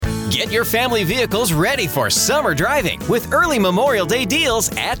Get your family vehicles ready for summer driving with early Memorial Day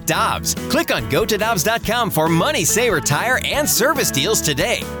deals at Dobbs. Click on GoToDobbs.com for money saver tire and service deals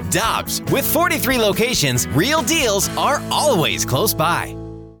today. Dobbs, with 43 locations, real deals are always close by.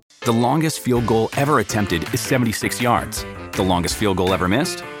 The longest field goal ever attempted is 76 yards. The longest field goal ever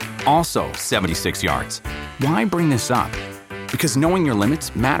missed? Also 76 yards. Why bring this up? Because knowing your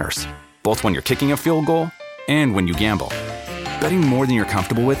limits matters, both when you're kicking a field goal and when you gamble. Betting more than you're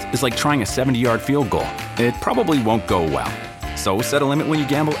comfortable with is like trying a 70-yard field goal. It probably won't go well. So set a limit when you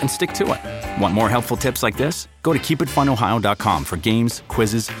gamble and stick to it. Want more helpful tips like this? Go to keepitfunohio.com for games,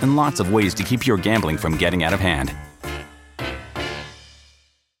 quizzes, and lots of ways to keep your gambling from getting out of hand.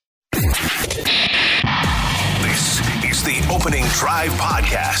 The Opening Drive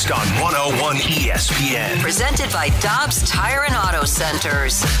podcast on 101 ESPN. Presented by Dobbs Tire and Auto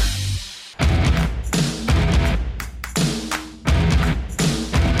Centers.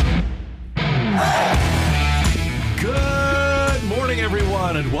 Good morning,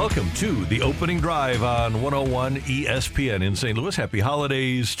 everyone, and welcome to the Opening Drive on 101 ESPN in St. Louis. Happy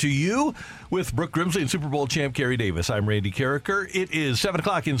holidays to you with Brooke Grimsley and Super Bowl champ Kerry Davis. I'm Randy Carricker. It is 7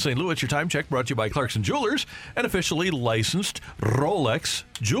 o'clock in St. Louis. Your time check brought to you by Clarkson Jewelers, an officially licensed Rolex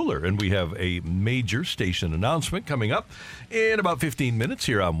jeweler. And we have a major station announcement coming up in about 15 minutes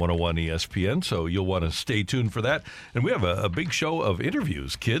here on 101 ESPN, so you'll want to stay tuned for that. And we have a big show of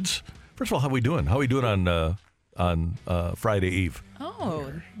interviews, kids. First of all, how are we doing? How are we doing on Friday Eve?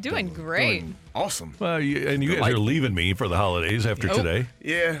 Oh, doing great. Doing awesome. Well, you guys are leaving me for the holidays after today.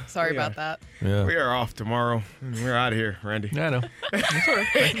 Yeah. Sorry about that. Yeah. We are off tomorrow. We're out of here, Randy. I know.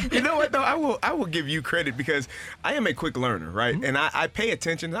 You know what, though? I will give you credit because I am a quick learner, right? Mm-hmm. And I pay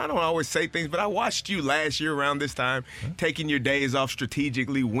attention. I don't always say things, but I watched you last year around this time, taking your days off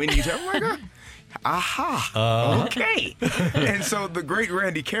strategically when you tell. Oh, my God. Aha. Okay. And so the great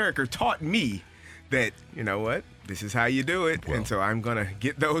Randy Carricker taught me that, you know what, this is how you do it. Well, and so I'm going to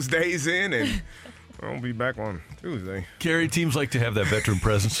get those days in, and I'll be back on Tuesday. Kerry, teams like to have that veteran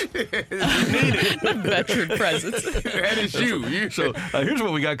presence. Veteran presence. That is you. So here's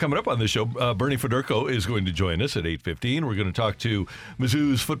what we got coming up on this show. Bernie Federko is going to join us at 8:15. We're going to talk to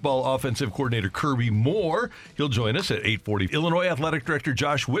Mizzou's football offensive coordinator Kirby Moore. He'll join us at 8:40. Illinois Athletic Director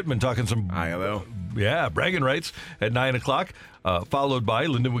Josh Whitman talking some ILL. Yeah, bragging rights at 9 o'clock. Followed by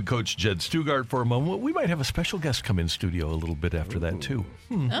Lindenwood coach Jed Stugart for a moment. We might have a special guest come in studio a little bit after that, too.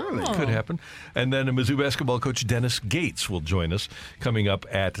 Could happen. And then Mizzou basketball coach Dennis Gates will join us coming up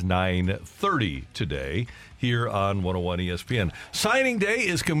at 9:30 today here on 101 ESPN. Signing day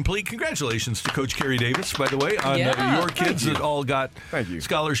is complete. Congratulations to Coach Kerry Davis, by the way, on your kids that all got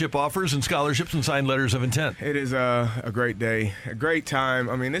scholarship offers and scholarships and signed letters of intent. It is a great day, a great time.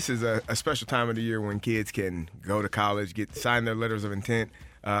 I mean, this is a special time of the year when kids can go to college, sign their letters of intent.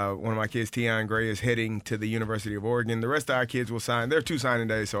 One of my kids, Tion Gray, is heading to the University of Oregon. The rest of our kids will sign. There are 2 signing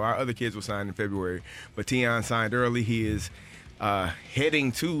days, so our other kids will sign in February. But Tion signed early. He is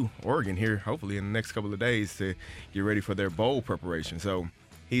heading to Oregon here, hopefully in the next couple of days, to get ready for their bowl preparation. So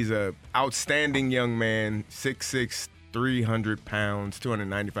he's an outstanding young man, 6'6", 300 pounds,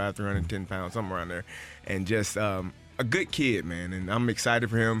 295, 310 pounds, somewhere around there. And just a good kid, man. And I'm excited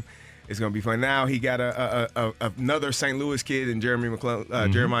for him. It's going to be fun. Now he got another St. Louis kid and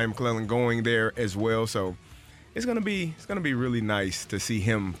Jeremiah McClellan going there as well. So it's going to be really nice to see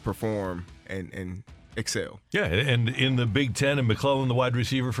him perform and excel. Yeah, and in the Big Ten, and McClellan, the wide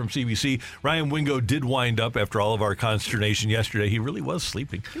receiver from CBC, Ryan Wingo did wind up, after all of our consternation yesterday, he really was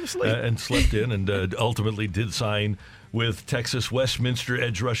sleeping. He was sleeping. And slept in and ultimately did sign with Texas. Westminster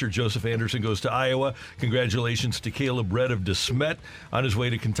edge rusher Joseph Anderson goes to Iowa. Congratulations to Caleb Redd of DeSmet on his way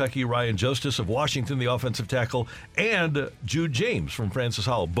to Kentucky. Ryan Justice of Washington, the offensive tackle, and Jude James from Francis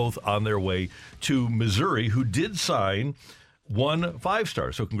Howell, both on their way to Missouri, who did sign 1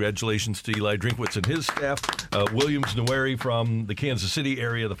 5-star. So congratulations to Eli Drinkwitz and his staff. Williams Nwaneri from the Kansas City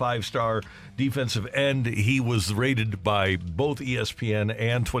area, the 5-star defensive end. He was rated by both ESPN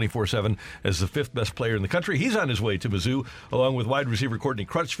and 24/7 as the 5th best player in the country. He's on his way to Mizzou, along with wide receiver Courtney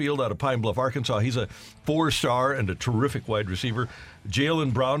Crutchfield out of Pine Bluff, Arkansas. He's a 4-star and a terrific wide receiver.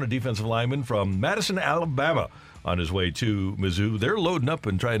 Jalen Brown, a defensive lineman from Madison, Alabama, on his way to Mizzou. They're loading up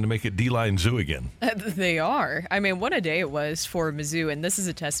and trying to make it D-line Zoo again. They are. I mean, what a day it was for Mizzou, and this is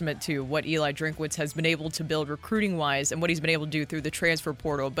a testament to what Eli Drinkwitz has been able to build recruiting-wise and what he's been able to do through the transfer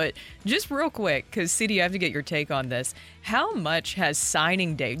portal. But just real quick, because CD, I have to get your take on this. How much has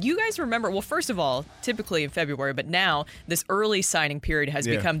signing day? You guys remember, well, first of all, typically in February, but now this early signing period has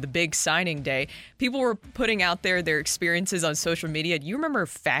become the big signing day. People were putting out there their experiences on social media. Do you remember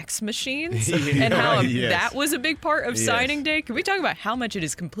fax machines and how that was a big big part of signing day? Can we talk about how much it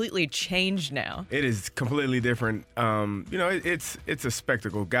has completely changed now? It is completely different. It's a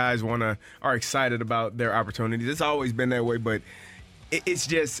spectacle. Guys are excited about their opportunities. It's always been that way, but it's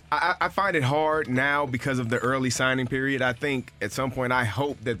just I find it hard now because of the early signing period. I think at some point I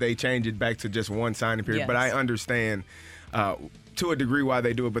hope that they change it back to just one signing period. Yes. But I understand to a degree why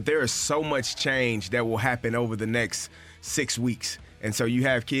they do it. But there is so much change that will happen over the next 6 weeks. And so you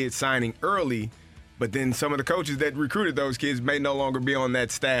have kids signing early, but then some of the coaches that recruited those kids may no longer be on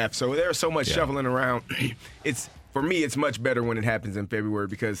that staff. So there's so much shuffling around. For me, it's much better when it happens in February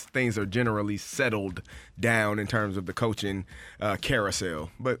because things are generally settled down in terms of the coaching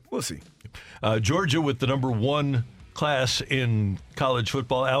carousel. But we'll see. Georgia with the number 1 class in college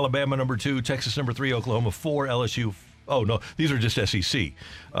football. Alabama number 2, Texas number 3, Oklahoma 4, LSU. Oh, no, these are just SEC.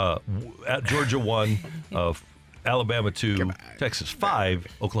 At Georgia 1, Alabama 2, Texas 5,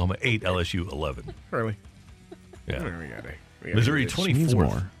 Oklahoma 8, LSU 11. Really? Yeah. We got Missouri it.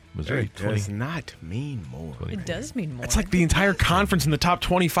 24th. Missouri It does not mean more. It does mean more. It's like the entire conference in the top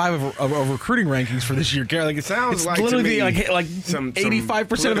 25 of recruiting rankings for this year. Like it Sounds it's like to literally me, like some 85% of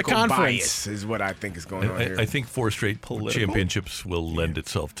the political conference. bias is what I think is going on here. I think 4 straight championships will lend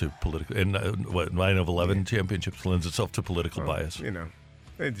itself to political, and 9 of 11 championships lends itself to political bias.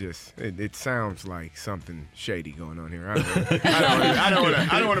 It sounds like something shady going on here. I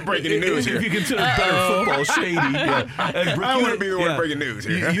don't want to break any news here. If you consider better football shady, I don't want to be the one breaking news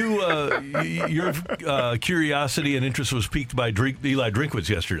here. Your curiosity and interest was piqued by Eli Drinkwitz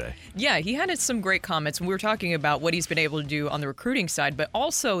yesterday. Yeah, he had some great comments. We were talking about what he's been able to do on the recruiting side, but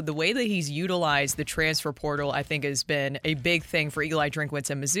also the way that he's utilized the transfer portal, I think, has been a big thing for Eli Drinkwitz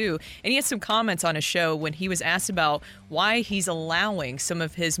and Mizzou. And he had some comments on his show when he was asked about why he's allowing some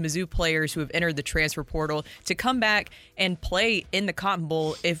of his Mizzou players who have entered the transfer portal to come back and play in the Cotton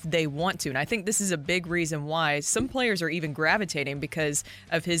Bowl if they want to. And I think this is a big reason why some players are even gravitating because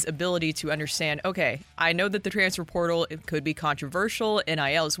of his ability to understand, okay, I know that the transfer portal, it could be controversial,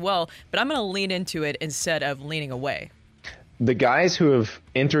 NIL as well, but I'm going to lean into it instead of leaning away. The guys who have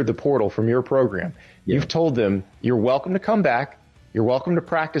entered the portal from your program, you've told them you're welcome to come back. You're welcome to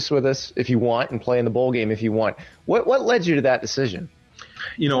practice with us if you want and play in the bowl game if you want. What led you to that decision?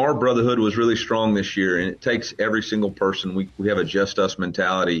 Our brotherhood was really strong this year, and it takes every single person. We have a just us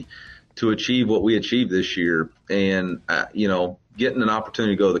mentality to achieve what we achieved this year. And, getting an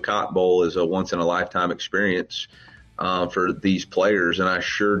opportunity to go to the Cotton Bowl is a once-in-a-lifetime experience for these players. And I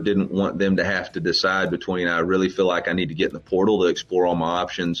sure didn't want them to have to decide between I really feel like I need to get in the portal to explore all my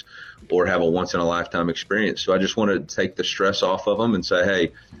options or have a once-in-a-lifetime experience. So I just wanted to take the stress off of them and say,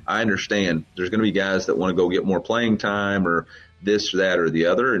 hey, I understand there's going to be guys that want to go get more playing time or this or that or the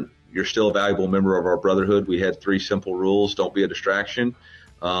other, and you're still a valuable member of our brotherhood. We had 3 simple rules. Don't be a distraction,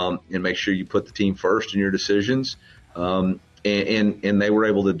 and make sure you put the team first in your decisions. And they were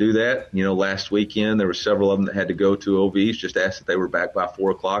able to do that. Last weekend, there were several of them that had to go to OVs, just asked that they were back by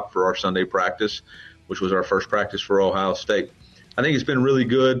 4 o'clock for our Sunday practice, which was our first practice for Ohio State. I think it's been really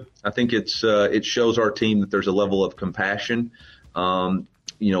good. I think it shows our team that there's a level of compassion,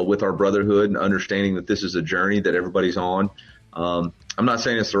 with our brotherhood and understanding that this is a journey that everybody's on. I'm not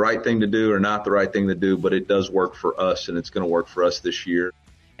saying it's the right thing to do or not the right thing to do, but it does work for us, and it's going to work for us this year.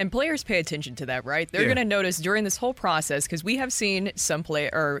 And players pay attention to that, right? They're going to notice during this whole process, because we have seen some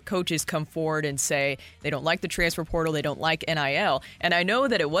coaches come forward and say they don't like the transfer portal, they don't like NIL. And I know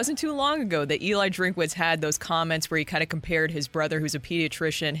that it wasn't too long ago that Eli Drinkwitz had those comments where he kind of compared his brother, who's a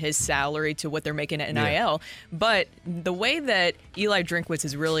pediatrician, his salary to what they're making at NIL. Yeah. But the way that Eli Drinkwitz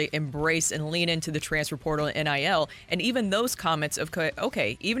has really embraced and leaned into the transfer portal and NIL, and even those comments of,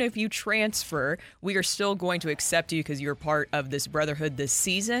 okay, even if you transfer, we are still going to accept you because you're part of this brotherhood this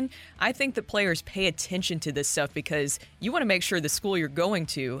season. I think that players pay attention to this stuff because you want to make sure the school you're going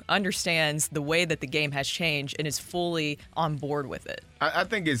to understands the way that the game has changed and is fully on board with it. I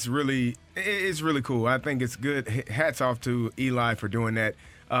think it's really cool. I think it's good. Hats off to Eli for doing that.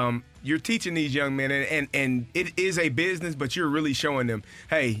 You're teaching these young men, and it is a business, but you're really showing them,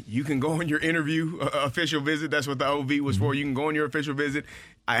 hey, you can go on your interview, official visit. That's what the OV was for. You can go on your official visit,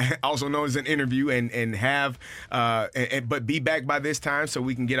 also known as an interview, and have, but be back by this time so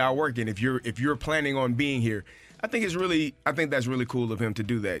we can get our work in. If you're planning on being here, I think that's really cool of him to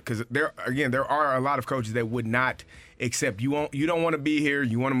do that because there are a lot of coaches that would not accept you don't want to be here.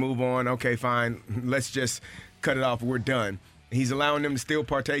 You want to move on. Okay, fine. Let's just cut it off. We're done. He's allowing them to still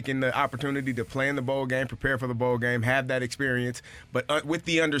partake in the opportunity to play in the bowl game, prepare for the bowl game, have that experience, but with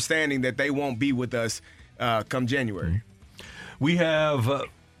the understanding that they won't be with us come January. We have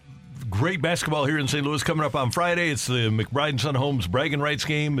great basketball here in St. Louis coming up on Friday. It's the McBride & Son Homes bragging rights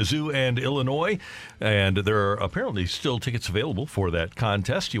game, Mizzou and Illinois. And there are apparently still tickets available for that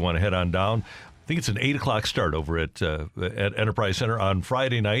contest. You want to head on down. I think it's an 8 o'clock start over at Enterprise Center on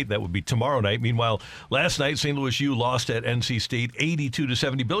Friday night. That would be tomorrow night. Meanwhile, last night, St. Louis U lost at NC State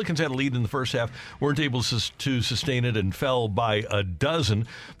 82-70. Billikens had a lead in the first half, weren't able to sustain it, and fell by a dozen.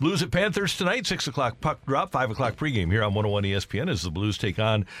 Blues at Panthers tonight, 6 o'clock puck drop, 5 o'clock pregame here on 101 ESPN as the Blues take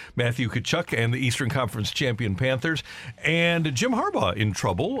on Matthew Tkachuk and the Eastern Conference champion Panthers. And Jim Harbaugh in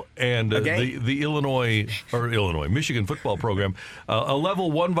trouble, and the Michigan football program, a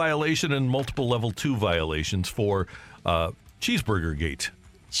level 1 violation and multiple level 2 violations for Cheeseburger Gate.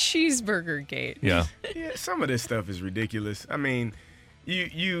 Cheeseburger Gate. Yeah. Yeah, some of this stuff is ridiculous. I mean,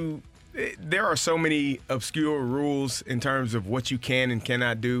 there are so many obscure rules in terms of what you can and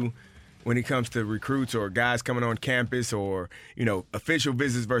cannot do when it comes to recruits or guys coming on campus, or, official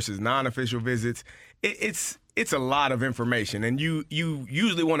visits versus non-official visits. It's a lot of information, and you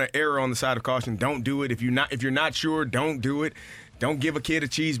usually want to err on the side of caution. Don't do it. If you're not sure, don't do it. Don't give a kid a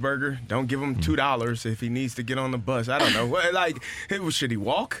cheeseburger. Don't give him $2 if he needs to get on the bus. I don't know. Should he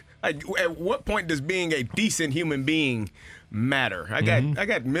walk? At what point does being a decent human being matter? I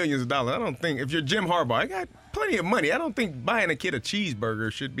got millions of dollars. I don't think, if you're Jim Harbaugh, I got plenty of money. I don't think buying a kid a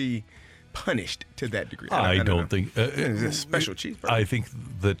cheeseburger should be punished to that degree. I don't think it's a special cheeseburger. I think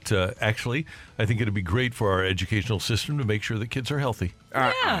that I think it'd be great for our educational system to make sure that kids are healthy.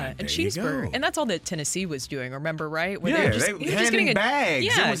 Yeah, a cheeseburger, and that's all that Tennessee was doing. Remember, right? Where they were just handing bags.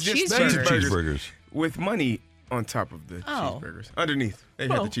 Yeah, it was just cheeseburgers with money on top of the cheeseburgers. Underneath, they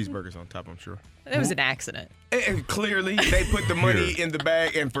had the cheeseburgers on top, I'm sure. It was an accident. And clearly, they put the money in the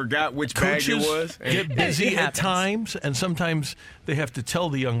bag and forgot which bag it was. Get busy at times, and sometimes they have to tell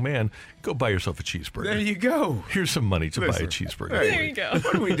the young man, go buy yourself a cheeseburger. There you go. Here's some money to buy a cheeseburger. There you go.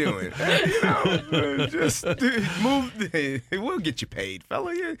 What are we doing? Just move. We'll get you paid,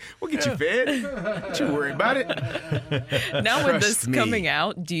 fella. We'll get you fed. Don't you worry about it. Now with this coming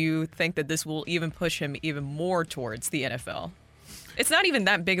out, do you think that this will even push him even more towards the NFL? It's not even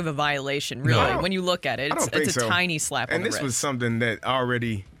that big of a violation, really, when you look at it. It's a tiny slap on the wrist. And this was something that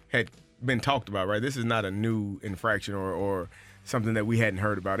already had been talked about, right? This is not a new infraction or something that we hadn't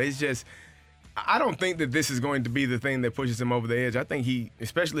heard about. It's just, I don't think that this is going to be the thing that pushes him over the edge. I think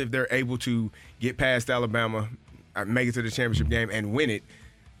especially if they're able to get past Alabama, make it to the championship game, and win it,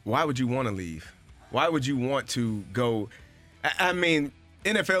 why would you want to leave? Why would you want to go? I mean,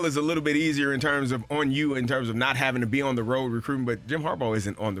 NFL is a little bit easier in terms of not having to be on the road recruiting, but Jim Harbaugh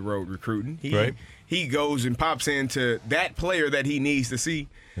isn't on the road recruiting. He goes and pops into that player that he needs to see,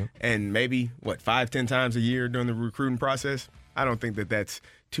 and maybe, 5-10 times a year during the recruiting process. I don't think that that's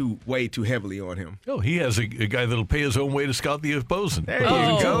way too heavily on him. Oh, he has a guy that'll pay his own way to scout the opposing. There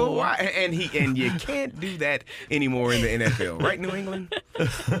you go. And you can't do that anymore in the NFL, right, New England?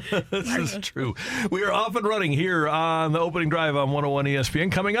 This is true. We are off and running here on the opening drive on 101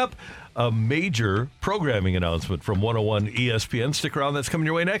 ESPN. Coming up, a major programming announcement from 101 ESPN. Stick around. That's coming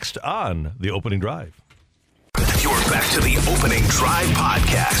your way next on the opening drive. You're back to the Opening Drive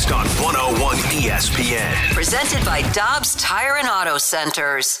podcast on 101 ESPN. Presented by Dobbs Tire and Auto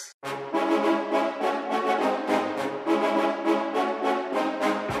Centers.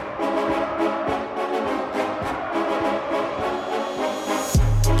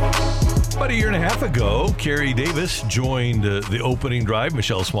 About a year and a half ago, Carrie Davis joined the opening drive.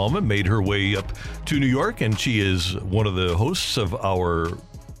 Michelle Smallman made her way up to New York, and she is one of the hosts of our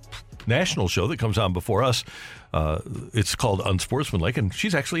national show that comes on before us. It's called Unsportsmanlike, and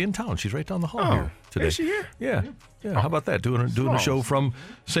she's actually in town. She's right down the hall here today. Is she here? Yeah. How about that? Doing a show from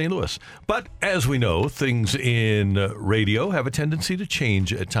St. Louis. But as we know, things in radio have a tendency to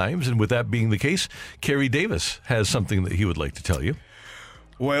change at times, and with that being the case, Carrie Davis has something that he would like to tell you.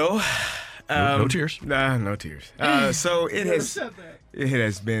 Well, no tears. Nah, no tears. So it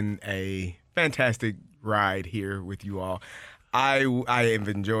has been a fantastic ride here with you all. I have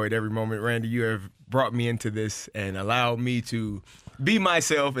enjoyed every moment. Randy, you have brought me into this and allowed me to be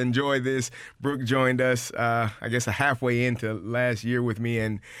myself, enjoy this. Brooke joined us, I guess, halfway into last year with me,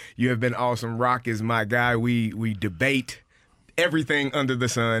 and you have been awesome. Rock is my guy. We debate everything under the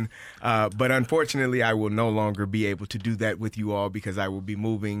sun, but unfortunately, I will no longer be able to do that with you all because I will be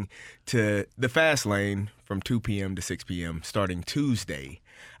moving to the fast lane from 2 p.m. to 6 p.m. starting Tuesday.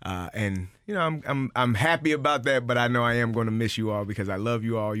 And I'm happy about that, but I know I am going to miss you all because I love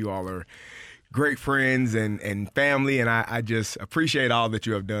you all. You all are great friends and family, and I just appreciate all that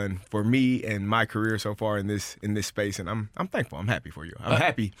you have done for me and my career so far in this space, and I'm thankful. I'm happy for you. I'm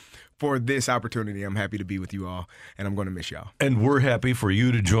happy for this opportunity. I'm happy to be with you all, and I'm going to miss y'all. And we're happy for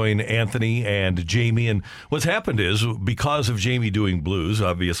you to join Anthony and Jamie. And what's happened is, because of Jamie doing blues,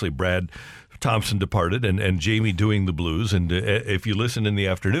 obviously Brad Thompson departed and Jamie doing the blues. And if you listen in the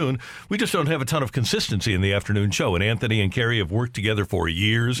afternoon, we just don't have a ton of consistency in the afternoon show. And Anthony and Carrie have worked together for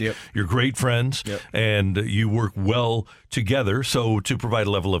years. Yep. You're great friends, and you work well together. So to provide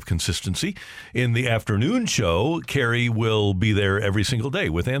a level of consistency in the afternoon show, Carrie will be there every single day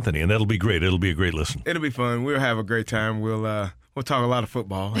with Anthony, and that'll be great. It'll be a great listen. It'll be fun. We'll have a great time. We'll talk a lot of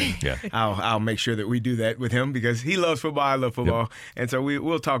football. And I'll make sure that we do that with him because he loves football. I love football. Yep. And so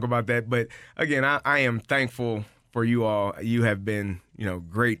we'll talk about that. But again, I am thankful for you all. You have been,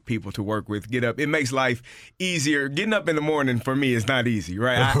 great people to work with. It makes life easier. Getting up in the morning for me is not easy,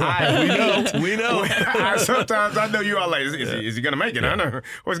 right? We know. Sometimes I know you all like, is he going to make it? I don't know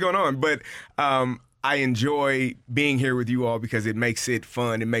what's going on. But I enjoy being here with you all because it makes it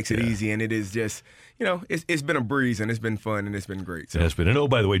fun. It makes it easy. And it is just, it's been a breeze, and it's been fun, and it's been great. So. It has been. And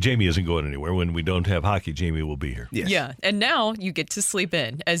by the way, Jamie isn't going anywhere. When we don't have hockey, Jamie will be here. Yes. Yeah. And now you get to sleep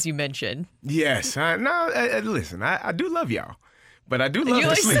in, as you mentioned. Yes. Listen, I do love y'all, but I do love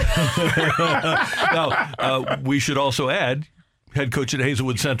to sleep. Now, we should also add, head coach at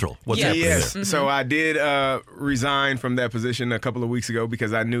Hazelwood Central. What's happening there? Mm-hmm. So I did resign from that position a couple of weeks ago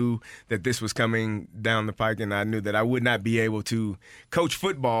because I knew that this was coming down the pike, and I knew that I would not be able to coach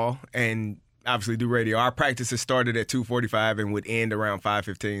football and obviously do radio. Our practices started at 2:45 and would end around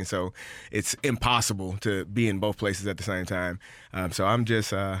 5:15, so it's impossible to be in both places at the same time. So I'm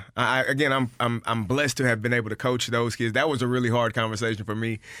just, I'm blessed to have been able to coach those kids. That was a really hard conversation for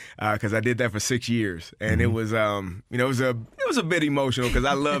me because I did that for 6 years, and it was, it was a bit emotional because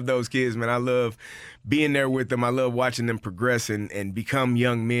I love those kids, man. I love being there with them. I love watching them progress and become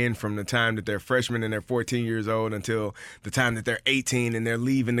young men from the time that they're freshmen and they're 14 years old until the time that they're 18 and they're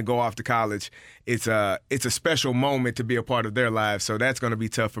leaving to go off to college. It's a special moment to be a part of their lives, so that's going to be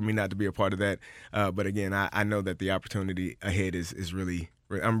tough for me not to be a part of that. But again, I know that the opportunity ahead is really.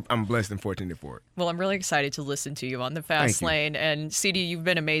 I'm blessed and fortunate for it. Well, I'm really excited to listen to you on the Fast Lane. And CD, you've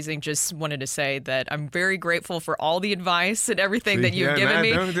been amazing. Just wanted to say that I'm very grateful for all the advice and everything that you've given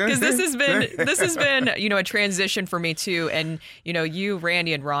me, because this has been a transition for me too. And you,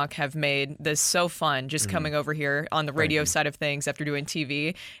 Randy, and Rock have made this so fun. Just coming over here on the radio side of things after doing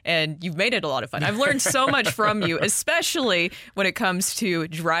TV, and you've made it a lot of fun. I've learned so much from you, especially when it comes to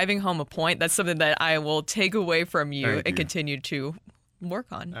driving home a point. That's something that I will take away from you and continue to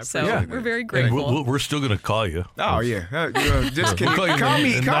work on. So we're very grateful. We're still going to call you. Oh yeah, just call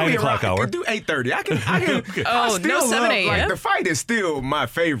me 9 o'clock hour. Do 8:30. I can. Okay. No 7 a.m. Like, the fight is still my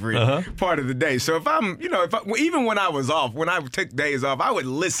favorite part of the day. So if I'm, even when I was off, when I took days off, I would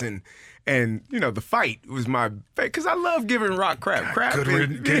listen. And, the fight was my favorite because I love giving Rock crap. Good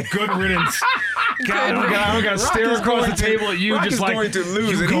riddance. God, I'm going to stare across the table at you, Rock just like, going to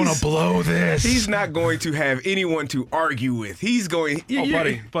lose. You're going to blow this. He's not going to have anyone to argue with. He's going.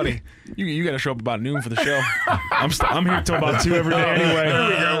 Buddy, you got to show up about noon for the show. I'm here till about 2 every day anyway. There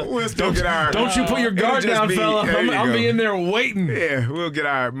we go. We'll still get our. Don't you put your guard down, fella. I'll be in there waiting. Yeah, we'll get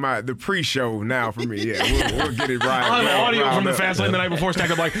the pre-show now for me. Yeah, we'll get it right. I'll have audio from the Fast Lane the night before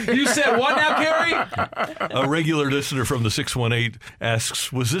stacked up like, you said what now, Carrie? A regular listener from the 618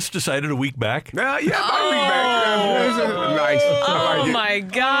 asks, was this decided a week back? Yeah, about a week back. Nice. Oh, my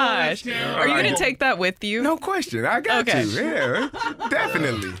gosh. Are you going to take that with you? No question. I got to. Yeah,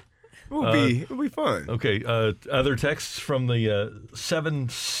 definitely. It'll be fun. Okay. Other texts from the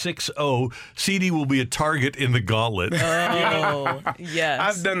 760. CD will be a target in the gauntlet. Oh, yes.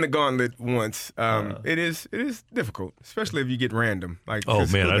 I've done the gauntlet once. It is difficult, especially if you get random. Like, oh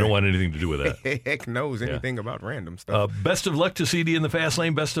man, I don't want anything to do with that. Heck knows anything about random stuff. Best of luck to CD in the Fast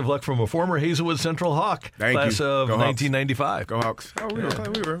Lane. Best of luck from a former Hazelwood Central Hawk, Thank class you. of Go 1995. Go Hawks. Oh, we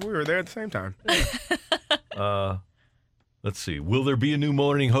were there at the same time. Let's see. Will there be a new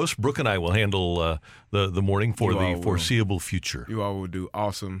morning host? Brooke and I will handle the morning for the foreseeable future. You all will do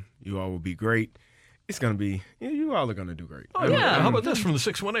awesome. You all will be great. It's going to be, you all are going to do great. Oh, yeah. How about this from the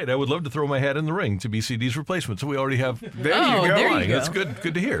 618? I would love to throw my hat in the ring to be CD's replacement. So we already have. There you go. There you go. That's good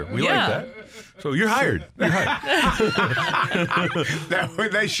to hear. We like that. So you're hired. That way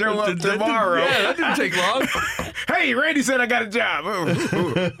they show up tomorrow. Yeah, that didn't take long. Hey, Randy said I got a job.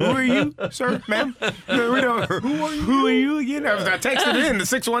 Who are you, sir, ma'am? No, we don't. Who are you again? I texted in the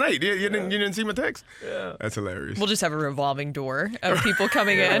 618. You didn't see my text? Yeah. That's hilarious. We'll just have a revolving door of people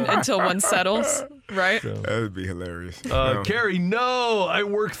coming in until one settles, right? That would be hilarious. Carrie, no, I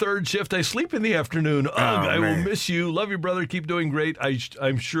work third shift. I sleep in the afternoon. I will miss you. Love you, brother. Keep doing great.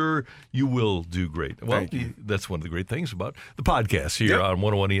 I'm sure you will do great. Well, that's one of the great things about the podcast here on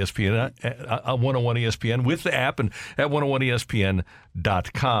 101 ESPN, on 101 ESPN with the app and at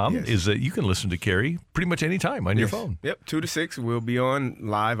 101ESPN.com is that you can listen to Carrie pretty much any time on your phone. Yep, 2 to 6. We'll be on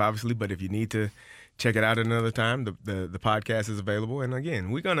live, obviously, but if you need to check it out at another time, the podcast is available. And again,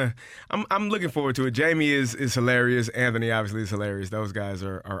 I'm looking forward to it. Jamie is hilarious. Anthony obviously is hilarious. Those guys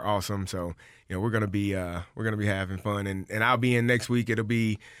are awesome. So, we're gonna be having fun, and I'll be in next week. It'll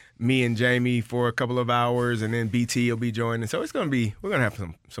be me and Jamie for a couple of hours, and then BT will be joining. So we're gonna have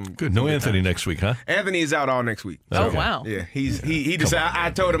some good. No Anthony times. Next week, huh? Anthony is out all next week. So, wow. Yeah, he decided.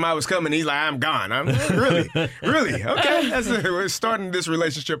 I told him I was coming. He's like, I'm gone. I'm really okay. We're starting this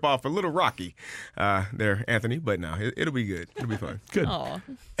relationship off a little rocky, there, Anthony. But no, it'll be good. It'll be fun. Good. Aww.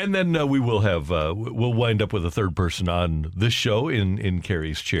 And then we will have we'll wind up with a third person on this show in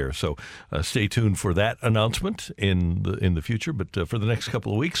Carrie's chair. So stay tuned for that announcement in the future. But for the next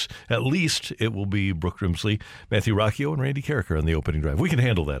couple of weeks, at least, it will be Brooke Grimsley, Matthew Rocchio, and Randy Carricker on the opening drive. We can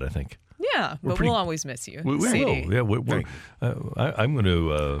handle that, I think. Yeah, but we'll always miss you. We will. Yeah, I'm going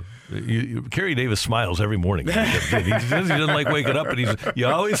to. Kerry Davis smiles every morning. He doesn't like waking up, but you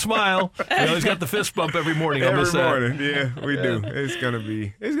always smile. You always got the fist bump every morning. Every morning, yeah, we do. It's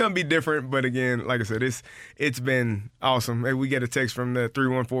gonna be different, but again, like I said, it's been awesome. We get a text from the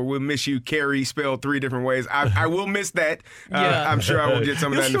 314. We'll miss you, Kerry, spelled 3 different ways. I will miss that. I'm sure I will get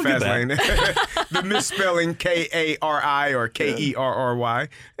some of that in the fast lane. The misspelling Kari or Kerry.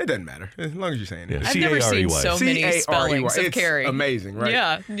 It doesn't matter. As long as you're saying it. I've never seen so many spellings of Carrie. It's amazing, right?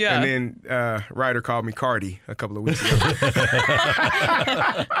 Yeah. And then Ryder called me Cardi a couple of weeks ago.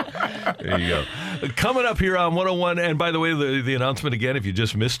 There you go. Coming up here on 101, and by the way, the announcement again, if you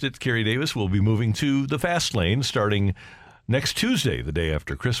just missed it, Kerry Davis will be moving to the fast lane starting next Tuesday, the day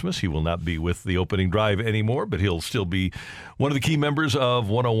after Christmas. He will not be with the opening drive anymore, but he'll still be one of the key members of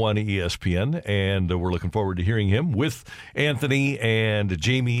 101 ESPN, and we're looking forward to hearing him with Anthony and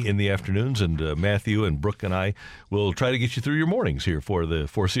Jamie in the afternoons, and Matthew and Brooke and I will try to get you through your mornings here for the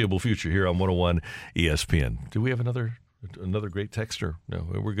foreseeable future here on 101 ESPN. Do we have another great texter? No,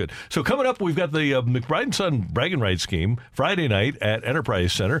 we're good. So coming up, we've got the McBride & Son bragging rights game Friday night at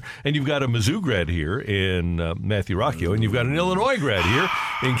Enterprise Center, and you've got a Mizzou grad here in Matthew Rocchio, and you've got an Illinois grad here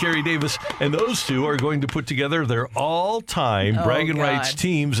in Carrie Davis, and those two are going to put together their all-time bragging rights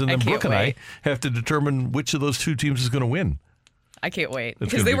teams, and then Brooke and I have to determine which of those two teams is going to win. I can't wait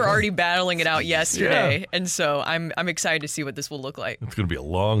because they were already battling it out yesterday, and so I'm excited to see what this will look like. It's going to be a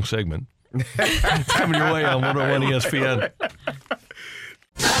long segment. It's coming your way on 101 ESPN.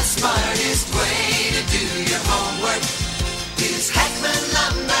 The smartest way to do your homework is Heckman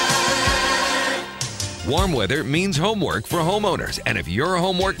Lumber. Warm weather means homework for homeowners, and if your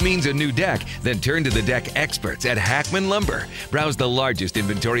homework means a new deck, then turn to the deck experts at Hackman Lumber. Browse the largest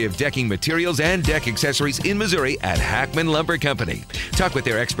inventory of decking materials and deck accessories in Missouri at Hackman Lumber Company. Talk with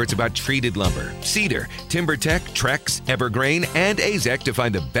their experts about treated lumber, cedar, TimberTech, Trex, Evergreen, and Azek to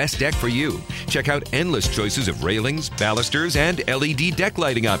find the best deck for you. Check out endless choices of railings, balusters, and LED deck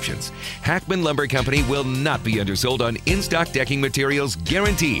lighting options. Hackman Lumber Company will not be undersold on in-stock decking materials,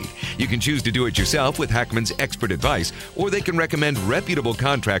 guaranteed. You can choose to do it yourself with Hackman's expert advice, or they can recommend reputable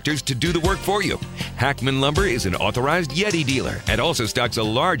contractors to do the work for you. Hackman Lumber is an authorized Yeti dealer and also stocks a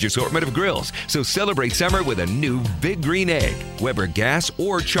large assortment of grills, so celebrate summer with a new Big Green Egg, Weber gas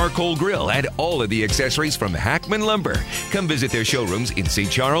or charcoal grill, and all of the accessories from Hackman Lumber. Come visit their showrooms in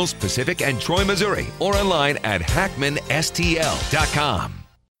St. Charles, Pacific, and Troy, Missouri, or online at hackmanstl.com.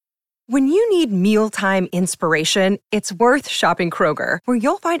 When you need mealtime inspiration, it's worth shopping Kroger, where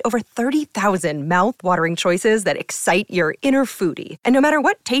you'll find over 30,000 mouth-watering choices that excite your inner foodie. And no matter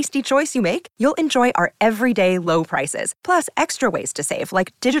what tasty choice you make, you'll enjoy our everyday low prices, plus extra ways to save,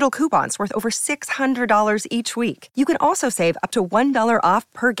 like digital coupons worth over $600 each week. You can also save up to $1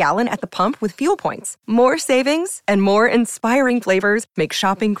 off per gallon at the pump with fuel points. More savings and more inspiring flavors make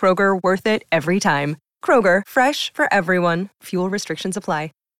shopping Kroger worth it every time. Kroger, fresh for everyone. Fuel restrictions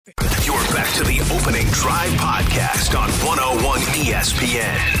apply. You're back to the Opening Drive podcast on 101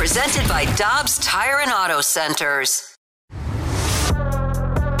 ESPN. Presented by Dobbs Tire and Auto Centers.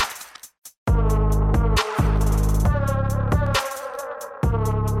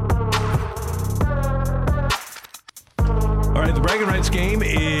 All right, the bragging rights game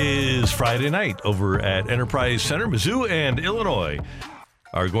is Friday night over at Enterprise Center. Mizzou and Illinois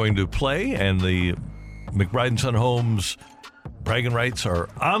are going to play, and the McBride & Son Homes bragging rights are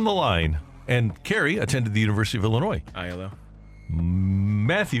on the line. And Carrie attended the University of Illinois. ILO.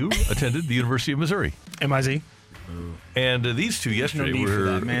 Matthew attended the University of Missouri. MIZ. And these two yesterday need for were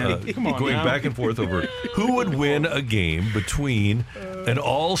that, man. Come on going now. back and forth over who would win a game between an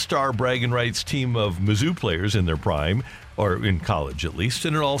all-star bragging rights team of Mizzou players in their prime, or in college at least,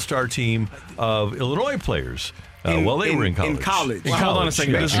 and an all-star team of Illinois players. While they were in college. Well, hold on a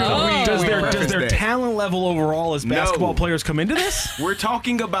second. Does their talent level overall as basketball players come into this? We're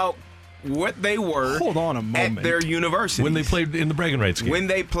talking about what they were Hold on a moment. at their university. When they played in the bragging rights game. When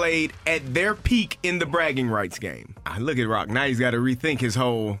they played at their peak in the bragging rights game. Look at Rock. Now he's got to rethink his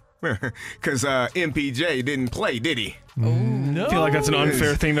whole... Because MPJ didn't play, did he? No. I feel like that's an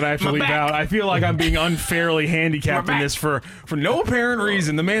unfair thing that I have to leave out. I feel like I'm being unfairly handicapped in this for no apparent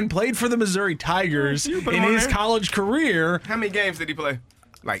reason. The man played for the Missouri Tigers in his college career. How many games did he play?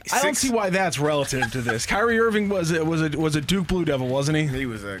 Like 6? I don't see why that's relative to this. Kyrie Irving was a Duke Blue Devil, wasn't he? He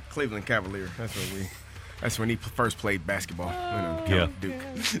was a Cleveland Cavalier. That's when he first played basketball. Duke.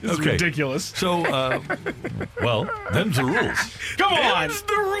 It's ridiculous. So, well, them's the rules. Come on. That's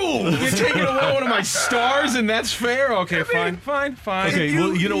the rules. You're taking away one of my stars, and that's fair? Okay, fine. Okay,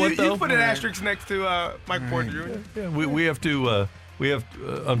 well, you know what, though? You put an asterisk next to Mike Porter Jr. Yeah, we have to...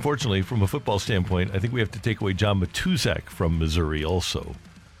 unfortunately, from a football standpoint, I think we have to take away John Matuzak from Missouri also,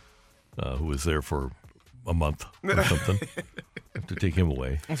 who was there for a month or something. Have to take him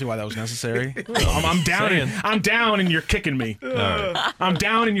away. I don't see why that was necessary. I'm down, and you're kicking me. All right. I'm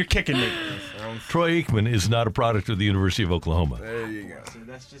down, and you're kicking me. Troy Aikman is not a product of the University of Oklahoma. There you go. So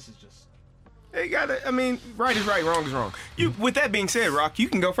this is just... Hey, you gotta, right is right, wrong is wrong. With that being said, Rock, you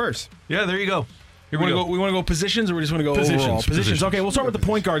can go first. Yeah, there you go. We want to go positions, or we just want to go overall? Positions. Okay, we'll start with the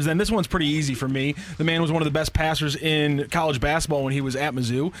point guards then. This one's pretty easy for me. The man was one of the best passers in college basketball when he was at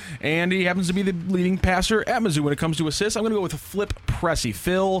Mizzou, and he happens to be the leading passer at Mizzou when it comes to assists. I'm going to go with Flip Pressey.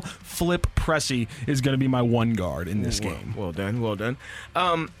 Phil Flip Pressey is going to be my one guard in this game. Well done.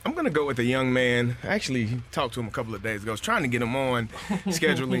 I'm going to go with a young man. I actually talked to him a couple of days ago. I was trying to get him on.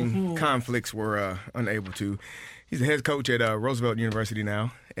 Scheduling conflicts were unable to. He's the head coach at Roosevelt University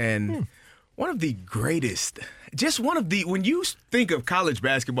now, and... One of the greatest, when you think of college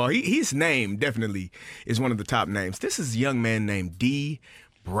basketball, his name definitely is one of the top names. This is a young man named D.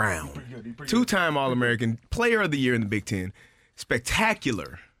 Brown, two-time All-American, player of the year in the Big Ten,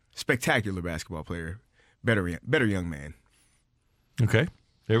 spectacular basketball player, better young man. Okay,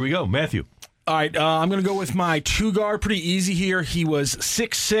 there we go. Matthew. All right, I'm going to go with my two guard. Pretty easy here. He was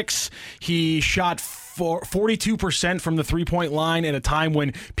 6'6". He shot 42% from the three-point line at a time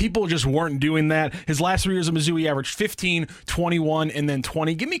when people just weren't doing that. His last 3 years at Mizzou, he averaged 15, 21, and then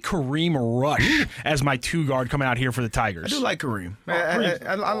 20. Give me Kareem Rush as my two guard coming out here for the Tigers. I do like Kareem.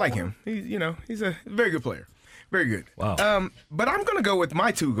 I like him. He's a very good player. Very good. Wow. But I'm going to go with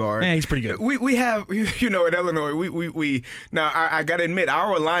my two guard. Yeah, he's pretty good. We have, at Illinois, we now I got to admit,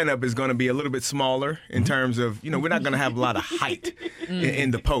 our lineup is going to be a little bit smaller in terms of, we're not going to have a lot of height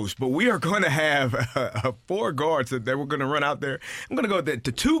in the post, but we are going to have 4 guards that we're going to run out there. I'm going to go with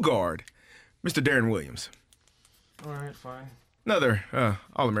the two guard, Mr. Darren Williams. All right, fine. Another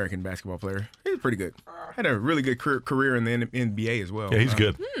All-American basketball player. He was pretty good. Had a really good career in the NBA as well. Yeah, he's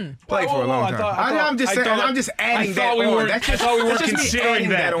good. Played for a long time. I'm just adding that on. I thought we weren't considering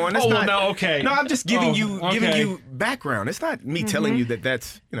that. Okay. No, I'm just giving you background. It's not me telling you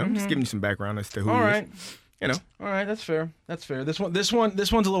that's. I'm just giving you some background as to who he is. All right. All right, that's fair. This one's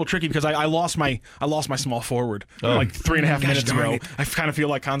a little tricky because I lost my small forward like 3.5 minutes ago. I kind of feel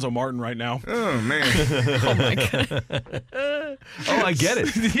like Konzo Martin right now. Oh man. Oh my god. Oh, I get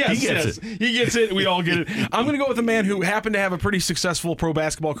it. Yes, he gets it. We all get it. I'm going to go with a man who happened to have a pretty successful pro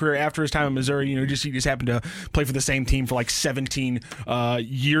basketball career after his time in Missouri. He just happened to play for the same team for like 17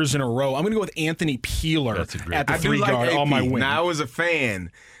 years in a row. I'm going to go with Anthony Peeler at the 3 guard on my wing. Now I was a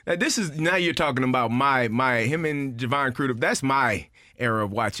fan. Now you're talking about him and Javon Crudup. That's my era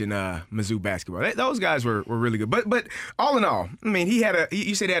of watching Mizzou basketball. Those guys were really good. But all in all,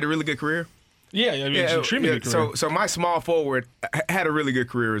 you said he had a really good career? Yeah, it's extremely good career. So my small forward had a really good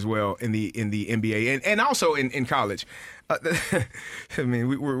career as well in the NBA and also in college.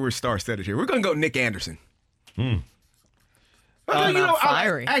 We're star-studded here. We're going to go Nick Anderson.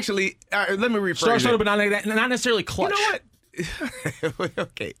 Fiery. Actually, let me rephrase Star-studded, but not necessarily clutch. You know what?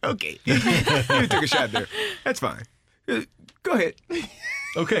 Okay. You took a shot there. That's fine. Go ahead.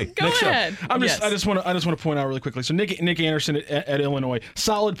 Okay, Go next ahead. up. I just want to point out really quickly. So Nick Anderson at Illinois,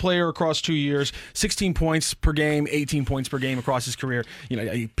 solid player across 2 years, 16 points per game, 18 points per game across his career.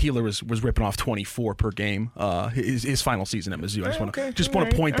 Peeler was ripping off 24 per game his final season at Mizzou. I just want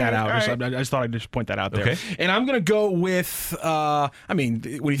to point that out. I just thought I'd just point that out there. Okay. And I'm going to go with when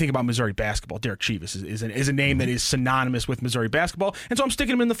you think about Missouri basketball, Derek Chivas is a name that is synonymous with Missouri basketball, and so I'm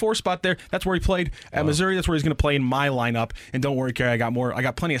sticking him in the 4 spot there. That's where he played at Missouri. That's where he's going to play in my lineup. And don't worry, Kerry, I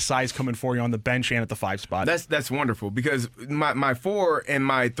got plenty of size coming for you on the bench and at the 5 spot. That's wonderful because my 4 and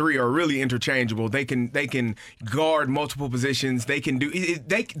my 3 are really interchangeable. They can guard multiple positions. They can do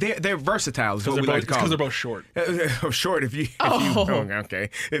they're versatile. Is what we like to call because them. they're both short. Short if you okay.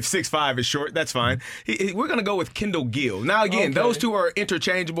 If 6'5" is short, that's fine. We're gonna go with Kendall Gill. Now again, those two are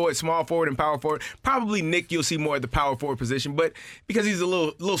interchangeable at small forward and power forward. Probably Nick, you'll see more at the power forward position, but because he's a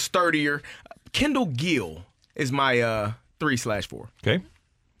little sturdier, Kendall Gill is my 3/4. Okay.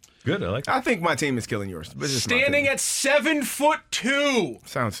 Good, I like that. I think my team is killing yours. But it's Standing at 7'2".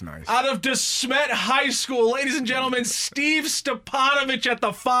 Sounds nice. Out of DeSmet High School, ladies and gentlemen, Steve Stepanovich at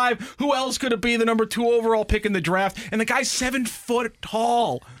the 5. Who else could it be? The number 2 overall pick in the draft, and the guy's 7 foot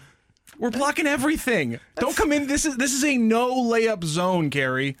tall. We're blocking everything. Don't come in. This is a no layup zone,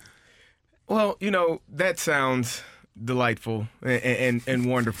 Gary. Well, that sounds delightful and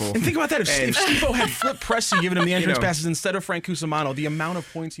wonderful. And think about that. If Steve-O had Flip Pressey giving him the entrance passes instead of Frank Cusimano, the amount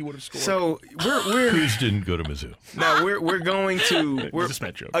of points he would have scored. So we're Cruz didn't go to Mizzou. Now we're going to It's a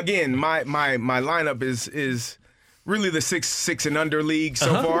Smet joke. Again, my lineup is really the 6 and under league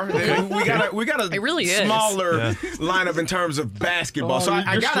so far. We got a It really is. smaller lineup in terms of basketball. So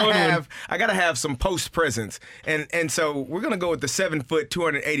I gotta have some post presence, and so we're gonna go with the 7 foot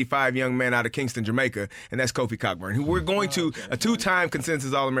 285 young man out of Kingston, Jamaica, and that's Kofi Cockburn, who we're going to a 2-time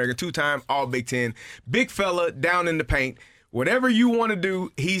consensus All-American, 2-time All Big Ten, big fella down in the paint. Whatever you want to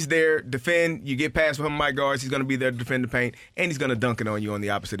do, he's there. Defend. You get past him, my guards. He's going to be there to defend the paint, and he's going to dunk it on you on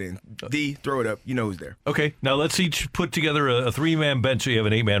the opposite end. D, throw it up. You know who's there. Okay, now let's each put together a 3-man bench so you have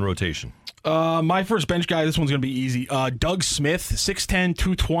an 8-man rotation. My first bench guy, this one's going to be easy. Doug Smith, 6'10",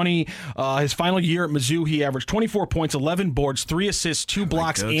 220. His final year at Mizzou, he averaged 24 points, 11 boards, 3 assists, 2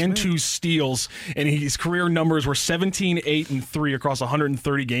 blocks, and 2 steals. And his career numbers were 17, 8, and 3 across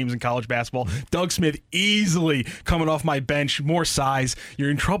 130 games in college basketball. Doug Smith easily coming off my bench. More size. You're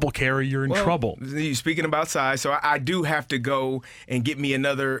in trouble, Kerry. You're in trouble. Speaking about size, so I do have to go and get me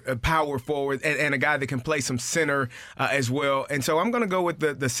another power forward and a guy that can play some center as well. And so I'm going to go with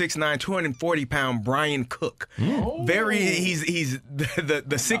the 6'9", 240-pound Brian Cook. He's the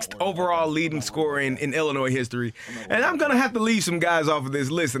 6th overall leading scorer in Illinois history. And I'm going to have to leave some guys off of this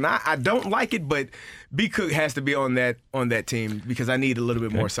list. And I don't like it, but B. Cook has to be on that team because I need a little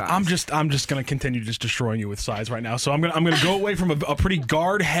bit more size. I'm just going to continue just destroying you with size right now. So I'm going to go away from a pretty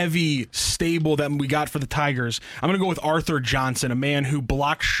guard-heavy stable that we got for the Tigers. I'm going to go with Arthur Johnson, a man who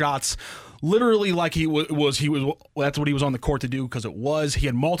blocks shots literally like he was. That's what he was on the court to do because it was. He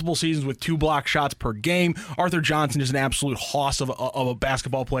had multiple seasons with 2 block shots per game. Arthur Johnson is an absolute hoss of a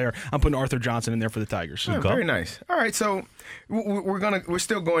basketball player. I'm putting Arthur Johnson in there for the Tigers. Yeah, very nice. All right, so we're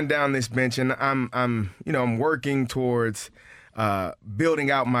still going down this bench, and I'm working towards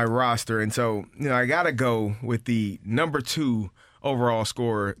building out my roster, and so I gotta go with the number 2 overall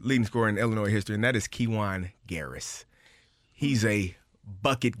leading scorer in Illinois history, and that is Kejuan Garris. He's a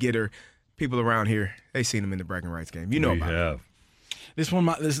bucket getter. People around here, they've seen him in the bragging rights game. You know about it. This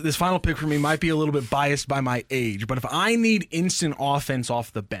final pick for me might be a little bit biased by my age, but if I need instant offense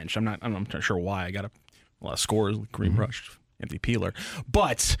off the bench, I'm not sure why. I got a lot of scores, Kareem Rush, Anthony Peeler.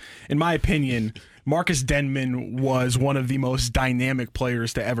 But in my opinion, Marcus Denman was one of the most dynamic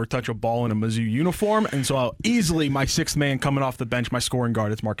players to ever touch a ball in a Mizzou uniform, and so easily my 6th man coming off the bench, my scoring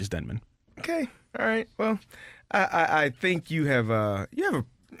guard, it's Marcus Denman. Okay, all right. Well, I think you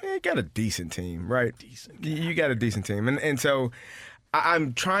got a decent team, right? You got a decent team, and so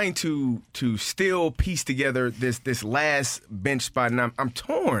I'm trying to still piece together this last bench spot, and I'm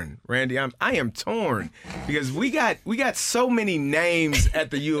torn, Randy. I am torn because we got so many names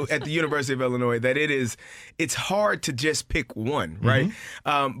at the University of Illinois that it's hard to just pick one, right?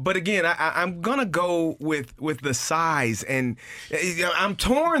 But again, I'm gonna go with the size, and I'm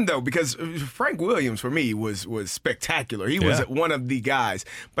torn though because Frank Williams for me was spectacular. He was one of the guys,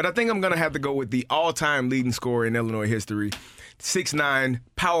 but I think I'm gonna have to go with the all-time leading scorer in Illinois history. 6'9",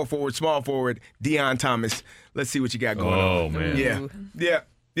 power forward, small forward, Deion Thomas. Let's see what you got going on. Oh, man. Yeah.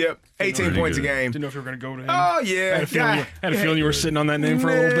 Yep, 18 points a game. Didn't know if you were going to go to him. Oh, yeah. I had a feeling you were sitting on that name for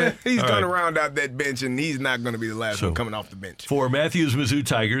a little bit. He's going to round out that bench, and he's not going to be the last one coming off the bench. For Matthews Mizzou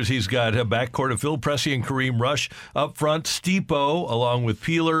Tigers, he's got a backcourt of Phil Pressey and Kareem Rush. Up front, Stipo, along with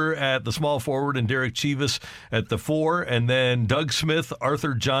Peeler at the small forward and Derek Chivas at the 4. And then Doug Smith,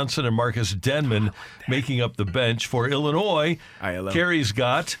 Arthur Johnson, and Marcus Denman making up the bench. For Illinois, Carey's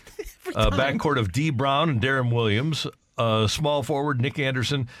got a backcourt of D. Brown and Darren Williams. Small forward, Nick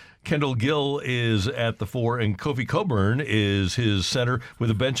Anderson. Kendall Gill is at the 4, and Kofi Coburn is his center with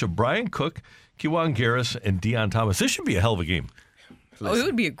a bench of Brian Cook, Kiwan Garris, and Deion Thomas. This should be a hell of a game. It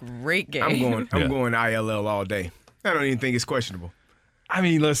would be a great game. I'm going ILL all day. I don't even think it's questionable. I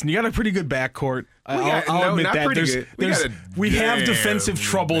mean, listen, you got a pretty good backcourt. I'll admit that. We have defensive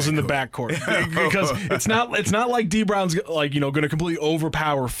troubles in the backcourt because it's not like D Brown's going to completely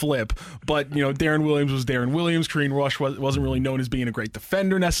overpower Flip, but Darren Williams was Darren Williams. Kareem Rush wasn't really known as being a great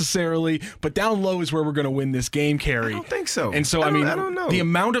defender necessarily, but down low is where we're going to win this game, Carey. I don't think so. And so I don't know. The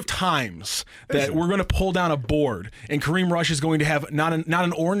amount of times that we're going to pull down a board and Kareem Rush is going to have not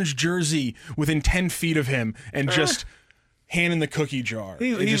an orange jersey within 10 feet of him and just hand in the cookie jar.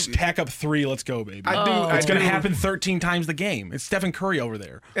 Just tack up 3. Let's go, baby. It's going to happen 13 times the game. It's Stephen Curry over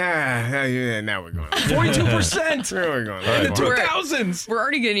there. Now we're going. 42%. We're going. In the 2000s. We're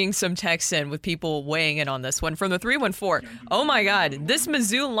already getting some texts in with people weighing in on this one. From the 314, oh my God, this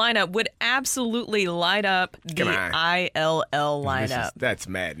Mizzou lineup would absolutely light up the ILL lineup. That's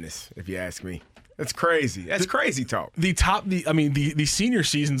madness, if you ask me. That's crazy. That's crazy talk. The senior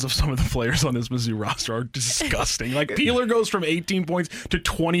seasons of some of the players on this Mizzou roster are disgusting. Like Peeler goes from 18 points to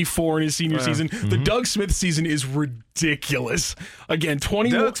 24 in his senior season. The Doug Smith season is ridiculous. Again,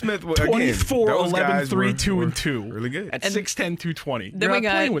 24, 11, 3, 2, and 2. Really good. At 6'10", 220. Then we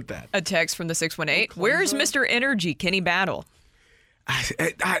got playing with that. A text from the 618. Where's Mr. Energy, Kenny Battle?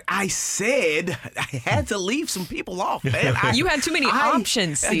 I said I had to leave some people off, man. You had too many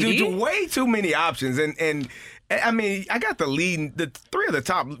options, CD. Way too many options. And I mean, I got the 3 of the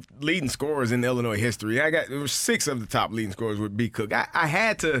top leading scorers in Illinois history. There were 6 of the top leading scorers with B. Cook. I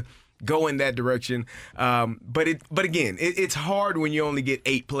had to go in that direction. But again, it's hard when you only get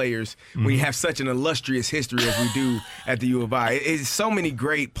 8 players when you have such an illustrious history as we do at the U of I. It's so many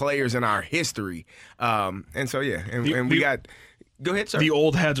great players in our history. And so, yeah, and we got... Go ahead, sir. The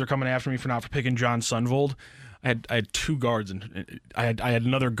old heads are coming after me for picking John Sundvold. I had 2 guards, and I had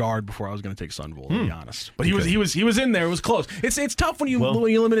another guard before I was going to take Sundvold, to be honest. But he was in there. It was close. It's tough when you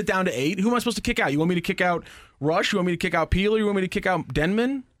limit it down to 8. Who am I supposed to kick out? You want me to kick out Rush? You want me to kick out Peeler? You want me to kick out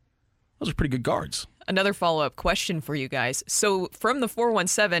Denman? Those are pretty good guards. Another follow-up question for you guys. So from the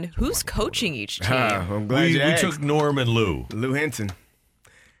 417, who's coaching each team? I'm glad we took Norm and Lou. Lou Henson.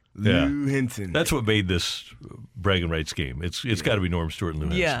 Lou Henson. That's what made this bragging rights game. It's got to be Norm Stewart and Lou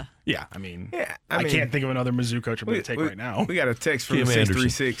Henson. Yeah. I mean, I can't think of another Mizzou coach I'm going to take right now. We got a text from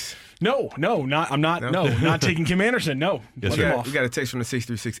 636. Not taking Kim Anderson. No. Yes, we got a text from the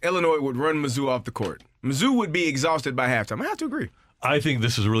 636. Illinois would run Mizzou off the court. Mizzou would be exhausted by halftime. I have to agree. I think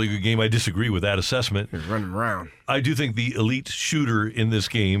this is a really good game. I disagree with that assessment. He's running around. I do think the elite shooter in this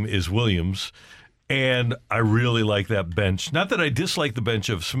game is Williams. And I really like that bench. Not that I dislike the bench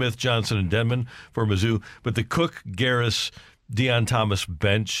of Smith, Johnson, and Denman for Mizzou, but the Cook, Garris, Deion Thomas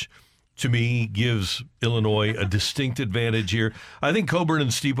bench, to me, gives Illinois a distinct advantage here. I think Coburn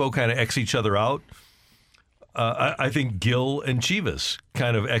and Stipo kind of X each other out. I think Gill and Chivas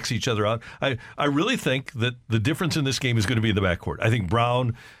kind of X each other out. I really think that the difference in this game is going to be in the backcourt. I think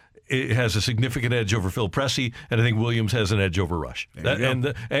Brown... It has a significant edge over Phil Pressey, and I think Williams has an edge over Rush. And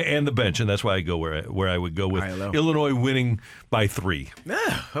the bench, and that's why I go where I would go with Illinois winning by 3. Okay.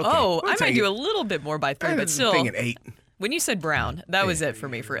 I might do a little bit more by 3, but still. Thinking 8. When you said Brown, that was it for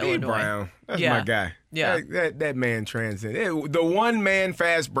me for Illinois. Brown, that's my guy. Yeah, that man transcended. The one man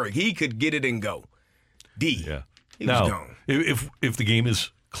fast break, he could get it and go. He was gone. If the game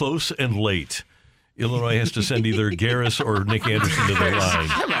is close and late, Illinois has to send either Garris or Nick Anderson to the line.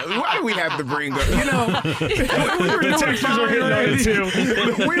 Why do we have to bring up? The Texans were hitting on it too.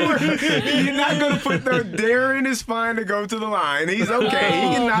 You're not going to put Darren is fine to go to the line. He's okay.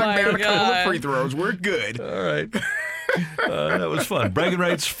 He can knock down a couple of free throws. We're good. All right. That was fun. Bragging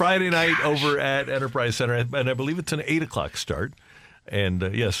rights Friday night over at Enterprise Center, and I believe it's an 8 o'clock start. And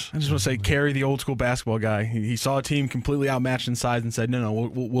yes, I just want to say, Carey, the old school basketball guy, he saw a team completely outmatched in size and said, "No,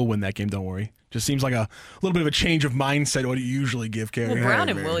 we'll win that game. Don't worry." Just seems like a little bit of a change of mindset what you usually give Kerry. Well, Brown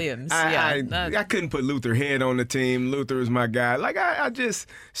and Williams. I couldn't put Luther Head on the team. Luther is my guy. Like I just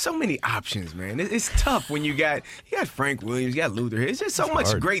so many options, man. It's tough when you got Frank Williams, you got Luther Head. It's just so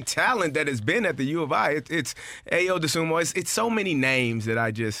much great talent that has been at the U of I. It's Ayo Dosunmu. It's so many names that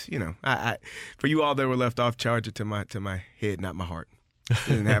I just I for you all that were left off, charge it to my head, not my heart.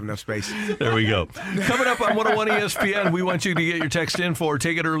 Didn't have enough space. There we go. Coming up on 101 ESPN, we want you to get your text in for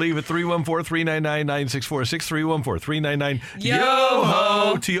Take It or Leave It, 314-399-9646,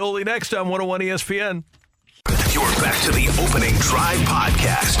 314-399-YO-HO. Tioli next on 101 ESPN. You're back to the Opening Drive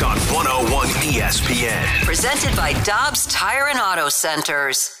podcast on 101 ESPN. Presented by Dobbs Tire and Auto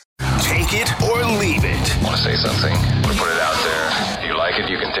Centers. Take it or leave it. Want to say something? Want to put it out there? If you like it,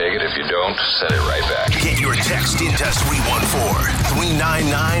 you can take it. If you don't, send it right back. Get your text into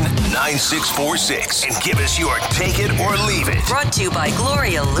 314-399-9646 and give us your Take It or Leave It. Brought to you by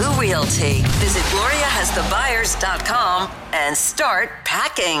Gloria Lou Realty. Visit GloriaHasTheBuyers.com and start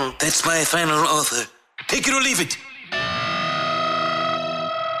packing. That's my final offer. Take it or leave it.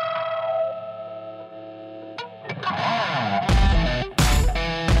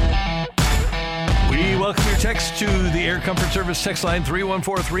 We welcome your text to the Air Comfort Service text line,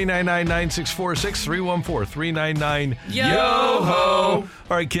 314-399-9646, 314-399-YO-HO. All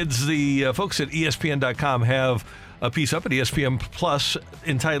right, kids, the folks at ESPN.com have a piece up at ESPN Plus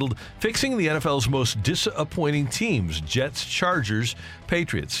entitled Fixing the NFL's Most Disappointing Teams, Jets, Chargers,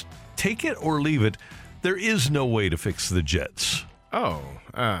 Patriots. Take it or leave it. There is no way to fix the Jets.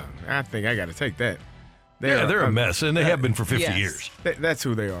 I think I got to take that. They're a mess, and they have been for 50 years. That's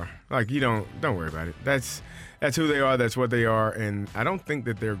who they are. Like, you don't worry about it. That's who they are. That's what they are, and I don't think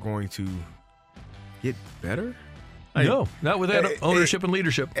that they're going to get better. Like, no, not with that ownership and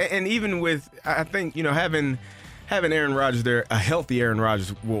leadership. And even with, I think, having Aaron Rodgers there, a healthy Aaron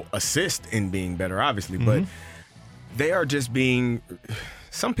Rodgers will assist in being better, obviously, but they are just being.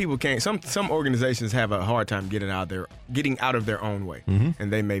 Some people can't. Some organizations have a hard time getting out of their own way,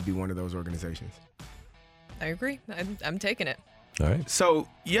 and they may be one of those organizations. I agree. I'm taking it. All right. So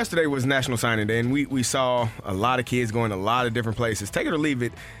yesterday was National Signing Day, and we saw a lot of kids going a lot of different places. Take it or leave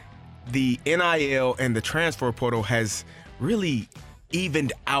it, the NIL and the transfer portal has really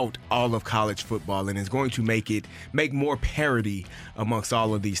evened out all of college football and is going to make more parity amongst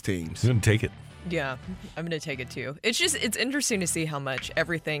all of these teams. I'm going to take it. Yeah, I'm going to take it too. It's interesting to see how much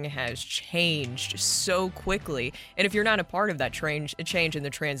everything has changed so quickly. And if you're not a part of that change in the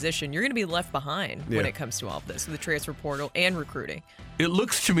transition, you're going to be left behind when it comes to all of this, the transfer portal and recruiting. It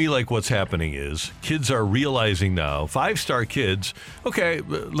looks to me like what's happening is kids are realizing now, 5-star kids, okay,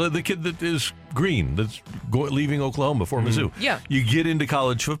 the kid that is green, that's leaving Oklahoma for Mizzou. Yeah. You get into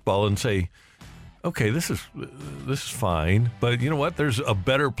college football and say, okay, this is fine, but you know what? There's a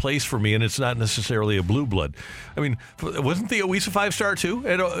better place for me, and it's not necessarily a blue blood. I mean, wasn't Theo Weiss a 5-star too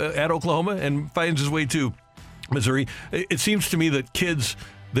at Oklahoma and finds his way to Missouri? It seems to me that kids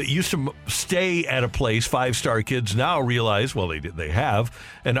that used to stay at a place, 5-star kids, now realize, well, they have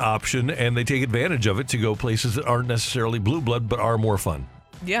an option, and they take advantage of it to go places that aren't necessarily blue blood, but are more fun.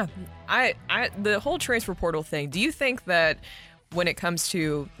 Yeah. The whole transfer portal thing, do you think that when it comes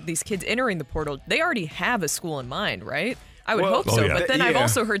to these kids entering the portal, they already have a school in mind, right? I would hope so. But then I've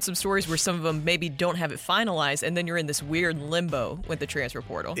also heard some stories where some of them maybe don't have it finalized, and then you're in this weird limbo with the transfer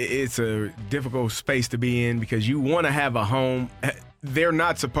portal. It's a difficult space to be in because you want to have a home. They're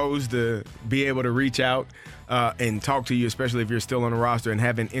not supposed to be able to reach out and talk to you, especially if you're still on the roster and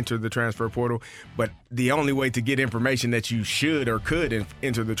haven't entered the transfer portal. But the only way to get information that you should or could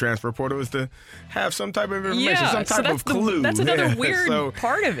enter the transfer portal is to have some type of information, some type of clue. That's another weird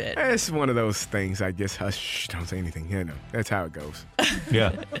part of it. It's one of those things, I guess. Hush, don't say anything. Yeah, no, that's how it goes.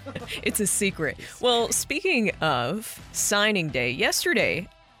 Yeah. It's a secret. Well, speaking of signing day, yesterday,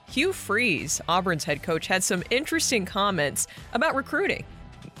 Hugh Freeze, Auburn's head coach, had some interesting comments about recruiting.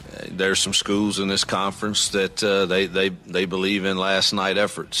 There's some schools in this conference that they believe in last night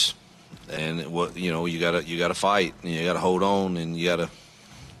efforts, and you gotta fight, and you gotta hold on, and you gotta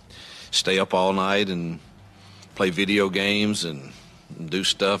stay up all night and play video games and do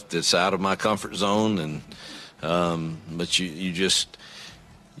stuff that's out of my comfort zone, and but you just.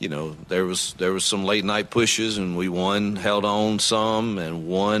 There was some late night pushes, and we held on some, and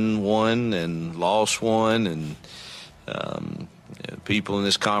won and lost one, and people in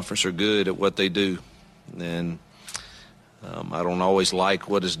this conference are good at what they do, and I don't always like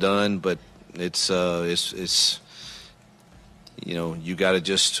what is done, but it's you got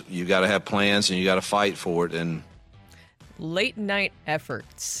to have plans, and you got to fight for it. And late night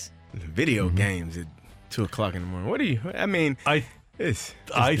efforts, video games at 2:00 in the morning. What do you? I mean,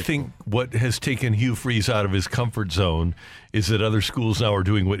 I think what has taken Hugh Freeze out of his comfort zone is that other schools now are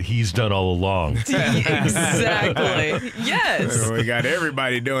doing what he's done all along. Exactly. Yes. We got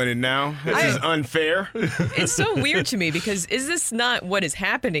everybody doing it now. This is unfair. It's so weird to me because is this not what is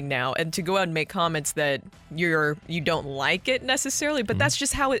happening now? And to go out and make comments that you don't like it necessarily, but that's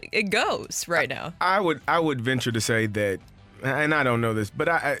just how it goes right now. I would venture to say that, and I don't know this,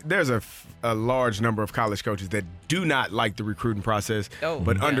 but there's a large number of college coaches that do not like the recruiting process,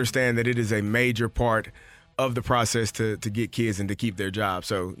 but understand that it is a major part of the process to get kids and to keep their jobs.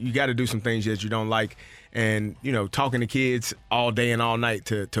 So you got to do some things that you don't like. And, talking to kids all day and all night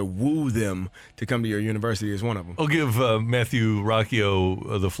to woo them to come to your university is one of them. I'll give Matthew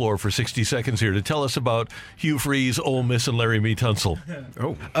Rocchio the floor for 60 seconds here to tell us about Hugh Freeze, Ole Miss, and Larry Mee Tunsil.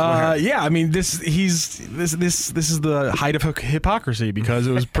 Yeah, I mean, this is the height of hypocrisy because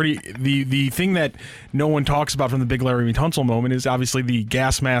it was pretty. The thing that no one talks about from the big Larry Mee Tunsil moment is obviously the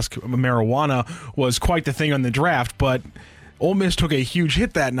gas mask marijuana was quite the thing on the draft, but Ole Miss took a huge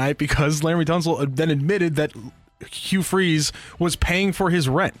hit that night because Larry Tunsil then admitted that Hugh Freeze was paying for his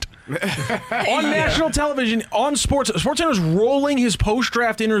rent. On national television, on SportsCenter was rolling his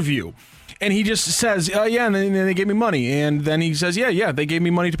post-draft interview. And he just says, yeah, and then they gave me money. And then he says, yeah, they gave me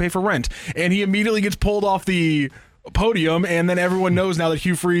money to pay for rent. And he immediately gets pulled off the podium, and then everyone knows now that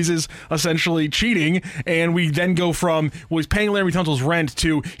Hugh Freeze is essentially cheating, and we then go from he's paying Larry Tunsil's rent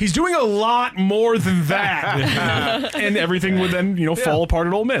to he's doing a lot more than that, and everything would then fall apart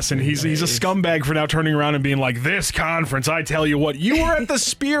at Ole Miss, and he's a scumbag for now turning around and being like, this conference, I tell you what, you were at the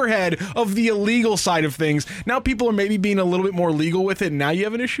spearhead of the illegal side of things. Now people are maybe being a little bit more legal with it, and now you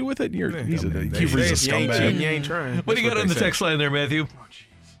have an issue with it. Hugh Freeze is a scumbag. You ain't trying. What do you got on the text line there, Matthew?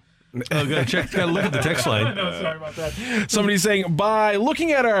 Gotta look at the text line. No, sorry about that. Somebody's saying, by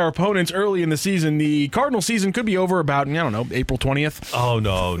looking at our opponents early in the season, the Cardinal season could be over about, April 20th. Oh,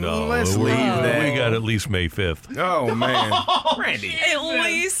 no. Let's leave that. We got at least May 5th. Oh, man. Randy. At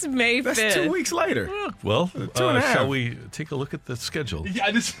least May 5th. That's 2 weeks later. Well, 2.5. shall we take a look at the schedule?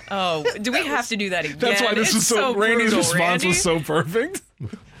 Yeah, do we have to do that again? That's why this was so Randy's brutal, response Randy. was so perfect.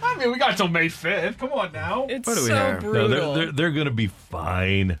 I mean, we got till May 5th. Come on now. It's What do we so have? brutal. No, they're going to be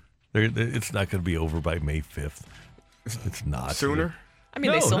fine. It's not going to be over by May 5th. It's not. Sooner? I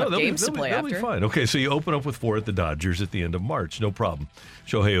mean, they still have they'll games to be play after. fine. Okay, so you open up with 4 at the Dodgers at the end of March. No problem.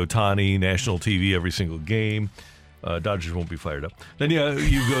 Shohei Ohtani, national TV every single game. Dodgers won't be fired up. Then you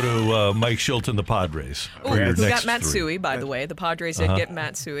go to Mike Schilt and the Padres. Ooh, who got Matsui, by the way. The Padres did get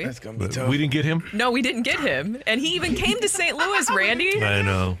Matsui. That's going to be tough. We didn't get him? No, we didn't get him. And he even came to St. Louis, Randy. I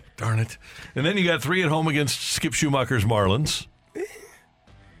know. Darn it. And then you got 3 at home against Skip Schumacher's Marlins,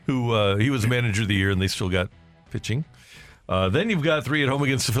 who he was manager of the year, and they still got pitching. Then you've got 3 at home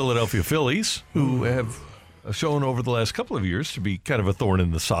against the Philadelphia Phillies, who have shown over the last couple of years to be kind of a thorn in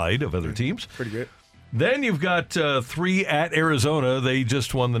the side of other teams. Pretty good. Then you've got 3 at Arizona. They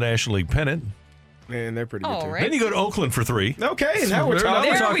just won the National League pennant. Man, they're pretty good, too. Right. Then you go to Oakland for 3. Okay, now we're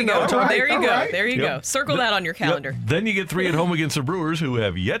talking. There we go. There you go. There you go. Yep. Circle that on your calendar. Yep. Then you get 3 at home against the Brewers, who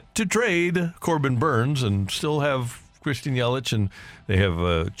have yet to trade Corbin Burns and still have Christian Yelich, and they have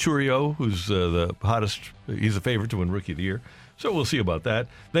Churio, who's the hottest. He's a favorite to win Rookie of the Year. So we'll see about that.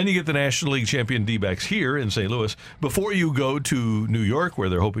 Then you get the National League champion D-backs here in St. Louis before you go to New York, where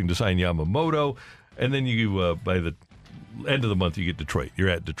they're hoping to sign Yamamoto. And then you, by the end of the month, you get Detroit. You're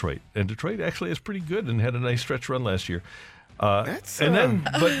at Detroit. And Detroit actually is pretty good and had a nice stretch run last year. But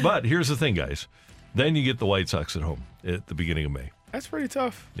here's the thing, guys. Then you get the White Sox at home at the beginning of May. That's pretty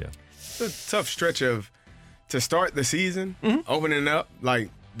tough. Yeah. It's a tough stretch to start the season, opening up. Like,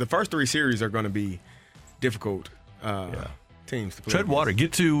 the first 3 series are going to be difficult teams to play. Tread water.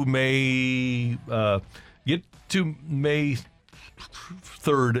 Get to May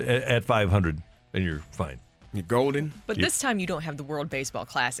 3rd at 500, and you're fine. You're golden. But this time you don't have the World Baseball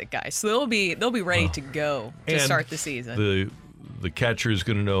Classic, guys. So they'll be ready to go to start the season. The catcher is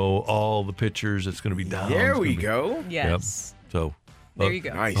going to know all the pitchers. It's going to be down. There we go. Yes. Yep. So there you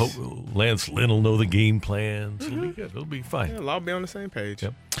go. Nice. Lance Lynn will know the game plans. It'll be good. It'll be fine. Yeah, we'll all be on the same page.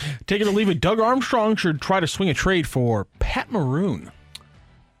 Yep. Take it or leave it. Doug Armstrong should try to swing a trade for Pat Maroon.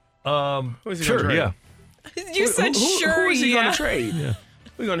 Who's he Sure, gonna trade? You said sure, Who is he yeah. going to trade? Yeah.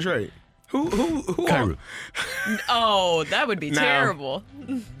 Who's going to trade? Who? Kyrie. Oh, that would be terrible.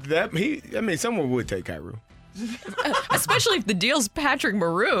 Someone would take Kyrie. Especially if the deal's Patrick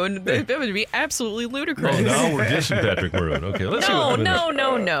Maroon. That would be absolutely ludicrous. Oh, now we're dissing Patrick Maroon. Okay, let's see what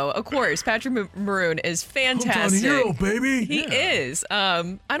No. Of course, Patrick Maroon is fantastic. Hometown hero, baby. He is.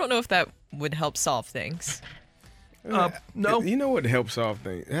 I don't know if that would help solve things. No. You know what helps solve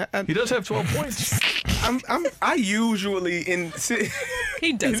things? He does have 12 points. I usually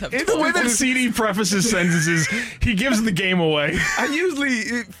he does have. It's the way that CD prefaces sentences. He gives the game away. I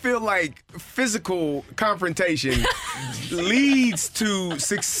usually feel like physical confrontation leads to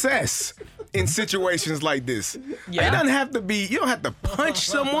success in situations like this. Yeah. It doesn't have to be. You don't have to punch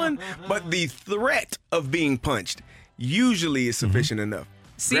someone, but the threat of being punched usually is sufficient enough.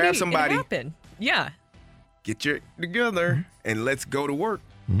 CD, Grab somebody. It happened. Yeah. Get your together and let's go to work.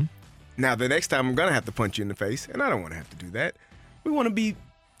 Now, the next time I'm going to have to punch you in the face, and I don't want to have to do that. We want to be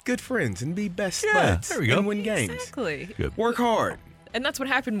good friends and be best buds there we go. and win games. Exactly. Good. Work hard. And that's what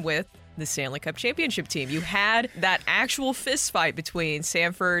happened with the Stanley Cup championship team. You had that actual fist fight between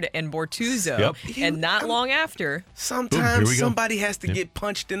Sanford and Bortuzzo, Yep. and not long after, Sometimes we go. somebody has to get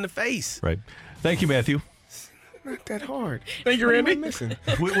punched in the face. Right. Thank you, Matthew. Not that hard. Thank you, What am I Randy. missing?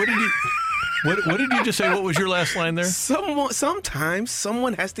 What did you? What did you just say? What was your last line there? Sometimes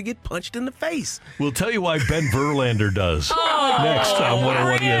someone has to get punched in the face. We'll tell you why Ben Verlander does next on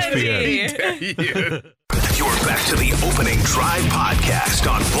 101 ESPN. You're back to the Opening Drive podcast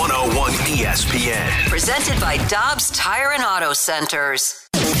on 101 ESPN. Presented by Dobbs Tire and Auto Centers.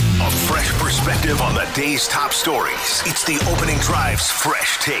 A fresh perspective on the day's top stories. It's the Opening Drive's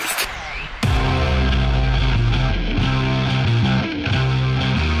Fresh Take.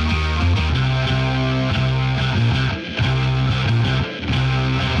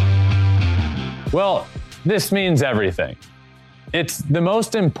 Well, this means everything. It's the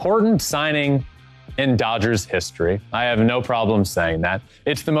most important signing in Dodgers history. I have no problem saying that.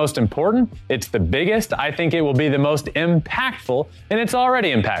 It's the most important. It's the biggest. I think it will be the most impactful, and it's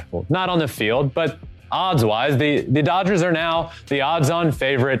already impactful. Not on the field, but odds-wise, the Dodgers are now the odds-on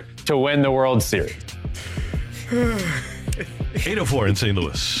favorite to win the World Series. 8:04 in St.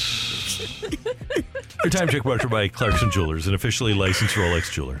 Louis. Your time check brought to you by Clarkson Jewelers, an officially licensed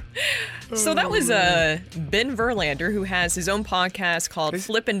Rolex jeweler. So that was Ben Verlander, who has his own podcast called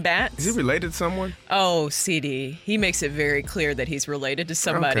Flippin' Bats. Is he related to someone? Oh, CD. He makes it very clear that he's related to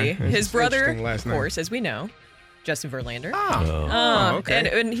somebody. Okay. His brother, Interesting last of name. course, as we know, Justin Verlander.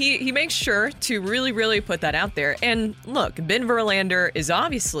 Okay. And he makes sure to really, really put that out there. And look, Ben Verlander is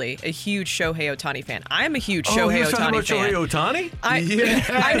obviously a huge Shohei Ohtani fan. I'm a huge Shohei he was talking Ohtani about fan. Shohei Ohtani?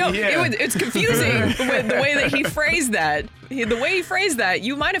 I know. It's confusing with the way that he phrased that. The way he phrased that,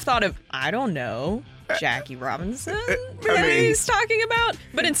 you might have thought of, I don't know, Jackie Robinson that he's talking about.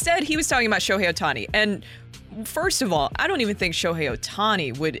 But instead, he was talking about Shohei Ohtani. And first of all, I don't even think Shohei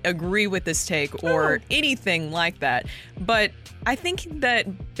Ohtani would agree with this take or anything like that. But I think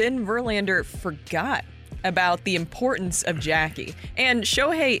that Ben Verlander forgot about the importance of Jackie. And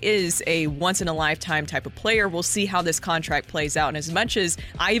Shohei is a once-in-a-lifetime type of player. We'll see how this contract plays out. And as much as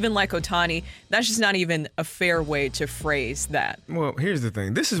I even like Ohtani, that's just not even a fair way to phrase that. Well, here's the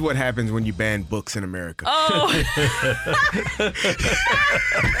thing. This is what happens when you ban books in America. Oh.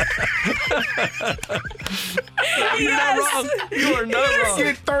 You're not wrong. You are not wrong.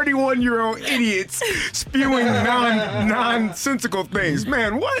 Get 31-year-old idiots spewing nonsensical things.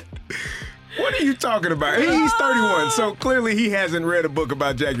 Man, what? What are you talking about? He's 31, so clearly he hasn't read a book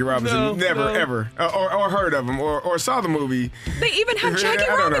about Jackie Robinson. Never, ever. Or heard of him, or saw the movie. They even have Jackie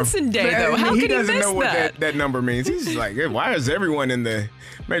Robinson Day, though. How he can doesn't miss know what that number means. He's like, why is everyone in the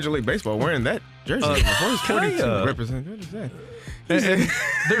Major League Baseball wearing that jersey? What is 42 represent? What is that? And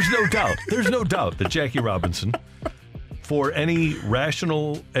there's no doubt that Jackie Robinson, for any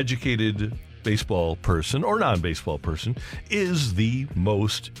rational, educated baseball person or non-baseball person, is the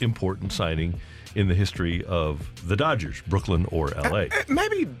most important signing in the history of the Dodgers, Brooklyn or L.A.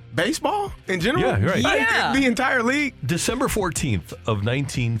 Maybe baseball in general? Yeah, you're right. Yeah. The entire league? December 14th of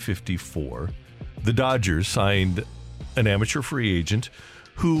 1954, the Dodgers signed an amateur free agent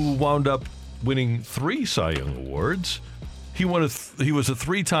who wound up winning 3 Cy Young Awards. He was a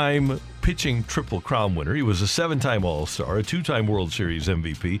 3-time pitching Triple Crown winner. He was a 7-time All-Star, a 2-time World Series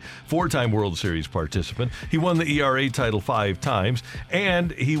MVP, 4-time World Series participant. He won the ERA title 5 times,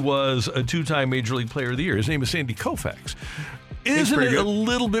 and he was a 2-time Major League Player of the Year. His name is Sandy Koufax. Isn't it a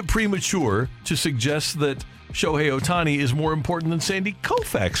little bit premature to suggest that Shohei Ohtani is more important than Sandy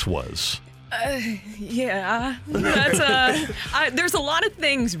Koufax was? Yeah, that's there's a lot of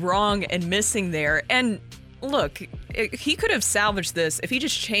things wrong and missing there. And look, he could have salvaged this if he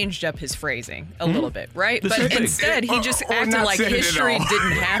just changed up his phrasing a little bit, right? This But is instead, he just acted like history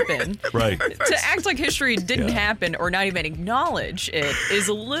didn't happen. Right. To act like history didn't happen or not even acknowledge it is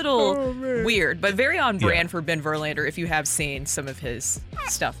a little weird, but very on brand for Ben Verlander if you have seen some of his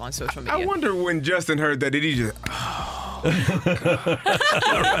stuff on social media. I wonder when Justin heard that, did he just, Not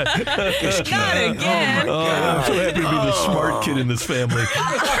again. I'm so happy to be the smart kid in this family.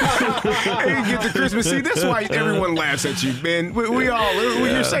 Hey, get to Christmas. See, that's why everyone laughs at you, man. We all,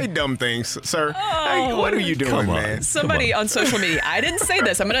 you say dumb things, sir. Hey, what are you doing, man? Somebody on social media, I didn't say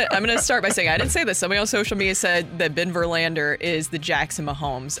this. I'm gonna start by saying I didn't say this. Somebody on social media said that Ben Verlander is the Jackson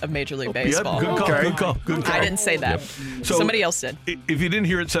Mahomes of Major League Baseball. Yep, good call. I didn't say that. Yep. Somebody else did. If you didn't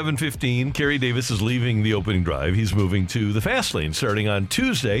hear at 7:15, Kerry Davis is leaving the opening drive. He's moving to the fast lane starting on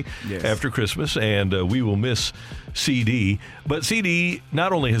Tuesday after Christmas, and we will miss CD. But CD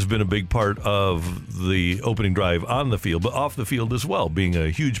not only has been a big part of the opening drive on the field, but off the field as well, being a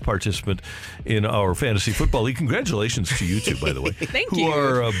huge participant in our fantasy football league. Congratulations to you two, by the way. Thank you. you. Who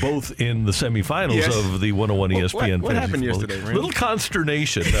are both in the semifinals of the 101 ESPN what Fantasy happened Football yesterday, League. Randy? Little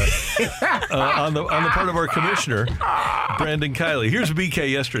consternation on the part of our commissioner, Brandon Kiley. Here's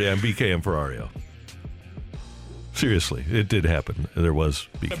BK yesterday on BK and Ferrario. Seriously, it did happen. There was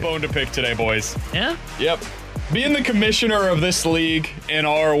BK. A bone to pick today, boys. Yeah? Yep. Being the commissioner of this league in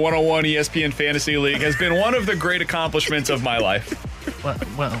our 101 ESPN Fantasy League has been one of the great accomplishments of my life.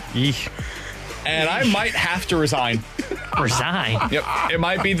 Well, and I might have to resign. Resign? Yep. It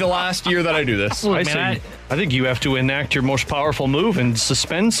might be the last year that I do this. I think you have to enact your most powerful move and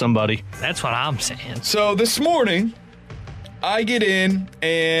suspend somebody. That's what I'm saying. So this morning, I get in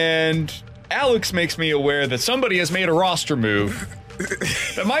and Alex makes me aware that somebody has made a roster move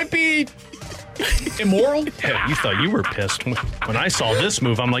that might be immoral. Yeah, you thought you were pissed. When I saw this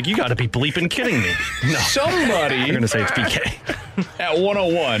move, I'm like, you got to be bleeping kidding me. No. Somebody. You're going to say it's BK. At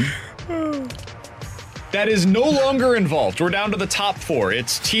 101 that is no longer involved. We're down to the top four.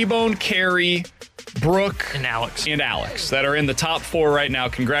 It's T-Bone, Kerry, Brooke, and Alex that are in the top four right now.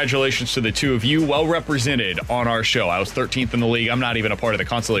 Congratulations to the two of you. Well represented on our show. I was 13th in the league. I'm not even a part of the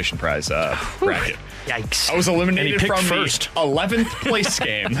consolation prize bracket. Yikes. I was eliminated from first. the 11th place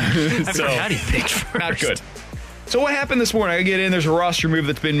game. So he picked first. Not good. So what happened this morning? I get in, there's a roster move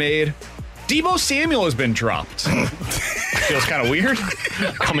that's been made. Deebo Samuel has been dropped. Feels kind of weird.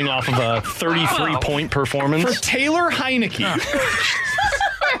 Coming off of a 33-point performance. For Taylor Heineke.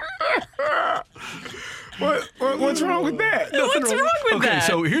 What's wrong with that? What's wrong with that? Okay,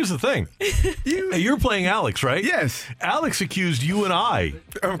 so here's the thing. You're playing Alex, right? Yes. Alex accused you and I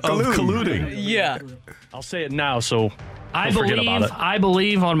of colluding. Yeah. I'll say it now, so I forget about it. I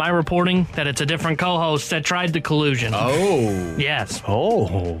believe on my reporting that it's a different co-host that tried the collusion. Oh. Yes.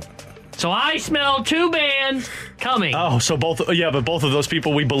 Oh. So I smell two bands coming. Oh, so both of those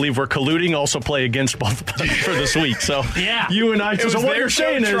people we believe were colluding also play against both of them for this week. So yeah. You and I. It was so what their you're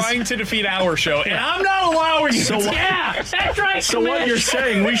saying show is trying to defeat our show, and I'm not allowing you. So yeah, that's right. So what you're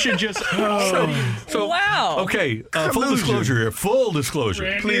saying, we should just. So wow. Okay, full disclosure here. Full disclosure.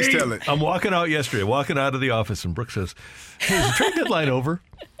 Randy. Please tell it. I'm walking out yesterday, walking out of the office, and Brooke says, "Hey, is the trade deadline over?"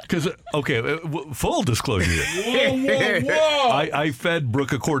 Because, full disclosure here. Whoa. I fed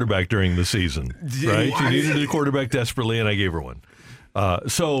Brooke a quarterback during the season, right? She needed a quarterback desperately, and I gave her one.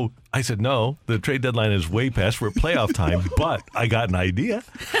 So I said, no, the trade deadline is way past. We're at playoff time, but I got an idea.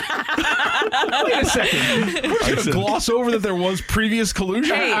 Wait a second. We're going to gloss over that there was previous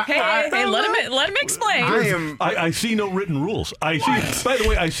collusion? Hey, let him explain. I see no written rules. By the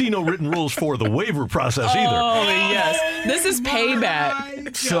way, I see no written rules for the waiver process either. Oh, yes. This is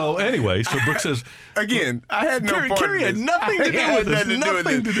payback. So anyway, so Brooke says, again, I had no part Kerry had nothing to do with this.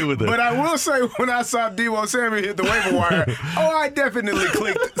 Nothing to do with it. But I will say, when I saw Deebo Samuel hit the waiver wire, I definitely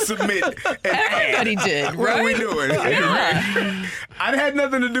clicked submit. And everybody did, right? What are we doing? Yeah. I had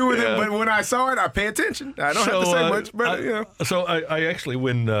nothing to do with it, but when I saw it, I pay attention. I don't have to say much, but So I actually,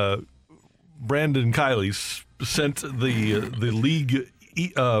 when Brandon Kiley sent the league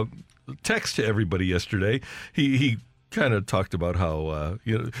text to everybody yesterday, he kind of talked about how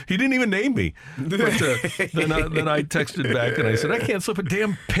he didn't even name me, but then I texted back and I said, I can't slip a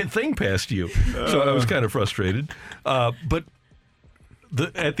damn thing past you. So I was kind of frustrated, but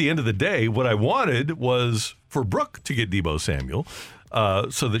at the end of the day, what I wanted was for Brooke to get Deebo Samuel.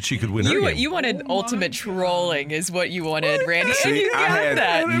 So that she could win her game. You wanted ultimate trolling is what you wanted, Randy. See, and you got I had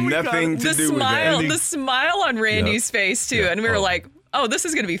that. nothing to do with that. The smile on Randy's face, too. And we were like, oh, this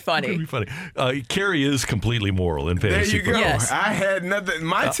is going to be funny. It's going to be funny. Carrie is completely moral in fantasy. There you go. Yes. I had nothing.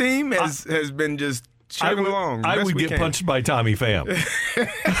 My team has been just chugging along. I best would we get can. punched by Tommy Pham.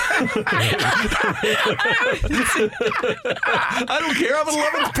 I don't care. I'm in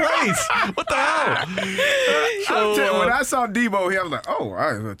 11th place. What the hell? When I saw Debo here, I was like,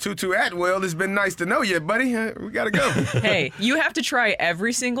 oh, Tutu Atwell, it's been nice to know you, buddy. We got to go. Hey, you have to try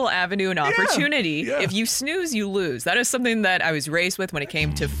every single avenue and opportunity. yeah. If you snooze, you lose. That is something that I was raised with when it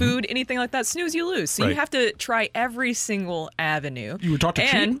came to food, anything like that. Snooze, you lose. So you Right. have to try every single avenue. You were taught to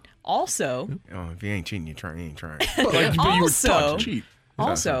cheat? And also, if you ain't cheating, you ain't trying.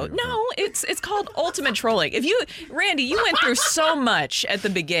 Also, no, it's called ultimate trolling. Randy, you went through so much at the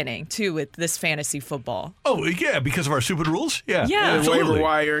beginning too with this fantasy football. Oh yeah, because of our stupid rules. Yeah, Yeah. absolutely. Waiver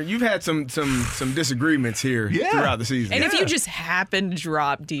wire. You've had some disagreements here throughout the season. And if you just happen to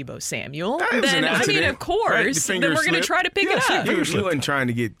drop Debo Samuel, That was then an I mean, accident, of course, right? The then finger we're going to slip. try to pick it up. You wasn't trying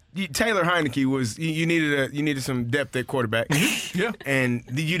to get Taylor Heineke was you needed some depth at quarterback. Yeah, and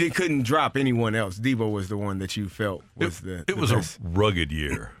couldn't drop anyone else. Debo was the one that you felt was the was best. a rugged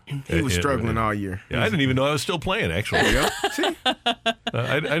year. He was struggling all year. Yeah, I didn't even know I was still playing, actually. See?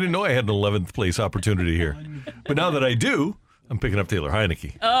 I didn't know I had an 11th place opportunity here. But now that I do, I'm picking up Taylor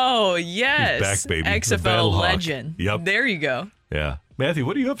Heineke. Oh, yes. He's back, baby. The XFL Battlehawk. legend. Yep. There you go. Yeah. Matthew,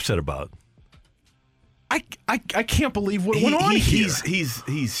 what are you upset about? I can't believe what went on here.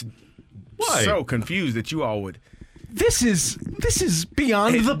 He's Why? so confused that you all would. This is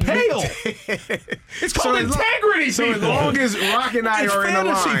beyond the pale. It's called integrity. So as people. long as Rock and I It's are in a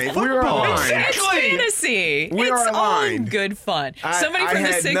fantasy line, football. we're aligned. It's fantasy. We it's are all aligned. good fun. Somebody I from the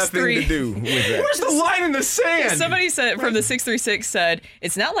had 6'3" nothing to do with that. Where's the line in the sand? Somebody said from the 636 said,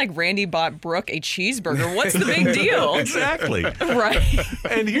 it's not like Randy bought Brooke a cheeseburger. What's the big deal? Exactly. Right.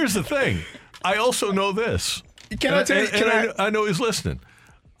 And here's the thing. I also know this. Can I tell you? I know he's listening.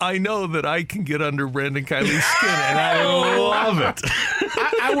 I know that I can get under Brandon Kiley's skin, and I love it.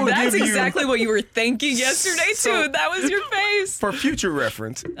 I will That's give you exactly what you were thinking yesterday, too. That was your face. for future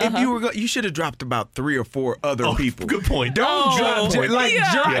reference. If you were, you should have dropped about 3 or 4 other people. Good point. Don't drop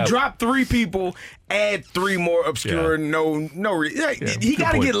Yeah. drop 3 people. Add 3 more obscure. He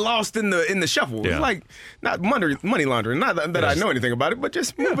got to point. get lost in the shuffle. Yeah. It's like not money laundering. Not that I know anything about it, but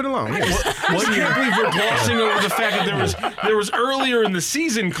just move it along. I can't believe we're glossing over the fact that there was earlier in the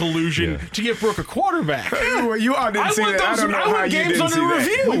season collusion to get Brooke a quarterback. You all didn't see that. I don't know how you games didn't under see that.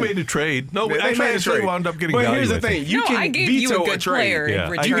 review. We made a trade. No, They actually, made a trade. wound up getting But value. here's the I think. thing: you can I gave you veto a good trade. player in Yeah.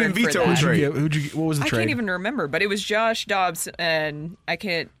 return You can for veto that. a trade. What was the I trade? can't even remember, but it was Josh Dobbs, and I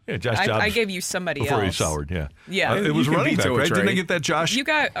can't. Yeah, Josh I Dobbs gave you somebody before else. he soured, yeah. Yeah. It was You can running back, veto a right? Didn't I trade. get that Josh? You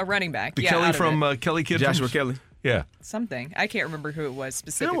got a running back. the yeah, Kelly out of from it. Kelly Kid? Joshua Kelly. Yeah. Something. I can't remember who it was That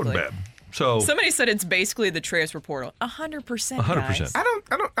specifically. wasn't bad. So, Somebody said it's basically the transfer portal. 100%. 100%. guys. I don't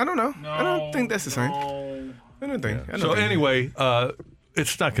know. I don't think that's the same. I don't think. I don't so think. anyway,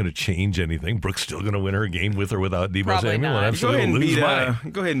 it's not going to change anything. Brooke's still going to win her game with or without Debo Probably Samuel, not. and I'm Go still ahead going to and lose beat. mine.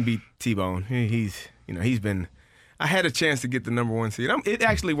 Go ahead and beat T-Bone. He's been. I had a chance to get the number 1 seed. It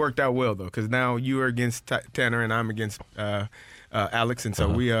actually worked out well though, because now you are against Tanner and I'm against Alex, and so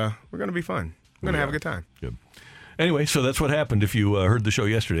we're going to be fun. We're going to have a good time. Good. Anyway, so that's what happened. If you heard the show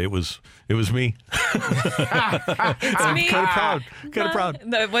yesterday, it was me. It's me. Kind of proud. Kind of proud.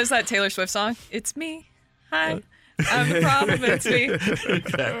 What is that Taylor Swift song? It's me. Hi. I'm the problem. It's me.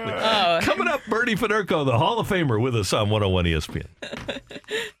 Exactly. Oh. Coming up, Bernie Federko, the Hall of Famer, with us on 101 ESPN.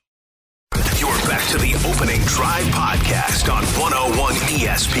 You're back to the Opening Drive podcast on 101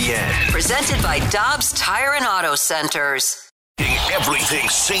 ESPN. Presented by Dobbs Tire and Auto Centers. Everything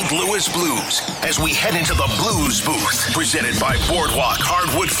St. Louis Blues as we head into the Blues booth. Presented by Boardwalk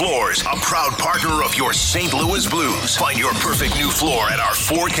Hardwood Floors, a proud partner of your St. Louis Blues. Find your perfect new floor at our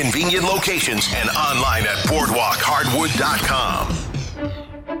 4 convenient locations and online at boardwalkhardwood.com.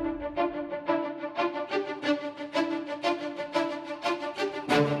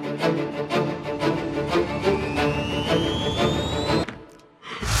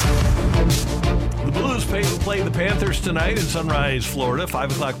 Play the Panthers tonight in Sunrise, Florida.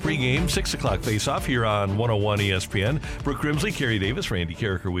 5 o'clock pregame, 6 o'clock face-off here on 101 ESPN. Brooke Grimsley, Kerry Davis, Randy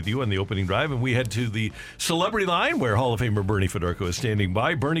Carricker with you on the opening drive. And we head to the Celebrity Line where Hall of Famer Bernie Federko is standing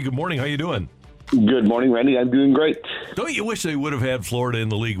by. Bernie, good morning. How you doing? Good morning, Randy. I'm doing great. Don't you wish they would have had Florida in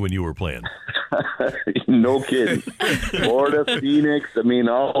the league when you were playing? No kidding. Florida, Phoenix, I mean,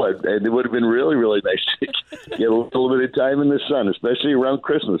 all it would have been really, really nice to get a little bit of time in the sun, especially around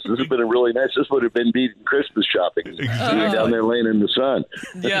Christmas. This would have been a really nice. This would have been beating Christmas shopping. Being down there laying in the sun.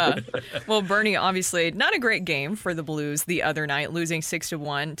 Yeah. Well, Bernie, obviously not a great game for the Blues the other night, losing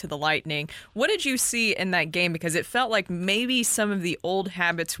 6-1 to the Lightning. What did you see in that game? Because it felt like maybe some of the old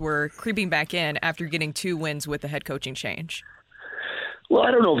habits were creeping back in after getting 2 wins with the head coaching change. Well,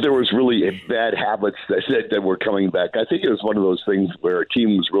 I don't know if there was really bad habits that were coming back. I think it was one of those things where our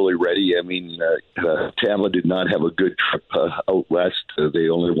team was really ready. I mean, Tampa did not have a good trip out west. They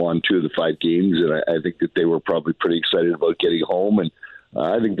only won 2 of the 5 games, and I think that they were probably pretty excited about getting home. And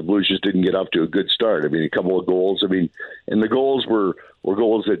I think the Blues just didn't get off to a good start. I mean, a couple of goals. I mean, and the goals were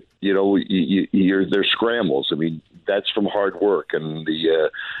goals that, they're scrambles. I mean, that's from hard work. And the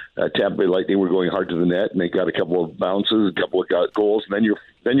Tampa Bay Lightning were going hard to the net, and they got a couple of bounces, a couple of goals, and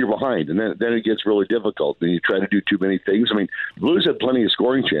then you're behind, and then it gets really difficult. And you try to do too many things. I mean, the Blues had plenty of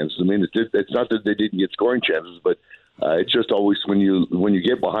scoring chances. I mean, it's not that they didn't get scoring chances, but it's just always when you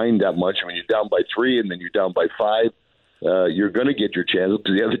get behind that much. I mean, you're down by 3, and then you're down by 5. You're going to get your chances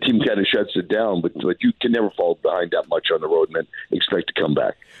because the other team kind of shuts it down, but you can never fall behind that much on the road and then expect to come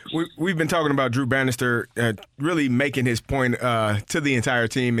back. We've been talking about Drew Bannister really making his point to the entire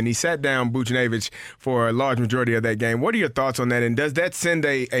team, and he sat down Buchnevich for a large majority of that game. What are your thoughts on that, and does that send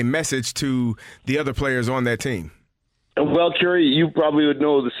a message to the other players on that team? Well, Kerry, you probably would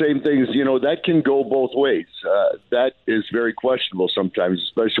know the same things. That can go both ways. That is very questionable sometimes,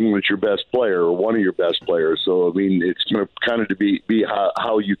 especially when it's your best player or one of your best players. So, I mean, it's going to kind of be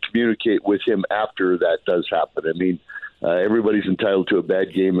how you communicate with him after that does happen. I mean, everybody's entitled to a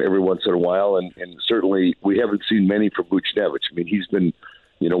bad game every once in a while, and certainly we haven't seen many from Buchnevich. I mean, he's been,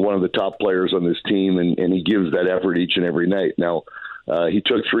 one of the top players on this team, and he gives that effort each and every night. Now, he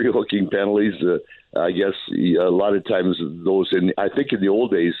took 3 hooking penalties. I guess a lot of times I think in the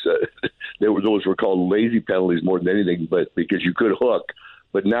old days, those were called lazy penalties more than anything, but because you could hook.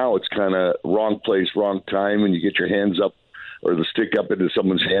 But now it's kind of wrong place, wrong time, and you get your hands up or the stick up into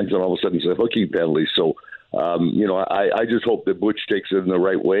someone's hands, and all of a sudden it's a hooking penalty. So, I just hope that Butch takes it in the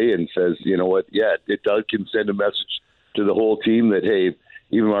right way and says, you know what, yeah, it can send a message to the whole team that, hey,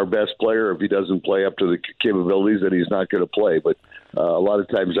 even our best player, if he doesn't play up to the capabilities, that he's not going to play. But a lot of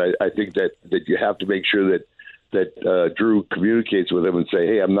times I think that you have to make sure that Drew communicates with him and say,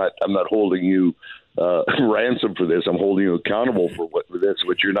 hey, I'm not holding you ransom for this. I'm holding you accountable for this,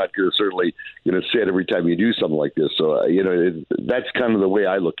 which you're not certainly going to sit every time you do something like this. So, that's kind of the way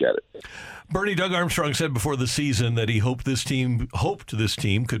I look at it. Bernie, Doug Armstrong said before the season that he hoped this team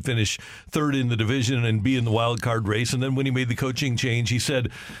could finish 3rd in the division and be in the wild card race. And then when he made the coaching change, he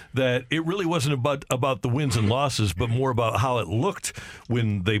said that it really wasn't about the wins and losses, but more about how it looked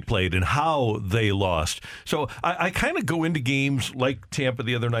when they played and how they lost. So I kind of go into games like Tampa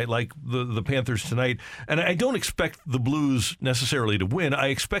the other night, like the Panthers tonight, and I don't expect the Blues necessarily to win. I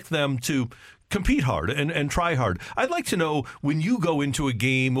expect them to compete hard and try hard. I'd like to know, when you go into a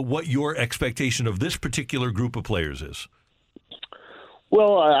game, what your expectation of this particular group of players is.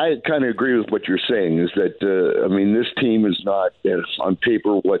 Well, I kind of agree with what you're saying, is that, this team is not, on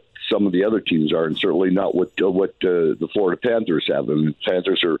paper, what some of the other teams are, and certainly not what the Florida Panthers have. I mean, the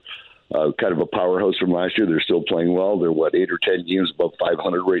Panthers are kind of a powerhouse from last year. They're still playing well. They're, 8 or 10 games above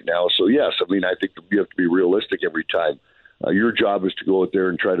 500 right now. So, yes, I think you have to be realistic every time. Your job is to go out there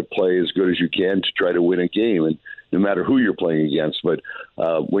and try to play as good as you can to try to win a game, and no matter who you're playing against. But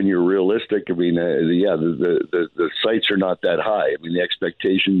when you're realistic, the sights are not that high. I mean, the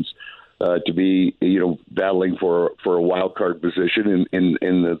expectations to be, battling for a wild card position in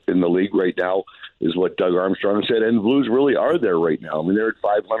the league right now is what Doug Armstrong said, and the Blues really are there right now. I mean, they're at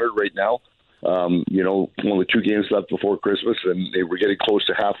 500 right now. Only 2 games left before Christmas, and they were getting close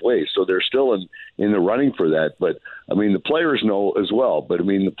to halfway. So they're still in the running for that. But, the players know as well. But,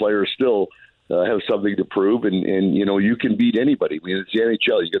 the players still have something to prove, and you can beat anybody. I mean, it's the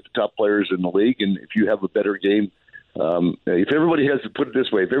NHL. You get the top players in the league, and if you have a better game, if everybody has, to put it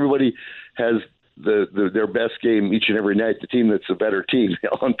this way, if everybody has their best game each and every night, the team that's the better team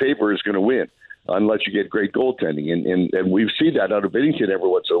on paper is going to win, unless you get great goaltending. And we've seen that out of Bennington every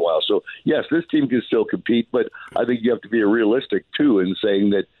once in a while. So, yes, this team can still compete, but I think you have to be realistic, too, in saying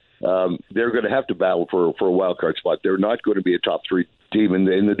that they're going to have to battle for a wild card spot. They're not going to be a top 3 team in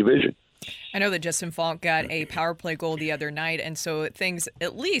the division. I know that Justin Falk got a power play goal the other night, and so things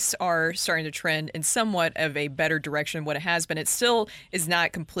at least are starting to trend in somewhat of a better direction than what it has been. It still is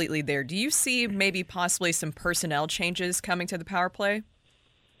not completely there. Do you see maybe possibly some personnel changes coming to the power play?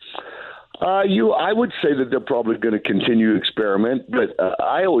 I would say that they're probably going to continue to experiment, but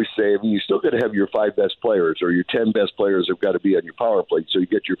I always say, you still got to have your 5 best players, or your 10 best players have got to be on your power play. So you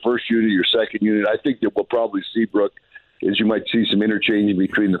get your first unit, your second unit. I think that we'll probably see, Brooke, is you might see some interchanging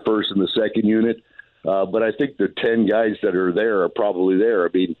between the first and the second unit. But I think the 10 guys that are there are probably there. I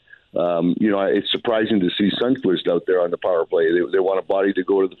mean, it's surprising to see Sundqvist out there on the power play. They want a body to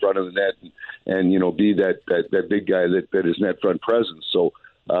go to the front of the net and be that big guy that is net front presence. So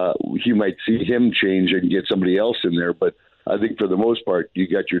you might see him change and get somebody else in there. But I think for the most part, you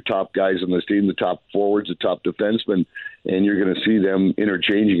got your top guys on this team, the top forwards, the top defensemen, and you're going to see them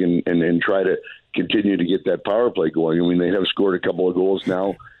interchanging and try to continue to get that power play going. I mean, they have scored a couple of goals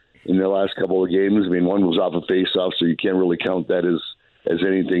now in the last couple of games. I mean, one was off a face-off, so you can't really count that as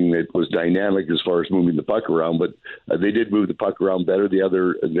anything that was dynamic as far as moving the puck around. But they did move the puck around better the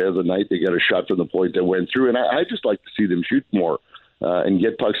other night. They got a shot from the point that went through, and I just like to see them shoot more and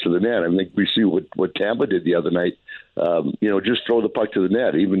get pucks to the net. I think we see what Tampa did the other night. Just throw the puck to the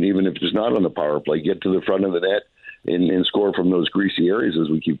net, even if it's not on the power play. Get to the front of the net and score from those greasy areas, as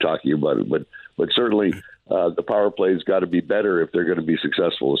we keep talking about it. But certainly the power play's got to be better if they're going to be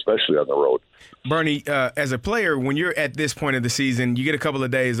successful, especially on the road. Bernie, as a player, when you're at this point of the season, you get a couple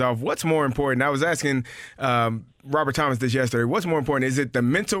of days off. What's more important? I was asking Robert Thomas this yesterday. What's more important? Is it the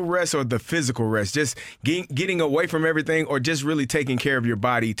mental rest or the physical rest? Just getting away from everything, or just really taking care of your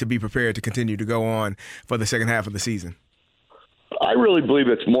body to be prepared to continue to go on for the second half of the season? I really believe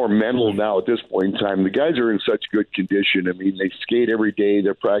it's more mental now at this point in time. The guys are in such good condition. I mean, they skate every day.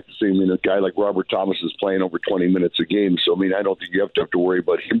 They're practicing. I mean, a guy like Robert Thomas is playing over 20 minutes a game. So, I mean, I don't think you have to worry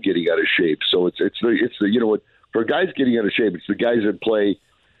about him getting out of shape. So it's the for guys getting out of shape, it's the guys that play,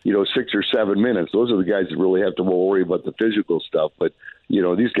 6 or 7 minutes. Those are the guys that really have to worry about the physical stuff. But,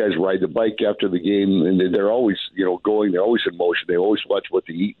 these guys ride the bike after the game, and they're always, going. They're always in motion. They always watch what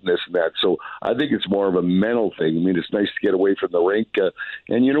they eat and this and that. So I think it's more of a mental thing. I mean, it's nice to get away from the rink.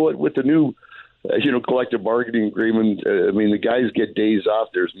 And you know what? With the new, collective bargaining agreement, the guys get days off.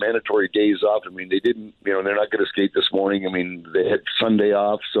 There's mandatory days off. I mean, they didn't, they're not going to skate this morning. I mean, they had Sunday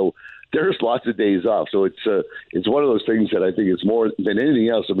off. So there's lots of days off. So it's one of those things that I think it's more than anything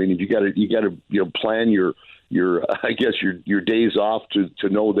else. I mean, you got to plan your days off to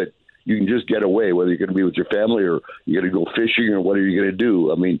know that you can just get away, whether you're going to be with your family or you're going to go fishing or what are you going to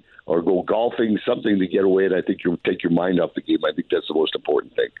do? I mean, or go golfing, something to get away. And I think you'll take your mind off the game. I think that's the most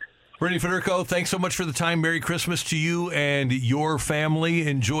important thing. Bernie Federko, thanks so much for the time. Merry Christmas to you and your family.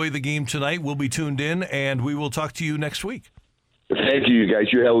 Enjoy the game tonight. We'll be tuned in, and we will talk to you next week. Thank you,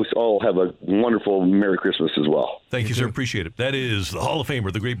 guys. You all have a wonderful Merry Christmas as well. Thank you, sir. Appreciate it. That is the Hall of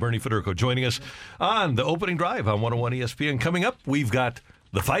Famer, the great Bernie Federko, joining us on the opening drive on 101 ESPN. Coming up, we've got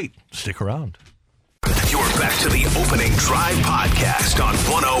The Fight. Stick around. You're back to the Opening Drive podcast on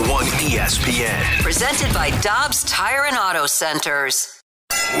 101 ESPN. Presented by Dobbs Tire and Auto Centers.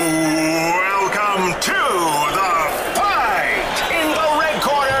 Welcome to The Fight. In the red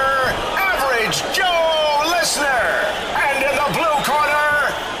corner, Average Joe Listener. And in the blue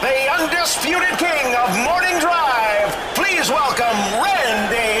corner, the undisputed king of morning drive. Please welcome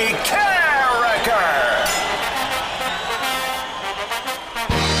Randy Carricker.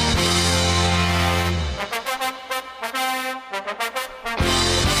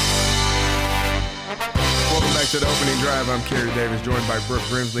 Welcome back to the Opening Drive. I'm Kerry Davis, joined by Brooke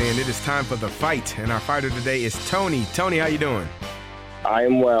Grimsley, and it is time for The Fight. And our fighter today is Tony. Tony, how you doing? I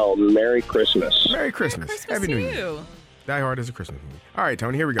am well. Merry Christmas. Merry Christmas. Happy New Year. Die Hard is a Christmas movie. All right,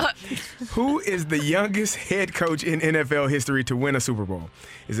 Tony, here we go. Who is the youngest head coach in NFL history to win a Super Bowl?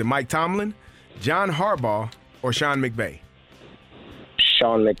 Is it Mike Tomlin, John Harbaugh, or Sean McVay?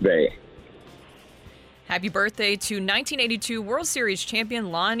 Sean McVay. Happy birthday to 1982 World Series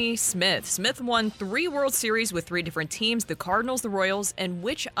champion Lonnie Smith. Smith won 3 World Series with 3 different teams, the Cardinals, the Royals, and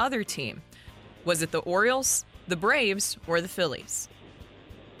which other team? Was it the Orioles, the Braves, or the Phillies?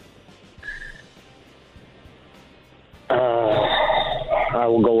 I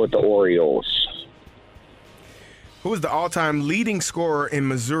will go with the Orioles. Who is the all-time leading scorer in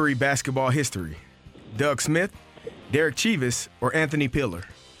Missouri basketball history? Doug Smith, Derek Chivas, or Anthony Pillar?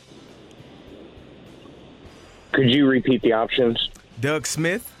 Could you repeat the options? Doug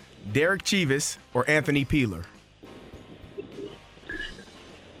Smith, Derek Chivas, or Anthony Pillar?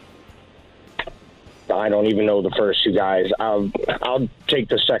 I don't even know the first 2 guys. I'll take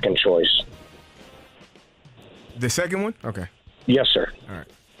the second choice. The second one? Okay. Yes, sir. All right.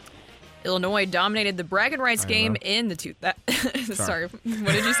 Illinois dominated the bragging rights game in the Sorry, what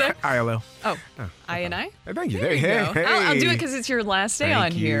did you say? ILL. Oh, INI? Thank you. There you go. Hey. I'll do it because it's your last day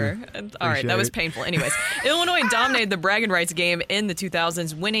Thank on you. here. All right, that was painful. Anyways, Illinois dominated the bragging rights game in the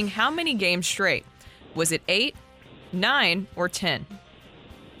 2000s, winning how many games straight? Was it 8, 9, or 10?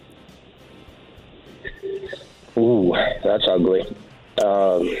 Ooh, that's ugly.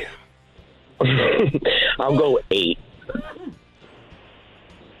 I'll go 8.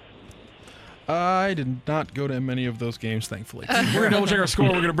 I did not go to many of those games, thankfully. We're going to double check our score.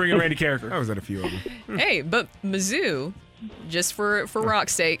 We're going to bring in Randy Carricker. I was at a few of them. Hey, but Mizzou, just for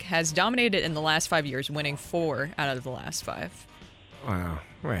rock's sake, has dominated in the last 5 years, winning 4 out of the last 5. Wow.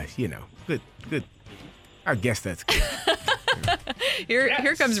 Well, good. I guess that's good.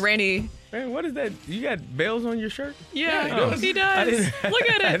 Here comes Randy. Man, what is that? You got bells on your shirt? Yeah, he does. Look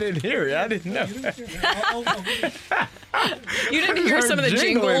at it. I didn't hear it. I didn't know. You didn't hear some of the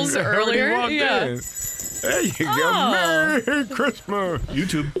jingles earlier? Yeah. There you go. Merry Christmas.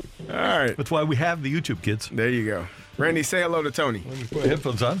 YouTube. All right. That's why we have the YouTube kids. There you go. Randy, say hello to Tony. Let me put my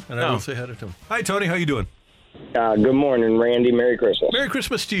headphones on, and I will say hi to Tony. Hi, Tony. How you doing? Good morning, Randy. Merry Christmas. Merry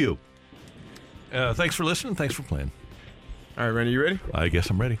Christmas to you. Thanks for listening. Thanks for playing. All right, Randy, you ready? I guess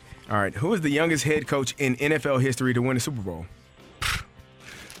I'm ready. All right. Who is the youngest head coach in NFL history to win a Super Bowl?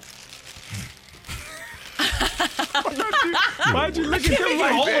 Why'd you look at him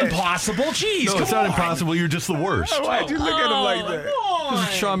like all that? impossible. Jeez, No, come it's not on. impossible. You're just the worst. Why'd you look at him like that? This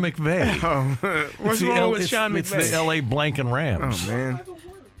is Sean McVay. What's wrong with Sean It's McVay? the L.A. Blanking Rams. Oh, man.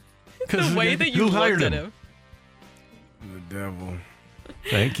 The way that you who hired looked at him? him. The devil.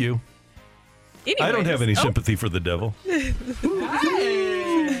 Thank you. I don't have any sympathy for the devil.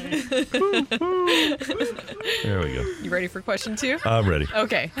 There we go. You ready for question 2? I'm ready.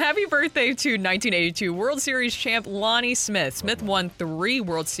 Okay. Happy birthday to 1982 World Series champ Lonnie Smith. Smith won 3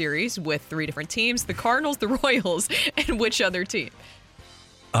 World Series with 3 different teams: the Cardinals, the Royals, and which other team?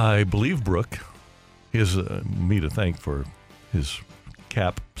 I believe Brooke. He has me to thank for his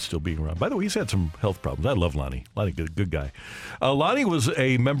cap still being around. By the way, he's had some health problems. I love Lonnie. Lonnie, good guy. Lonnie was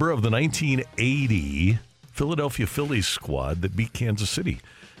a member of the 1980 Philadelphia Phillies squad that beat Kansas City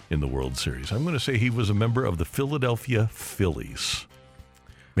in the World Series. I'm going to say he was a member of the Philadelphia Phillies.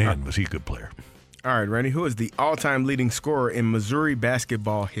 Man, was he a good player. All right, Randy, who is the all-time leading scorer in Missouri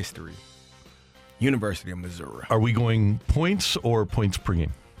basketball history? University of Missouri. Are we going points or points per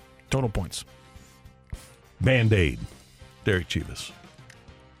game? Total points. Band-Aid. Derek Chivas.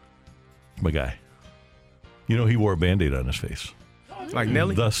 My guy. You know, he wore a Band-Aid on his face. Like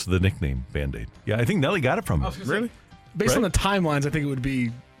Nelly? Thus the nickname Band-Aid. Yeah, I think Nelly got it from him. Really? Based on the timelines, I think it would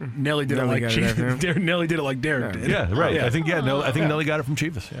be Nelly did Nelly it got it after him. like Nelly did it like Derek did. Yeah, right. Yeah. I think Nelly got it from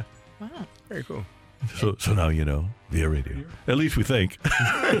Chivas. Yeah. Wow. Very cool. So now you know via radio. At least we think. Not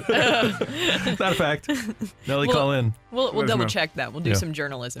a fact. Nelly, call in. We'll double check that. We'll do Yeah. some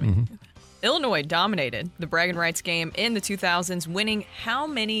journalism. Mm-hmm. Illinois dominated the bragging rights game in the 2000s, winning how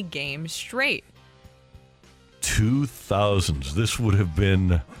many games straight? 2000s. This would have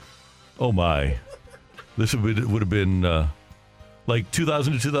been, oh my. This would have been like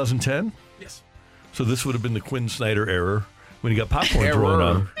 2000 to 2010? Yes. So this would have been the Quinn Snyder era when he got popcorn thrown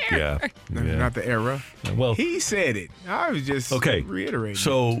on him. Yeah. Not the era. Well, he said it. I was just reiterating.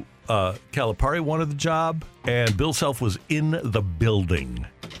 So Calipari wanted the job, and Bill Self was in the building,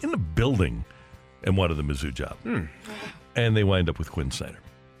 and wanted the Mizzou job. And they wind up with Quinn Snyder.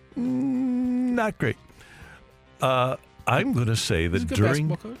 Not great. I'm going to say that He's a good during...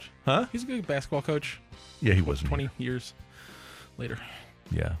 basketball coach. Huh? He's a good basketball coach. Yeah, he wasn't. 20 years later.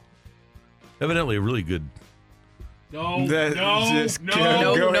 Yeah. Evidently a really good No, That- no, just no,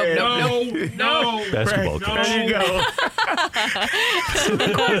 go no, ahead. no, no. basketball Right, coach. there you go.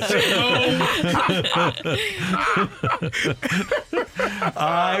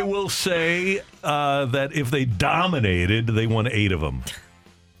 I will say that if they dominated, they won 8 of them.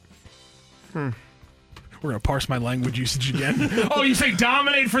 We're going to parse my language usage again. Oh, you say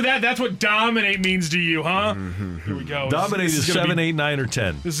dominate for that? That's what dominate means to you, huh? Here we go. Dominate This is gonna 7, be- 8, 9, or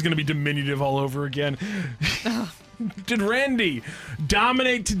 10. This is going to be diminutive all over again. Did Randy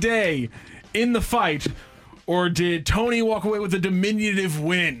dominate today in the fight, or did Tony walk away with a diminutive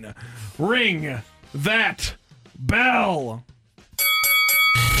win? Ring that bell.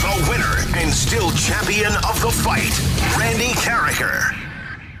 The winner and still champion of the fight, Randy Carricker.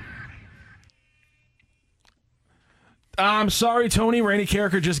 I'm sorry, Tony. Randy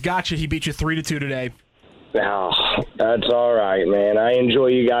Carricker just got you. He beat you 3-2 today. Oh, that's all right, man. I enjoy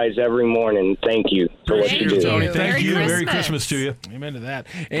you guys every morning. Thank you for what you do. Tony. Thank Merry you. Merry Christmas. Christmas to you. Amen to that.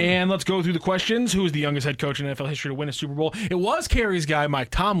 And let's go through the questions. Who is the youngest head coach in NFL history to win a Super Bowl? It was Carey's guy,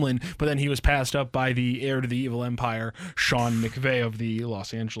 Mike Tomlin, but then he was passed up by the heir to the evil empire, Sean McVay of the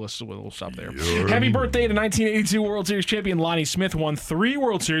Los Angeles. We'll stop there. Happy birthday to 1982 World Series champion Lonnie Smith. Won 3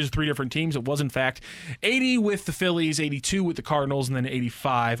 World Series with 3 different teams. It was, in fact, 80 with the Phillies, 82 with the Cardinals, and then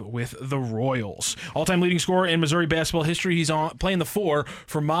 85 with the Royals. All-time leading scorer in Missouri basketball history. He's playing the 4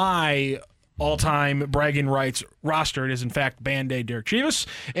 for my all-time bragging rights roster. It is, in fact, Band-Aid Derek Chivas.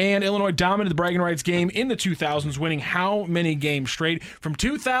 And Illinois dominated the bragging rights game in the 2000s, winning how many games straight? From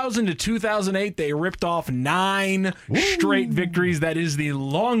 2000 to 2008, they ripped off 9 straight victories. That is the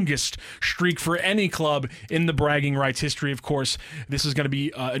longest streak for any club in the bragging rights history. Of course, this is going to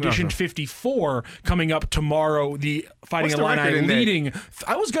be edition 54 coming up tomorrow. The Fighting Illini leading.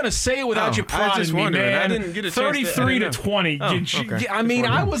 I was going to say it without you prodding me, man. I didn't get a 33 to 20. Okay. I mean,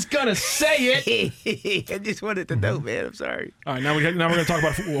 I was going to say it. I just wanted to know, man. I'm sorry. All right, now we're going to talk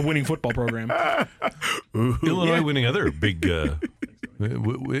about a winning football program. Illinois winning other big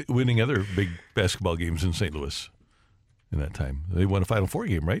basketball games in St. Louis in that time. They won a Final Four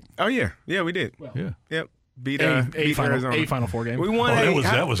game, right? Oh, yeah. Yeah, we did. Yeah. Yep. Beat a Final Four game. We won.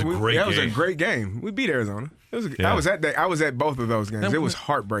 That was a great game. That was a great game. We beat Arizona. I was at both of those games. It was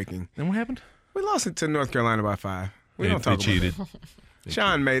heartbreaking. And what happened? We lost it to North Carolina by 5. We don't talk they cheated. About that.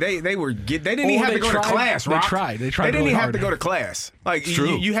 Sean May, they didn't even have to go to class, Rock. They tried They didn't really even have hard. to go to class. Like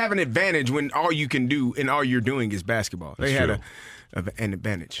you have an advantage when all you can do and all you're doing is basketball. They had an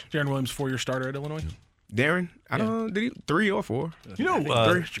advantage. Darren Williams, 4-year starter at Illinois. Darren, I don't know, did he 3 or 4? You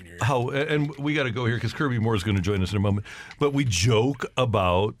know how, and we got to go here because Kirby Moore is going to join us in a moment. But we joke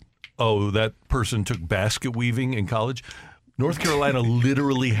about, that person took basket weaving in college. North Carolina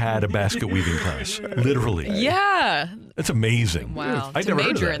literally had a basket weaving class. Literally. Yeah. That's amazing. Wow. I to never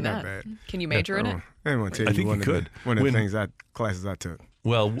major heard in that. that. Can you major in it? I want to tell you one of the classes I took.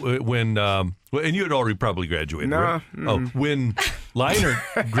 Well, when and you had already probably graduated. No. Right? When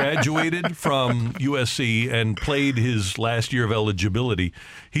Leinart graduated from USC and played his last year of eligibility,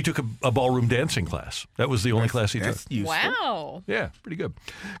 he took a ballroom dancing class. That was the only class he took. Wow. Yeah, pretty good.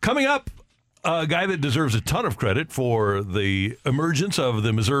 Coming up, a guy that deserves a ton of credit for the emergence of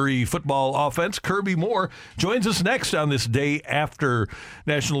the Missouri football offense, Kirby Moore, joins us next on this day after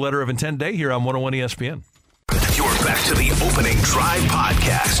National Letter of Intent Day here on 101 ESPN. You're back to the Opening Drive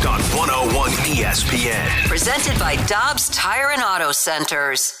podcast on 101 ESPN. Presented by Dobbs Tire and Auto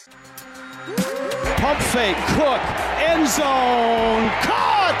Centers. Pump fake, Cook, end zone,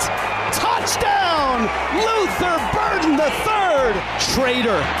 caught, touchdown, Luther Burden the third.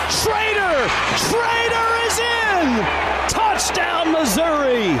 Schrader is in, touchdown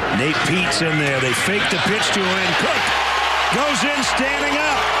Missouri. Nate Pete's in there, they fake the pitch to him, Cook goes in standing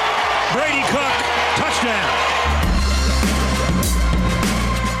up, Brady Cook, touchdown.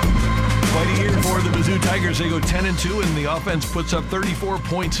 Quite a year for the Mizzou Tigers. They go 10-2, and the offense puts up 34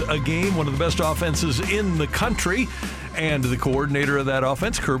 points a game, one of the best offenses in the country. And the coordinator of that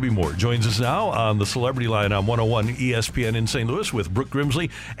offense, Kirby Moore, joins us now on the Celebrity Line on 101 ESPN in St. Louis with Brooke Grimsley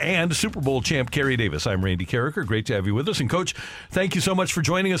and Super Bowl champ Kerry Davis. I'm Randy Carricker. Great to have you with us. And, Coach, thank you so much for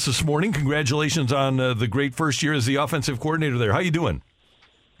joining us this morning. Congratulations on the great first year as the offensive coordinator there. How you doing?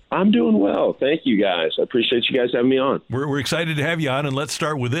 I'm doing well. Thank you, guys. I appreciate you guys having me on. We're excited to have you on, and let's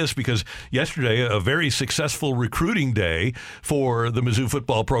start with this because yesterday, a very successful recruiting day for the Mizzou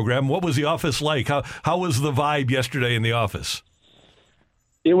football program. What was the office like? How was the vibe yesterday in the office?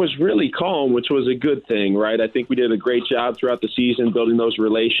 It was really calm, which was a good thing, right? I think we did a great job throughout the season building those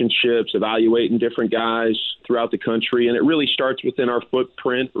relationships, evaluating different guys throughout the country, and it really starts within our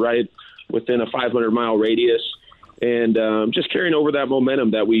footprint, right, within a 500-mile radius. And just carrying over that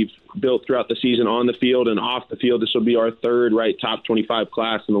momentum that we've built throughout the season on the field and off the field. This will be our third, top 25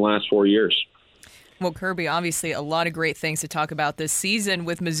 class in the last 4 years. Well, Kirby, obviously a lot of great things to talk about this season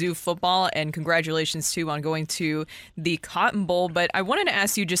with Mizzou football, and congratulations, too, on going to the Cotton Bowl. But I wanted to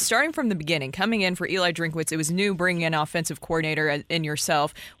ask you, just starting from the beginning, coming in for Eli Drinkwitz, it was new bringing in offensive coordinator in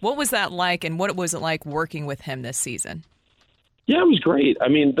yourself. What was that like, and what was it like working with him this season? Yeah, it was great. I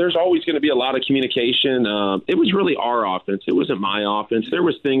mean, there's always going to be a lot of communication. It was really our offense. It wasn't my offense. There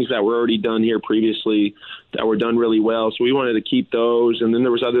was things that were already done here previously that were done really well, so we wanted to keep those. And then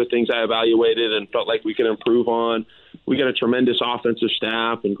there was other things I evaluated and felt like we could improve on. We got a tremendous offensive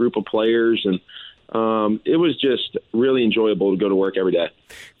staff and group of players, and it was just really enjoyable to go to work every day.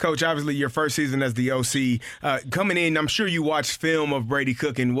 Coach, obviously your first season as the OC. Coming in, I'm sure you watched film of Brady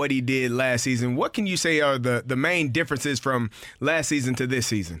Cook and what he did last season. What can you say are the main differences from last season to this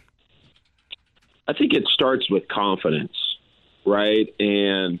season? I think it starts with confidence, right?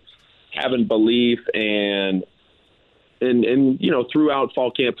 And having belief and throughout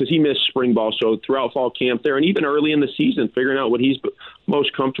fall camp, because he missed spring ball, so throughout fall camp there and even early in the season, figuring out what he's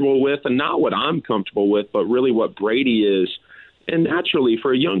most comfortable with and not what I'm comfortable with, but really what Brady is. And naturally,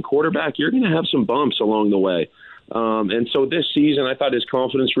 for a young quarterback, you're going to have some bumps along the way. And so this season, I thought his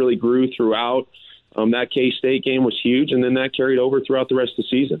confidence really grew throughout. That K-State game was huge, and then that carried over throughout the rest of the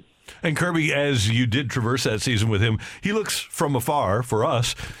season. And Kirby, as you did traverse that season with him, he looks from afar, for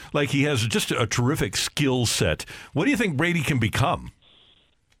us, like he has just a terrific skill set. What do you think Brady can become?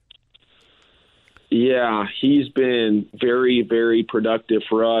 Yeah, he's been very, very productive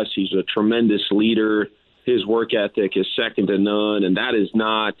for us. He's a tremendous leader. His work ethic is second to none, and that is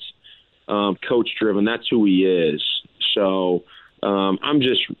not coach-driven. That's who he is. So I'm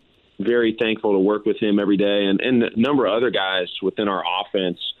just very thankful to work with him every day, and a number of other guys within our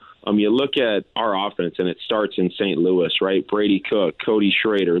offense. You look at our offense, and it starts in St. Louis, right? Brady Cook, Cody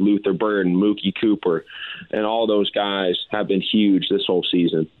Schrader, Luther Burden, Mookie Cooper, and all those guys have been huge this whole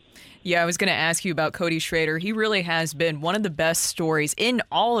season. Yeah, I was going to ask you about Cody Schrader. He really has been one of the best stories in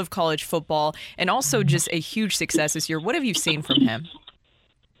all of college football, and also just a huge success this year. What have you seen from him?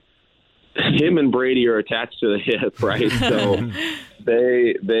 Him and Brady are attached to the hip, right? So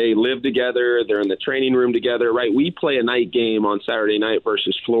they live together. They're in the training room together, right? We play a night game on Saturday night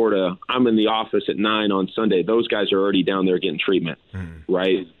versus Florida. I'm in the office at 9 on Sunday. Those guys are already down there getting treatment,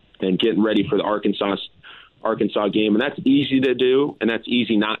 right? And getting ready for the Arkansas game. And that's easy to do, and that's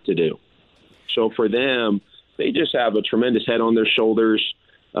easy not to do. So for them, they just have a tremendous head on their shoulders.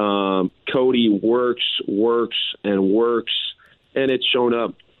 Cody works, and it's shown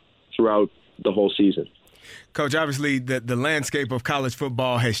up throughout the whole season. Coach, obviously the landscape of college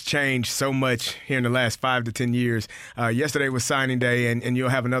football has changed so much here in the last 5 to 10 years. Yesterday was signing day, and you'll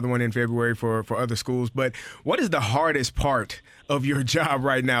have another one in February for other schools. But what is the hardest part of your job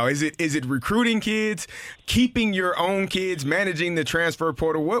right now? Is it recruiting kids, keeping your own kids, managing the transfer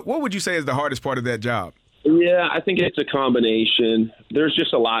portal? What would you say is the hardest part of that job? Yeah, I think it's a combination. There's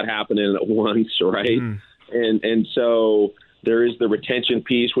just a lot happening at once, right? And so there is the retention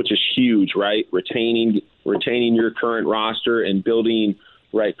piece, which is huge, right? Retaining your current roster and building,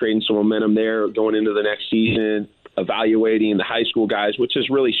 right, creating some momentum there going into the next season, evaluating the high school guys, which has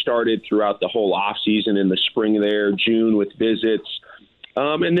really started throughout the whole off season in the spring there, June with visits.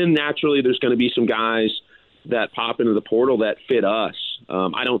 And then naturally there's going to be some guys that pop into the portal that fit us.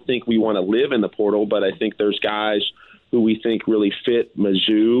 I don't think we want to live in the portal, but I think there's guys who we think really fit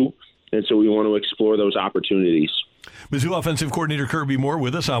Mizzou, and so we want to explore those opportunities. Mizzou offensive coordinator Kirby Moore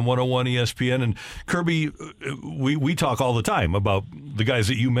with us on 101 ESPN. And Kirby, we talk all the time about the guys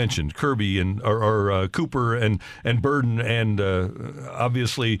that you mentioned, Kirby and or Cooper and Burden and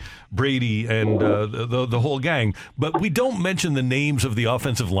obviously Brady and the whole gang. But we don't mention the names of the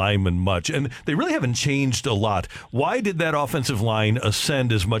offensive linemen much, and they really haven't changed a lot. Why did that offensive line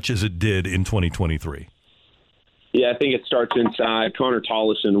ascend as much as it did in 2023? Yeah, I think it starts inside. Connor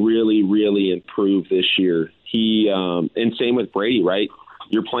Tollison really, really improved this year. He and same with Brady, right?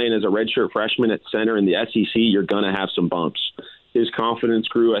 You're playing as a redshirt freshman at center in the SEC, you're going to have some bumps. His confidence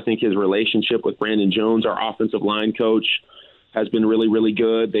grew. I think his relationship with Brandon Jones, our offensive line coach, has been really, really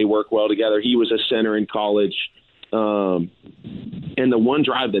good. They work well together. He was a center in college. And the one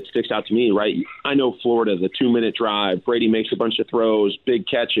drive that sticks out to me, right? I know Florida, the 2-minute drive, Brady makes a bunch of throws, big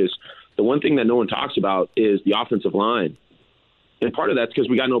catches. The one thing that no one talks about is the offensive line. And part of that's because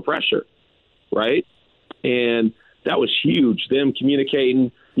we got no pressure, right? And that was huge. Them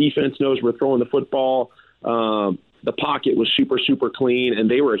communicating, defense knows we're throwing the football. The pocket was super, super clean, and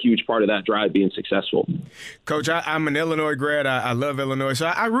they were a huge part of that drive being successful. Coach, I'm an Illinois grad. I love Illinois, so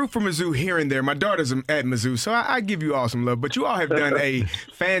I root for Mizzou here and there. My daughter's at Mizzou, so I give you all some love. But you all have done a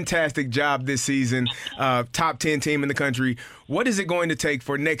fantastic job this season, top 10 team in the country. What is it going to take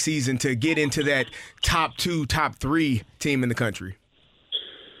for next season to get into that top 2, top 3 team in the country?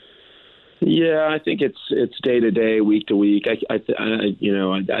 Yeah, I think it's day to day, week to week.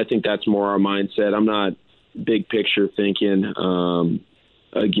 I think that's more our mindset. I'm not big picture thinking.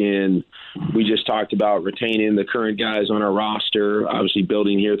 Again, we just talked about retaining the current guys on our roster, obviously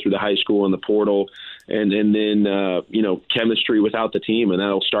building here through the high school and the portal, and then chemistry without the team, and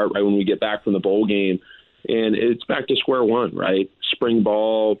that'll start right when we get back from the bowl game. And it's back to square one, right? Spring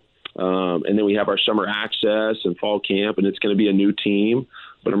ball, and then we have our summer access and fall camp, and it's going to be a new team.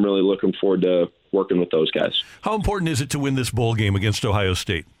 But I'm really looking forward to working with those guys. How important is it to win this bowl game against Ohio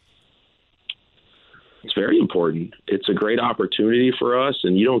State? It's very important. It's a great opportunity for us,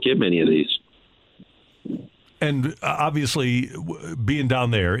 and you don't get many of these. And obviously, being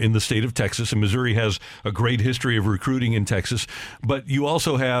down there in the state of Texas, and Missouri has a great history of recruiting in Texas, but you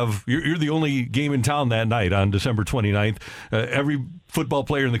also have, you're the only game in town that night on December 29th. Every football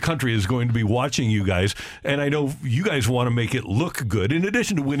player in the country is going to be watching you guys, and I know you guys want to make it look good. In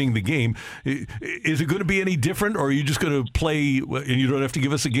addition to winning the game, is it going to be any different, or are you just going to play, and you don't have to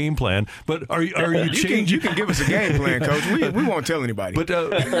give us a game plan, but are you changing? You can give us a game plan, Coach. We won't tell anybody. But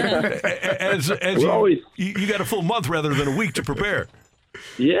as you got a full month rather than a week to prepare.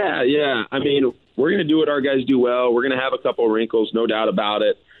 Yeah. I mean, we're going to do what our guys do well. We're going to have a couple of wrinkles, no doubt about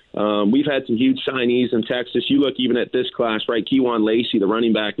it. We've had some huge signees in Texas. You look even at this class, right? Kewan Lacey, the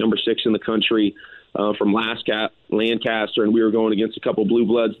running back, number 6 in the country from Lancaster, and we were going against a couple blue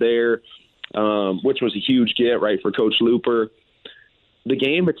bloods there, which was a huge get, right, for Coach Looper. The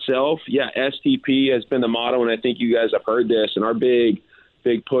game itself, STP has been the motto, and I think you guys have heard this, and our big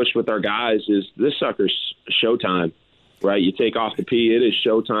push with our guys is this sucker's showtime, right? You take off the P, it is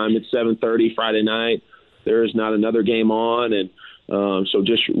showtime. It's 7:30 Friday night. There is not another game on, and so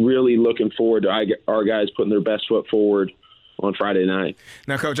just really looking forward to our guys putting their best foot forward on Friday night.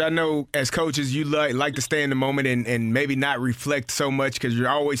 Now, Coach, I know as coaches you like to stay in the moment and maybe not reflect so much because you're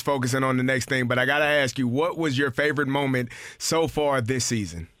always focusing on the next thing, but I got to ask you, what was your favorite moment so far this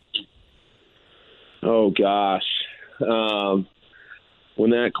season? Oh, gosh.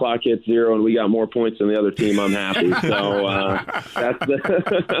 When that clock hits 0 and we got more points than the other team, I'm happy. So that's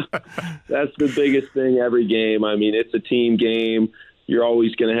the biggest thing every game. I mean, it's a team game. You're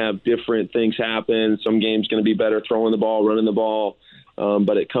always going to have different things happen. Some games going to be better throwing the ball, running the ball,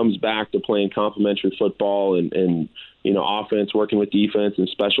 but it comes back to playing complementary football and offense, working with defense and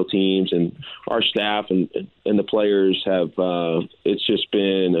special teams, and our staff and the players have. It's just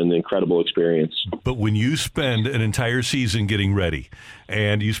been an incredible experience. But when you spend an entire season getting ready,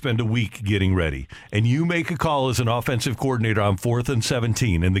 and you spend a week getting ready, and you make a call as an offensive coordinator on 4th and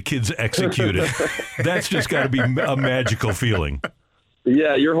 17, and the kids execute it, that's just got to be a magical feeling.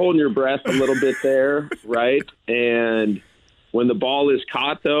 Yeah, you're holding your breath a little bit there, right? And when the ball is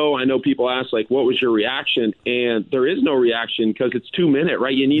caught, though, I know people ask, like, what was your reaction? And there is no reaction because it's 2 minutes,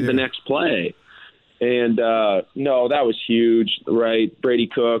 right? You need the next play. And, no, that was huge, right? Brady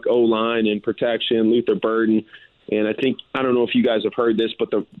Cook, O-line and protection, Luther Burden. And I don't know if you guys have heard this,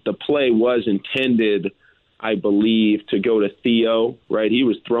 but the play was intended, I believe, to go to Theo, right? He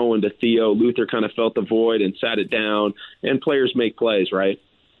was throwing to Theo. Luther kind of felt the void and sat it down. And players make plays, right?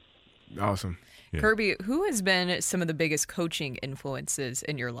 Awesome. Yeah. Kirby, who has been some of the biggest coaching influences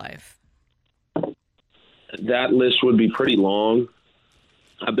in your life? That list would be pretty long.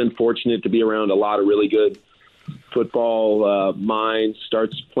 I've been fortunate to be around a lot of really good football minds.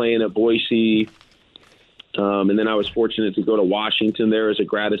 Starts playing at Boise. And then I was fortunate to go to Washington there as a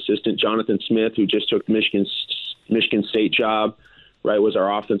grad assistant. Jonathan Smith, who just took the Michigan State job, right, was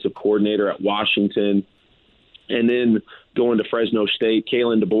our offensive coordinator at Washington. And then going to Fresno State,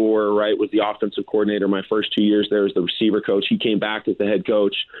 Kalen DeBoer, right, was the offensive coordinator my first 2 years there as the receiver coach. He came back as the head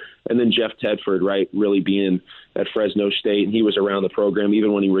coach. And then Jeff Tedford, right, really being at Fresno State. And he was around the program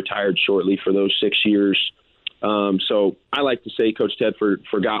even when he retired shortly for those 6 years. So I like to say Coach Tedford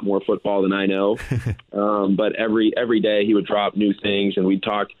forgot more football than I know. But every day he would drop new things and we'd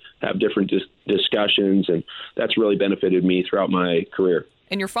talk, have different discussions. And that's really benefited me throughout my career.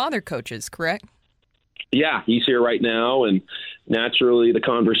 And your father coaches, correct? Yeah, he's here right now, and naturally the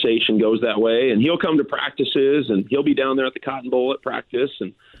conversation goes that way. And he'll come to practices, and he'll be down there at the Cotton Bowl at practice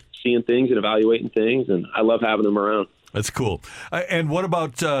and seeing things and evaluating things, and I love having him around. That's cool. And what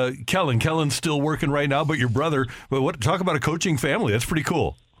about Kellen? Kellen's still working right now, but your brother, talk about a coaching family. That's pretty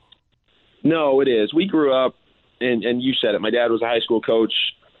cool. No, it is. We grew up, and you said it, my dad was a high school coach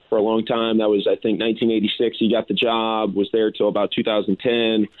for a long time. That was, I think, 1986. He got the job, was there till about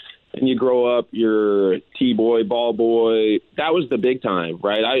 2010. And you grow up, you're T-boy, ball boy. That was the big time,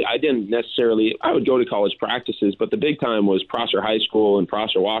 right? I didn't necessarily – I would go to college practices, but the big time was Prosser High School and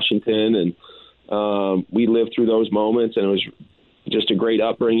Prosser, Washington. And we lived through those moments, and it was just a great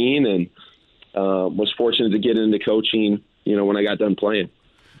upbringing, and was fortunate to get into coaching, when I got done playing.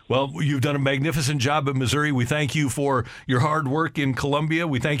 Well, you've done a magnificent job at Missouri. We thank you for your hard work in Columbia.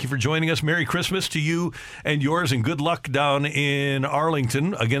 We thank you for joining us. Merry Christmas to you and yours, and good luck down in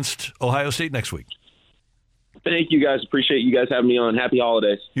Arlington against Ohio State next week. Thank you, guys. Appreciate you guys having me on. Happy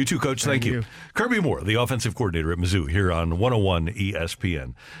holidays. You too, Coach. Thank you. Kirby Moore, the offensive coordinator at Mizzou, here on 101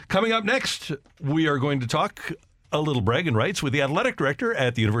 ESPN. Coming up next, we are going to talk a little bragging rights with the athletic director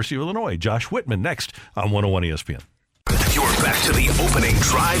at the University of Illinois, Josh Whitman, next on 101 ESPN. You're back to the Opening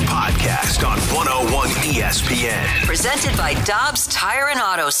Drive podcast on 101 ESPN. Presented by Dobbs Tire and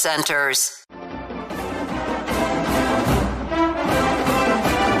Auto Centers.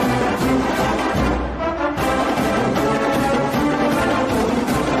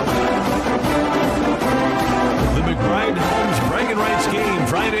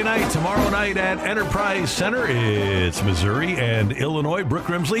 tomorrow night at Enterprise Center. It's Missouri and Illinois. Brooke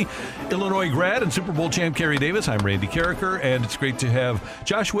Grimsley, Illinois grad, and Super Bowl champ Kerry Davis. I'm Randy Carricker, and it's great to have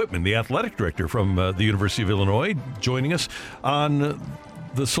Josh Whitman, the athletic director from the University of Illinois, joining us on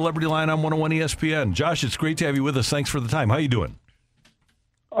the Celebrity Line on 101 ESPN. Josh, it's great to have you with us. Thanks for the time. How you doing?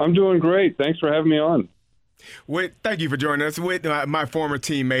 I'm doing great. Thanks for having me on. Whit, thank you for joining us. Whit, my former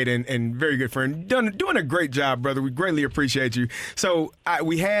teammate and very good friend, doing a great job, brother. We greatly appreciate you. So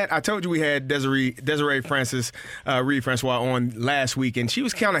I told you we had Desiree Francis, Reed Francois on last week, and she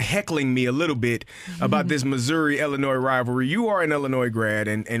was kind of heckling me a little bit about this Missouri-Illinois rivalry. You are an Illinois grad,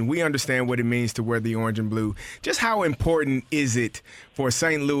 and we understand what it means to wear the orange and blue. Just how important is it for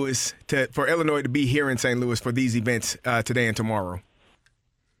St. Louis for Illinois to be here in St. Louis for these events today and tomorrow?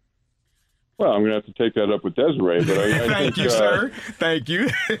 Well, I'm going to have to take that up with Desiree, but I thank you, sir. Thank you.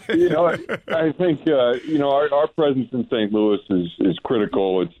 I think our presence in St. Louis is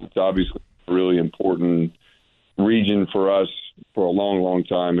critical. It's obviously a really important region for us for a long, long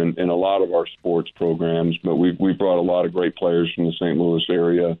time in a lot of our sports programs. But we brought a lot of great players from the St. Louis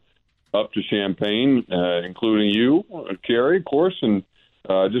area up to Champaign, including you, Kerry, of course, and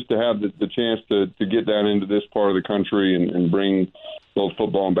just to have the chance to get down into this part of the country and bring both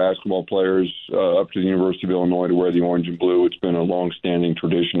football and basketball players up to the University of Illinois to wear the orange and blue. It's been a long-standing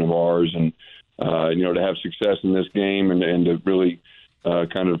tradition of ours, and to have success in this game and to really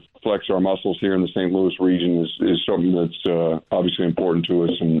kind of flex our muscles here in the St. Louis region is something that's obviously important to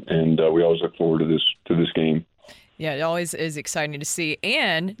us, and we always look forward to this game. Yeah, it always is exciting to see.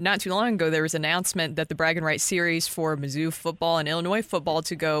 And not too long ago, there was an announcement that the Bragging Rights series for Mizzou football and Illinois football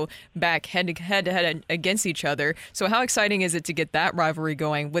to go back head-to-head against each other. So how exciting is it to get that rivalry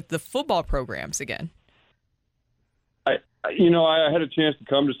going with the football programs again? I had a chance to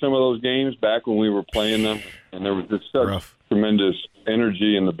come to some of those games back when we were playing them, and there was just such tremendous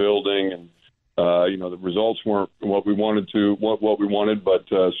energy in the building, and the results weren't what we wanted, but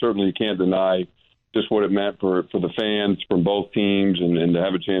certainly you can't deny just what it meant for the fans from both teams, and to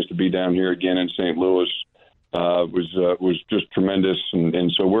have a chance to be down here again in St. Louis was just tremendous, and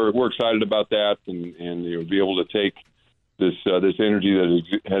so we're excited about that, and be able to take this energy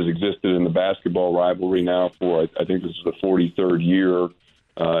that has existed in the basketball rivalry now for I think this is the 43rd year,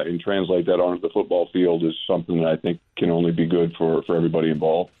 and translate that onto the football field is something that I think can only be good for everybody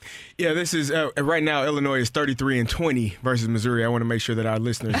involved. Yeah, this is right now Illinois is 33-20 versus Missouri. I want to make sure that our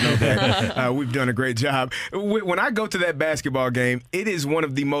listeners know that. We've done a great job. When I go to that basketball game, it is one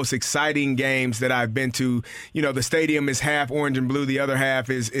of the most exciting games that I've been to. The stadium is half orange and blue, the other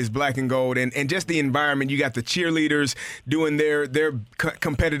half is black and gold, and just the environment. You got the cheerleaders doing their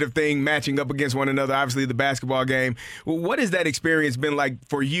competitive thing, matching up against one another. Obviously, the basketball game. What has that experience been like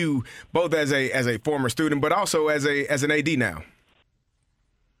for you, both as a former student, but also as an AD now?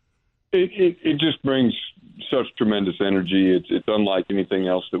 It just brings such tremendous energy. It's unlike anything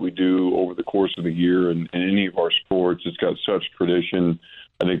else that we do over the course of the year in any of our sports. It's got such tradition.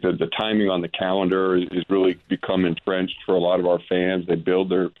 I think that the timing on the calendar is really become entrenched for a lot of our fans. They build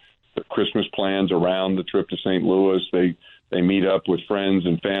their Christmas plans around the trip to St. Louis. They meet up with friends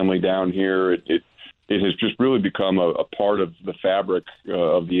and family down here. It has just really become a part of the fabric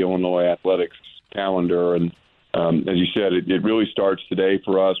of the Illinois athletics calendar. And as you said, it really starts today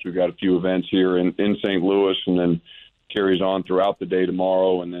for us. We've got a few events here in St. Louis, and then carries on throughout the day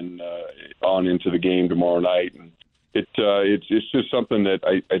tomorrow, and then on into the game tomorrow night. And it's just something that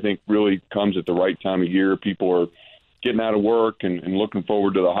I think really comes at the right time of year. People are getting out of work and looking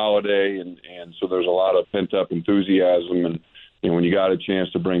forward to the holiday, and so there's a lot of pent-up enthusiasm. And when you got a chance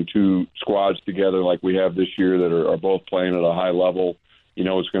to bring two squads together like we have this year that are both playing at a high level,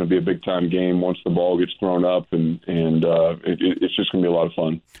 it's going to be a big-time game once the ball gets thrown up, and it's just going to be a lot of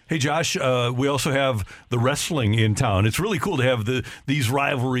fun. Hey, Josh, we also have the wrestling in town. It's really cool to have these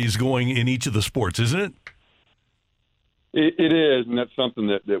rivalries going in each of the sports, isn't it? It is, and that's something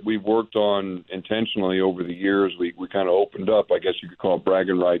that we've worked on intentionally over the years. We kind of opened up, I guess you could call it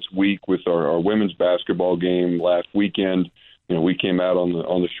Bragging Rights Week, with our women's basketball game last weekend. We came out on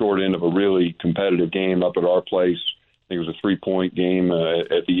the short end of a really competitive game up at our place. I think it was a 3-point game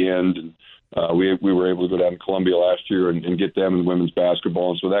at the end, and we were able to go down to Columbia last year and get them in women's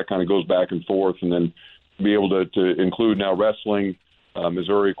basketball, and so that kind of goes back and forth. And then to be able to include now wrestling.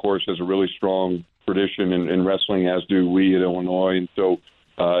 Missouri, of course, has a really strong tradition in wrestling, as do we at Illinois, and so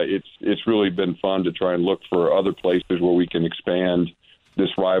it's really been fun to try and look for other places where we can expand this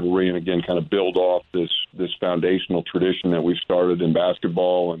rivalry and again kind of build off this foundational tradition that we've started in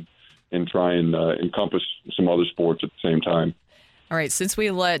basketball and try and encompass some other sports at the same time. All right, since we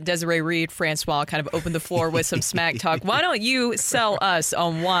let Desiree Reed, Francois kind of open the floor with some smack talk, why don't you sell us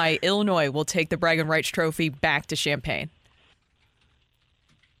on why Illinois will take the Bragging Rights Trophy back to Champaign?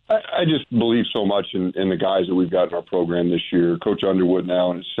 I just believe so much in the guys that we've got in our program this year. Coach Underwood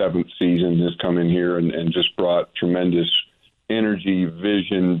now in his 7th season has come in here and just brought tremendous energy,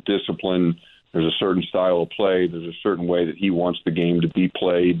 vision, discipline. There's a certain style of play. There's a certain way that he wants the game to be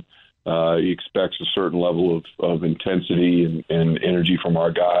played. He expects a certain level of intensity and energy from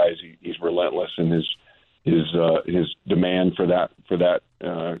our guys. He's relentless in his demand for that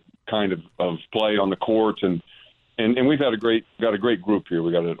kind of play on the court. And we've got a great group here.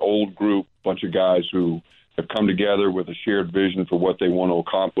 We got an old group, bunch of guys who have come together with a shared vision for what they want to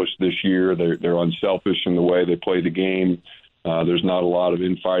accomplish this year. They're unselfish in the way they play the game. There's not a lot of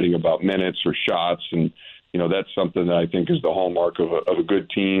infighting about minutes or shots, and that's something that I think is the hallmark of a good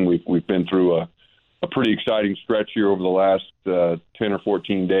team. We've been through a pretty exciting stretch here over the last 10 or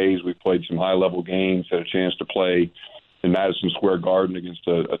 14 days. We've played some high-level games, had a chance to play in Madison Square Garden against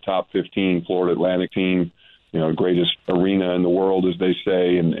a top 15 Florida Atlantic team, greatest arena in the world, as they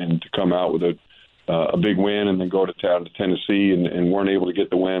say, and to come out with a big win and then go to town to Tennessee and weren't able to get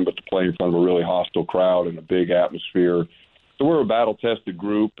the win, but to play in front of a really hostile crowd and a big atmosphere. So we're a battle-tested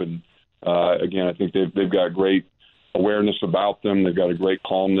group, and again, I think they've got great awareness about them. They've got a great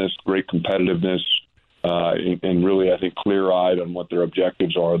calmness, great competitiveness, and really, I think, clear-eyed on what their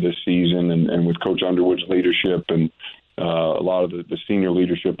objectives are this season. And with Coach Underwood's leadership and a lot of the senior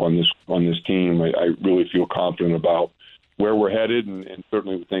leadership on this team, I really feel confident about where we're headed, and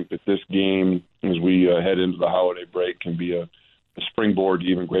certainly think that this game, as we head into the holiday break, can be a springboard to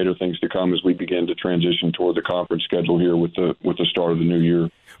even greater things to come as we begin to transition toward the conference schedule here with the start of the new year.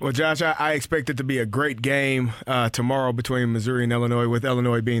 Well, Josh, I expect it to be a great game tomorrow between Missouri and Illinois, with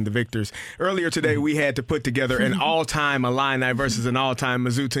Illinois being the victors. Earlier today, we had to put together an all-time Illini versus an all-time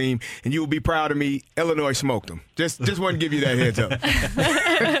Mizzou team, and you will be proud of me. Illinois smoked them. Just want to give you that heads up.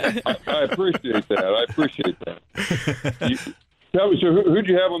 I appreciate that. So who'd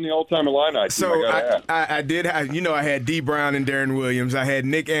you have on the all-time Illini team? So I did. I had D. Brown and Darren Williams. I had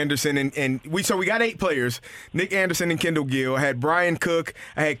Nick Anderson and we got 8 players. Nick Anderson and Kendall Gill. I had Brian Cook.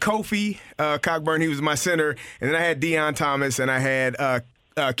 I had Kofi Cockburn. He was my center. And then I had Deion Thomas and I had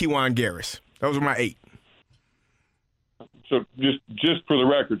Kejuan Garris. Those were my 8. So just for the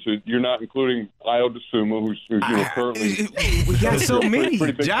record, so you're not including Ayo Dosunmu, who's currently we got so many.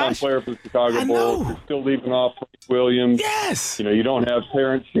 Pretty big Josh. player for the Chicago Bulls. You're still leaving off Frank Williams. Yes. You don't have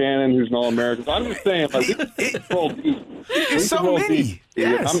Terrence Shannon, who's an All-American. I'm just saying, it's so many.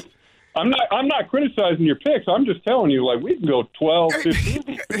 Yes. I'm not criticizing your picks. I'm just telling you, we can go 12, 15.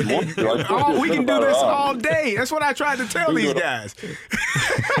 We can do this all day. That's what I tried to tell these guys.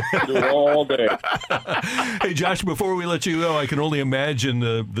 Do it all day. Hey, Josh, before we let you go, I can only imagine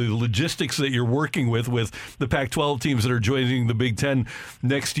the logistics that you're working with the Pac-12 teams that are joining the Big Ten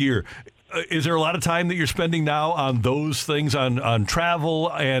next year. Is there a lot of time that you're spending now on those things, on travel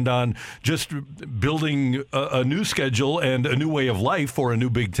and on just building a new schedule and a new way of life for a new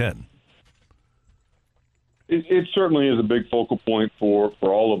Big Ten? It certainly is a big focal point for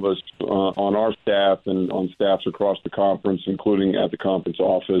all of us on our staff and on staffs across the conference, including at the conference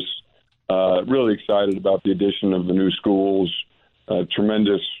office. Really excited about the addition of the new schools,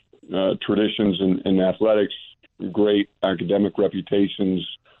 tremendous traditions in athletics, great academic reputations,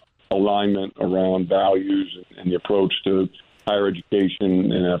 alignment around values and the approach to higher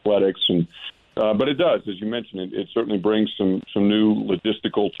education and athletics. But it does, as you mentioned, it certainly brings some new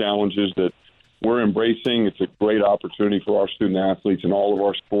logistical challenges that we're embracing. It's a great opportunity for our student athletes in all of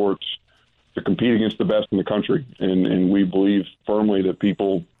our sports to compete against the best in the country. And we believe firmly that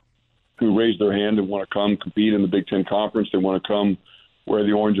people who raise their hand and want to come compete in the Big Ten Conference, they want to come wear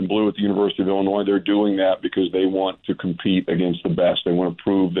the orange and blue at the University of Illinois. They're doing that because they want to compete against the best. They want to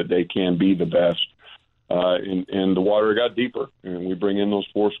prove that they can be the best. And the water got deeper. And we bring in those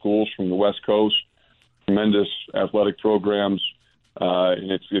 4 schools from the West Coast, tremendous athletic programs.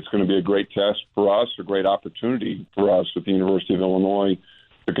 And it's going to be a great test for us, a great opportunity for us at the University of Illinois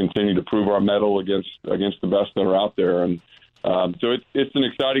to continue to prove our mettle against the best that are out there. And so it's an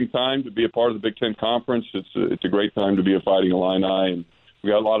exciting time to be a part of the Big Ten Conference. It's a great time to be a Fighting Illini, and we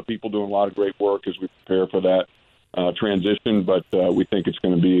got a lot of people doing a lot of great work as we prepare for that transition. But we think it's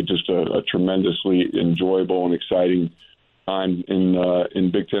going to be just a tremendously enjoyable and exciting time in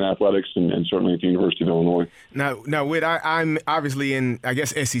Big Ten athletics and certainly at the University of Illinois. Now, Whit, I'm obviously in, I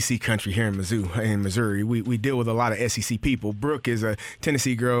guess, SEC country here in Missouri. We deal with a lot of SEC people. Brooke is a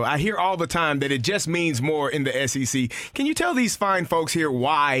Tennessee girl. I hear all the time that it just means more in the SEC. Can you tell these fine folks here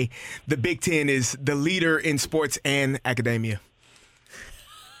why the Big Ten is the leader in sports and academia?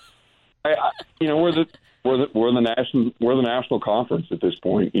 We're the national conference at this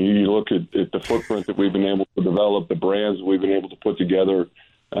point. You look at the footprint that we've been able to develop, the brands that we've been able to put together.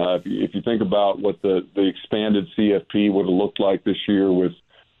 If you think about what the expanded CFP would have looked like this year with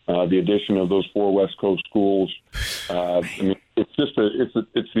the addition of those 4 West Coast schools, it's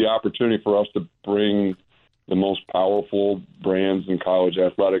the opportunity for us to bring the most powerful brands in college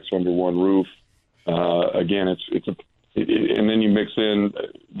athletics under one roof. Again, and then you mix in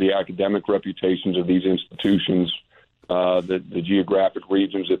the academic reputations of these institutions, the geographic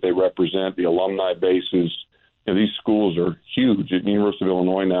regions that they represent, the alumni bases. These schools are huge. The University of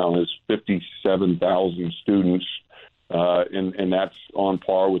Illinois now has 57,000 students, and that's on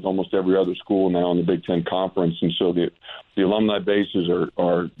par with almost every other school now in the Big Ten Conference. And so the alumni bases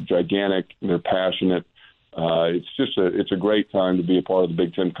are gigantic. They're passionate. It's a great time to be a part of the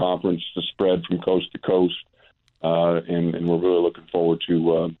Big Ten Conference, to spread from coast to coast. And we're really looking forward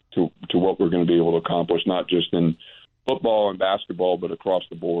to what we're going to be able to accomplish, not just in football and basketball, but across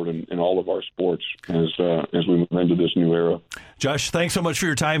the board in all of our sports as we move into this new era. Josh, thanks so much for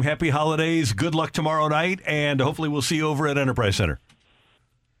your time. Happy holidays. Good luck tomorrow night, and hopefully we'll see you over at Enterprise Center.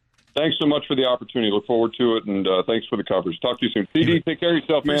 Thanks so much for the opportunity. Look forward to it, and thanks for the coverage. Talk to you soon. CD, take care of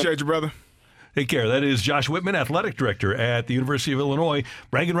yourself, man. Appreciate you, brother. Take care. That is Josh Whitman, athletic director at the University of Illinois.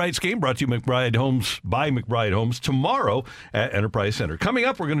 Bragging Rights game brought to you by McBride Homes tomorrow at Enterprise Center. Coming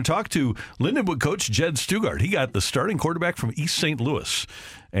up, we're going to talk to Lindenwood coach Jed Stugart. He got the starting quarterback from East St. Louis.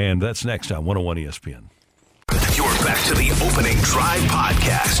 And that's next on 101 ESPN. You're back to the Opening Drive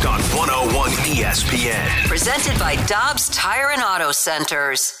podcast on 101 ESPN. Presented by Dobbs Tire and Auto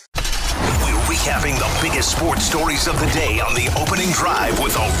Centers. We're recapping the biggest sports stories of the day on the Opening Drive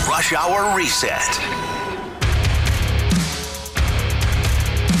with a Rush Hour Reset.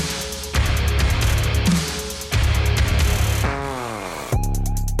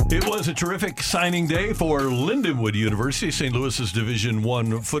 It was a terrific signing day for Lindenwood University, St. Louis's Division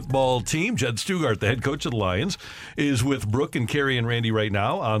I football team. Jed Stugart, the head coach of the Lions, is with Brooke and Carrie and Randy right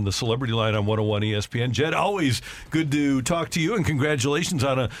now on the Celebrity Line on 101 ESPN. Jed, always good to talk to you, and congratulations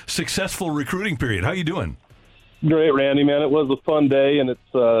on a successful recruiting period. How you doing? Great, Randy, man. It was a fun day, and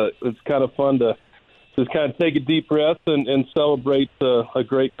it's kind of fun to just kind of take a deep breath and celebrate a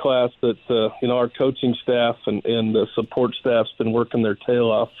great class that our coaching staff and the support staff's been working their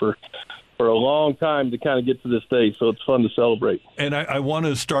tail off for a long time to kind of get to this day. So it's fun to celebrate. And I want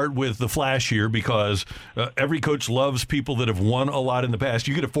to start with the flash here, because every coach loves people that have won a lot in the past.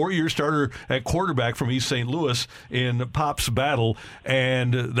 You get a 4-year starter at quarterback from East St. Louis in Pop's Battle,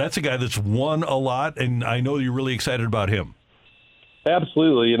 and that's a guy that's won a lot, and I know you're really excited about him.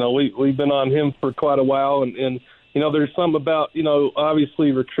 Absolutely. We've been on him for quite a while, and there's something about,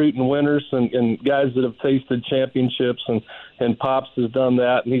 obviously recruiting winners and guys that have tasted championships, and Pops has done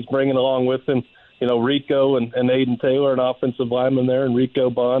that, and he's bringing along with him, Rico and Aiden Taylor, an offensive lineman there, and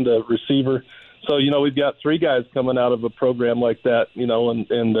Rico Bond, a receiver. So, we've got 3 guys coming out of a program like that,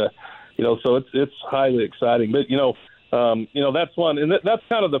 so it's highly exciting. But, that's one, and that's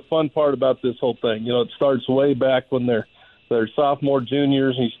kind of the fun part about this whole thing. It starts way back when they're sophomore,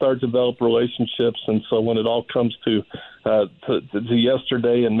 juniors, and you start to develop relationships. And so when it all comes to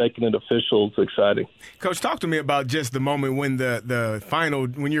yesterday and making it official, it's exciting. Coach, talk to me about just the moment when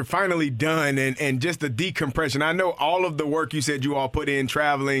when you're finally done and just the decompression. I know all of the work you said you all put in,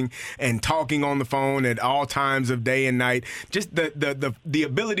 traveling and talking on the phone at all times of day and night. Just the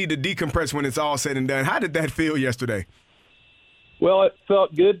ability to decompress when it's all said and done. How did that feel yesterday? Well, it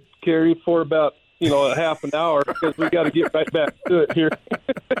felt good, Kerry, for about a half an hour, because we got to get right back to it here.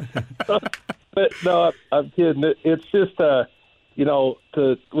 But no, I'm kidding. It's just, we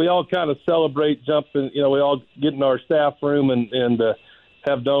all kind of celebrate jumping. We all get in our staff room and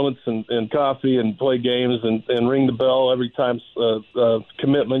have donuts and coffee and play games and ring the bell every time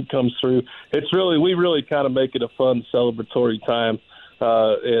commitment comes through. We really kind of make it a fun celebratory time,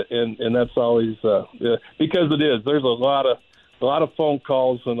 and that's always because it is. There's a lot of phone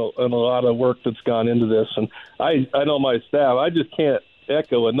calls and a lot of work that's gone into this. And I know my staff, I just can't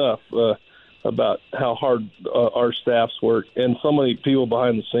echo enough about how hard our staffs work, and so many people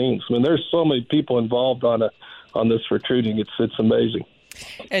behind the scenes. I mean, there's so many people involved on this recruiting. It's amazing.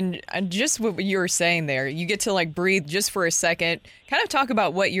 And just what you were saying there, you get to breathe just for a second, kind of talk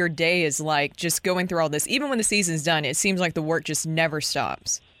about what your day is like, just going through all this. Even when the season's done, it seems like the work just never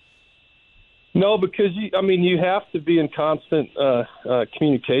stops. No, because you have to be in constant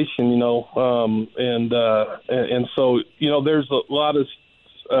communication, and so there's a lot of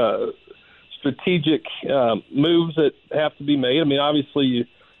strategic moves that have to be made. I mean, obviously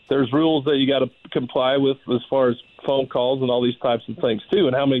there's rules that you got to comply with as far as phone calls and all these types of things too,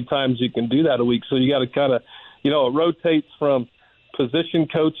 and how many times you can do that a week. So you got to kind of, it rotates from position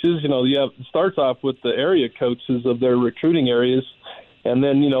coaches. It starts off with the area coaches of their recruiting areas, and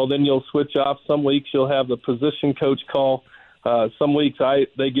then then you'll switch off. Some weeks you'll have the position coach call. Some weeks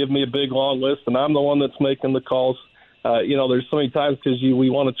they give me a big long list, and I'm the one that's making the calls. There's so many times because we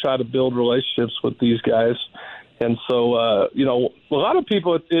want to try to build relationships with these guys. And so, a lot of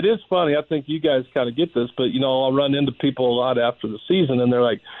people, it is funny. I think you guys kind of get this, but, I'll run into people a lot after the season, and they're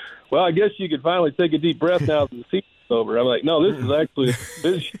like, well, I guess you could finally take a deep breath now that the season's over. I'm like, no, this is actually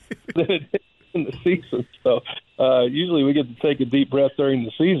busy in the season. So usually we get to take a deep breath during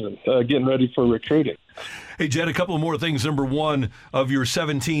the season, getting ready for recruiting. Hey, Jed, a couple more things. Number one, of your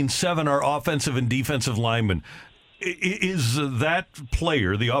 17, 7 are offensive and defensive linemen. Is that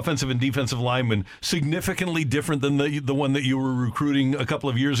player, the offensive and defensive lineman, significantly different than the one that you were recruiting a couple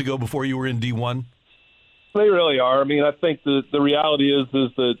of years ago before you were in D1? They really are. I mean, I think the reality is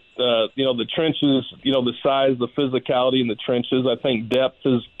that, the trenches, the size, the physicality in the trenches, I think depth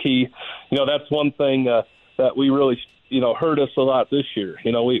is key. That's one thing that we really, hurt us a lot this year.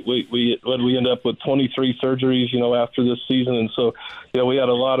 We end up with 23 surgeries, after this season. And so, we had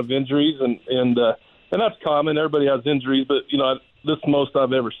a lot of injuries and that's common. Everybody has injuries, but, this is the most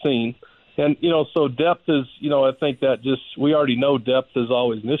I've ever seen. And, so depth is, I think that we already know depth is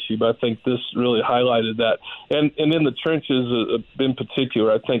always an issue, but I think this really highlighted that. And in the trenches in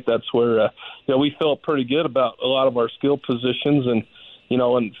particular, I think that's where, we felt pretty good about a lot of our skill positions and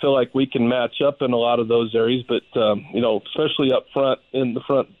feel like we can match up in a lot of those areas. But, especially up front, in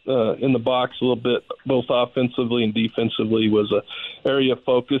the box a little bit, both offensively and defensively was a area of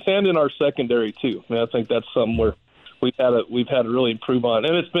focus, and in our secondary too. I think that's something where we've had to really improve on.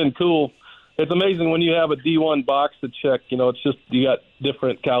 And it's been cool. It's amazing when you have a D1 box to check. It's just you got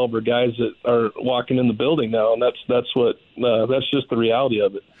different caliber guys that are walking in the building now, and that's just the reality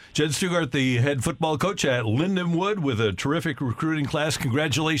of it. Jed Stugart, the head football coach at Lindenwood, with a terrific recruiting class.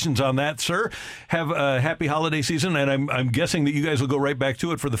 Congratulations on that, sir. Have a happy holiday season, and I'm guessing that you guys will go right back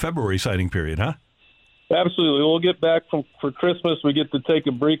to it for the February signing period, huh? Absolutely. We'll get back for Christmas. We get to take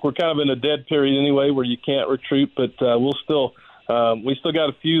a break. We're kind of in a dead period anyway, where you can't recruit, but we still got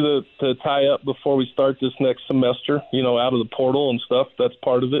a few to tie up before we start this next semester, out of the portal and stuff. That's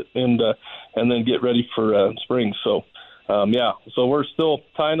part of it, and then get ready for spring. So, so we're still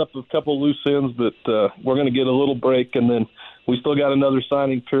tying up a couple loose ends, but we're going to get a little break, and then we still got another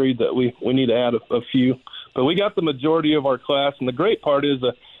signing period that we need to add a few. But we got the majority of our class, and the great part is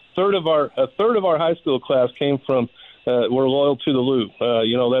a third of our high school class came from. We're loyal to the Lou.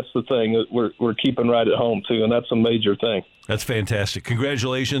 That's the thing. We're keeping right at home, too, and that's a major thing. That's fantastic.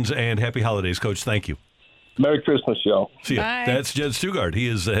 Congratulations and happy holidays, Coach. Thank you. Merry Christmas, y'all. See ya. Bye. That's Jed Stugart. He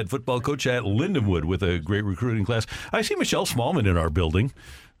is the head football coach at Lindenwood with a great recruiting class. I see Michelle Smallman in our building.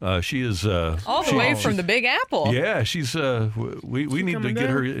 She is all the way from the Big Apple. Yeah, she's. We need to get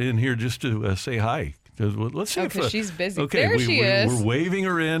her in here just to say hi. Let's see because she's busy. Okay, there she is. We're waving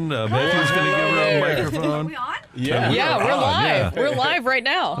her in. Matthew's going to give her a microphone. Are we on? Yeah, we're live. Yeah. We're live right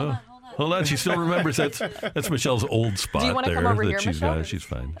now. Hold on, she still remembers that's Michelle's old spot. Do you want to there come over that here, she's Michelle? got. She's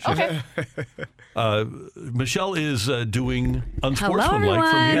fine. Okay. Michelle is doing Hello, unsportsmanlike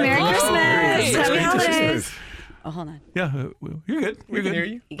everyone. from here. Merry Christmas. Happy holidays. Oh, hold on. Yeah, you're good. We can hear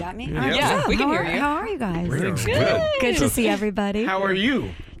you. You got me? Yeah, we can hear you. How are you guys? We're good. Good to see everybody. How are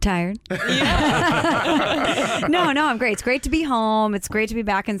you? Tired. No, I'm great. It's great to be home. It's great to be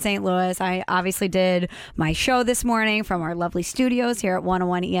back in St. Louis. I obviously did my show this morning from our lovely studios here at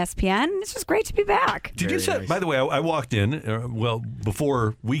 101 ESPN. It's just great to be back. Did you set, by the way, I walked in,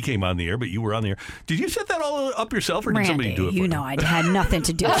 before we came on the air, but you were on the air. Did you set that all up yourself, or did somebody do it for you? You know I had nothing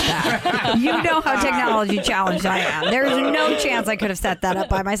to do with that. You know how technology challenged I am. There's no chance I could have set that up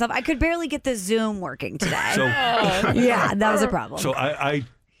by myself. I could barely get the Zoom working today. So, yeah, that was a problem. So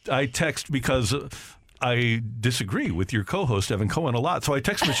I text because I disagree with your co-host, Evan Cohen, a lot. So I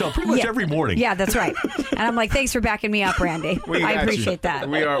text Michelle pretty much every morning. Yeah, that's right. And I'm like, thanks for backing me up, Randy. I appreciate that.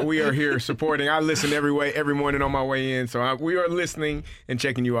 We are here supporting. I listen every morning on my way in. So we are listening and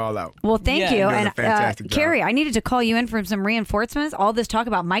checking you all out. Well, thank you. You're And a fantastic job. Carrie, I needed to call you in for some reinforcements. All this talk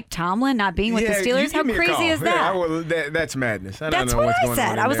about Mike Tomlin not being with the Steelers. How crazy is that? That's madness. I don't That's know what what's I going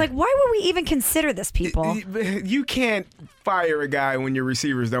said. on I was there. like, why would we even consider this, people? You can't fire a guy when your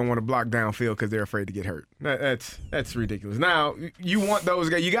receivers don't want to block downfield because they're afraid to get hurt. That's ridiculous. Now, you want those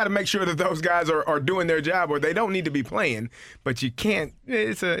guys. You got to make sure that those guys are doing their job, or they don't need to be playing. But you can't.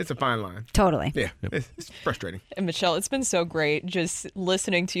 It's a fine line. Totally. Yeah, it's frustrating. And Michelle, it's been so great just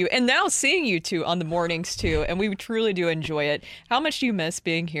listening to you and now seeing you two on the mornings too. And we truly do enjoy it. How much do you miss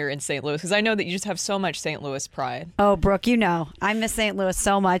being here in St. Louis? Because I know that you just have so much St. Louis pride. Oh, Brooke, you know, I miss St. Louis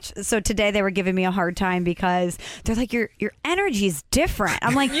so much. So today they were giving me a hard time because they're like, your energy is different.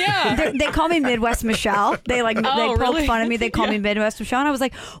 I'm like, yeah. They call me Midwest Michelle. They they poke really? fun of me. They call me Midwest Michelle. And I was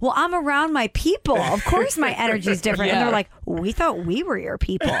like, well, I'm around my people. Of course my energy is different. Yeah. And they're like, we thought we were your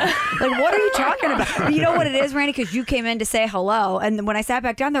people. Like, what are you talking about? But you know what it is, Randy? Because you came in to say hello. And when I sat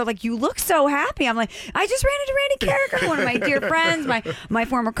back down, they're like, you look so happy. I'm like, I just ran into Randy Carricker, one of my dear friends, my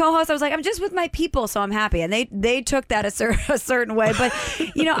former co-host. I was like, I'm just with my people, so I'm happy. And they took that a certain way. But,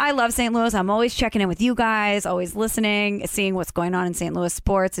 you know, I love St. Louis. I'm always checking in with you guys, always listening, seeing what's going on in St. Louis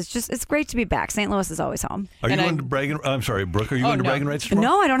sports. It's great to be back. St. Louis is always home. Are you going to Bragging? I'm sorry, Brooke. Are you going to Bragging Rights tomorrow?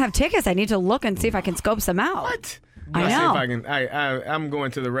 No, I don't have tickets. I need to look and see if I can scope some out. What? I I'll know. see if I can. I'm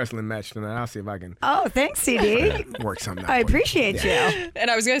going to the wrestling match tonight. I'll see if I can. Oh, thanks, CD. Work something out. I appreciate you.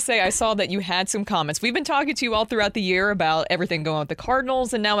 And I was going to say, I saw that you had some comments. We've been talking to you all throughout the year about everything going with the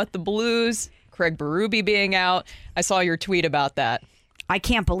Cardinals and now with the Blues, Craig Berube being out. I saw your tweet about that. I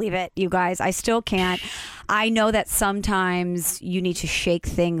can't believe it, you guys. I still can't. I know that sometimes you need to shake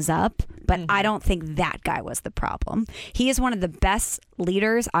things up, but I don't think that guy was the problem. He is one of the best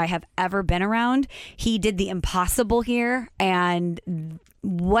leaders I have ever been around. He did the impossible here, and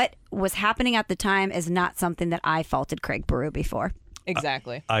what was happening at the time is not something that I faulted Craig Berube for.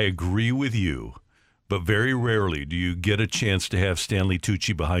 Exactly. I agree with you, but very rarely do you get a chance to have Stanley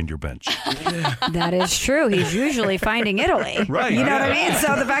Tucci behind your bench. That is true. He's usually finding Italy. Right. You know what I mean?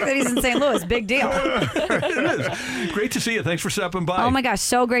 So the fact that he's in St. Louis, big deal. It is. Great to see you. Thanks for stopping by. Oh my gosh,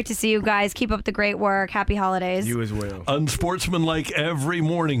 so great to see you guys. Keep up the great work. Happy holidays. You as well. Unsportsmanlike every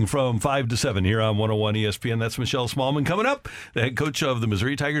morning from 5 to 7 here on 101 ESPN. That's Michelle Smallman. Coming up, the head coach of the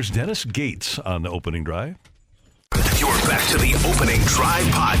Missouri Tigers, Dennis Gates, on the opening drive. You're back to the Opening Drive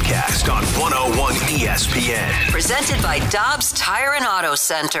podcast on 101 ESPN. Presented by Dobbs Tire and Auto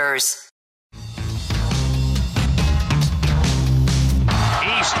Centers.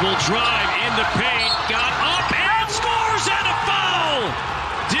 East will drive in the paint, got up and scores, and a foul!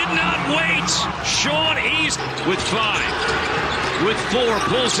 Did not wait. Sean East with 5. With 4,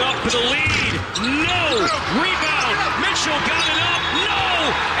 pulls up for the lead. No! Rebound! Mitchell got it up.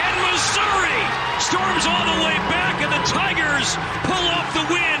 No! And Missouri storms all the way back, and the Tigers pull off the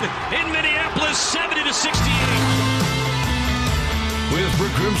win in Minneapolis, 70-68. With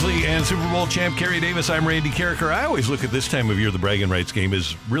Brooke Grimsley and Super Bowl champ Kerry Davis, I'm Randy Carricker. I always look at this time of year, the Bragging Rights game,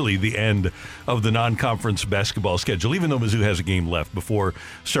 is really the end of the non-conference basketball schedule, even though Mizzou has a game left before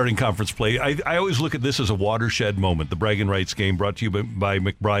starting conference play. I always look at this as a watershed moment, the Bragging Rights game brought to you by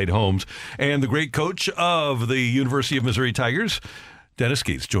McBride Homes. And the great coach of the University of Missouri Tigers, Dennis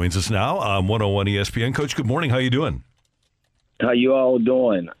Gates, joins us now on 101 ESPN. Coach, good morning. How you doing? How you all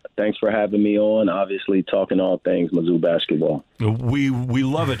doing? Thanks for having me on. Obviously, talking all things Mizzou basketball. We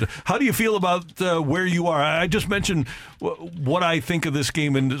love it. How do you feel about where you are? I just mentioned what I think of this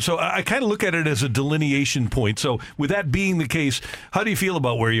game, and so I kind of look at it as a delineation point. So with that being the case, how do you feel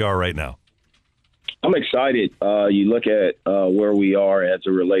about where you are right now? I'm excited. You look at where we are as it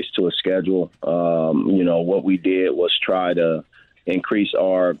relates to a schedule. What we did was try to increase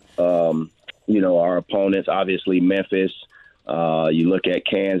our opponents. Obviously, Memphis. You look at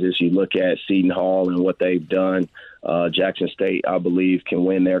Kansas, you look at Seton Hall and what they've done. Jackson State, I believe, can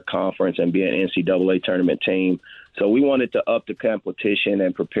win their conference and be an NCAA tournament team. So we wanted to up the competition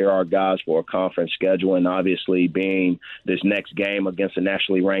and prepare our guys for a conference schedule. And obviously being this next game against a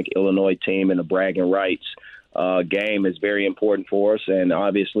nationally ranked Illinois team in a bragging rights game is very important for us. And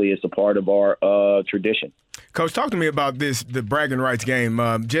obviously it's a part of our tradition. Coach, talk to me about the bragging rights game.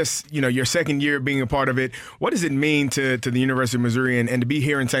 Your second year being a part of it. What does it mean to the University of Missouri and to be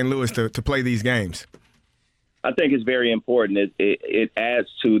here in St. Louis to play these games? I think it's very important. It adds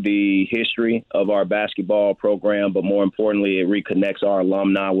to the history of our basketball program, but more importantly, it reconnects our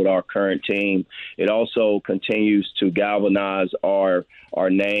alumni with our current team. It also continues to galvanize our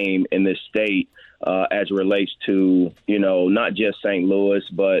name in this state as it relates to, not just St. Louis,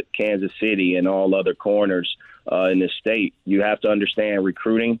 but Kansas City and all other corners in the state. You have to understand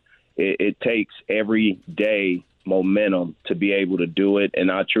recruiting. It takes every day momentum to be able to do it.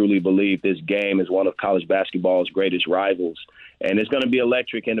 And I truly believe this game is one of college basketball's greatest rivals. And it's going to be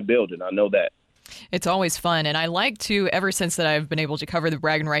electric in the building. I know that. It's always fun, and I like to, ever since that I've been able to cover the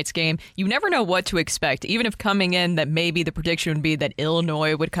bragging rights game, you never know what to expect. Even if coming in that maybe the prediction would be that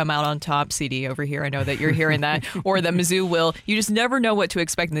Illinois would come out on top, CD over here, I know that you're hearing that, or that Mizzou will. You just never know what to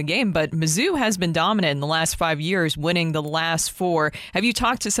expect in the game, but Mizzou has been dominant in the last 5 years, winning the last 4. Have you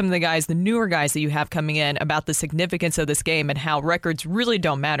talked to some of the guys, the newer guys that you have coming in, about the significance of this game and how records really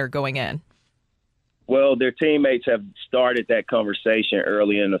don't matter going in? Well, their teammates have started that conversation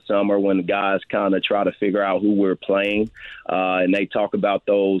early in the summer when the guys kind of try to figure out who we're playing. And they talk about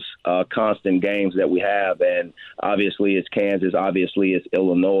those constant games that we have. And obviously it's Kansas, obviously it's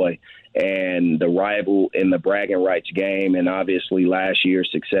Illinois. And the rival in the bragging rights game, and obviously last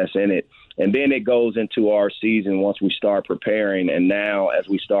year's success in it. And then it goes into our season once we start preparing. And now as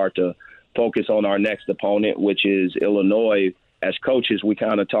we start to focus on our next opponent, which is Illinois, as coaches, we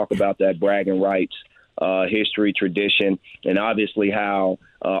kind of talk about that bragging rights history, tradition, and obviously how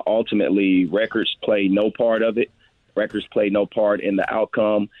ultimately records play no part of it. Records play no part in the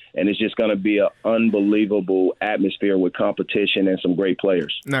outcome, and it's just going to be an unbelievable atmosphere with competition and some great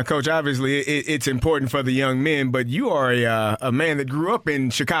players. Now, Coach, obviously it's important for the young men, but you are a man that grew up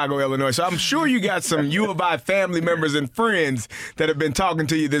in Chicago, Illinois, so I'm sure you got some U of I family members and friends that have been talking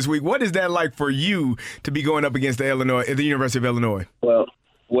to you this week. What is that like for you to be going up against the University of Illinois?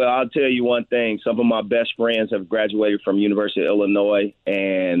 Well, I'll tell you one thing. Some of my best friends have graduated from University of Illinois,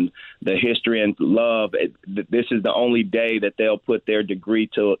 and the history and love, this is the only day that they'll put their degree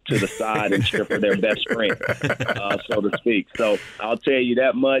to the side and cheer for their best friend, so to speak. So I'll tell you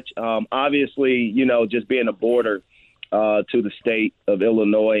that much. Obviously, just being a border to the state of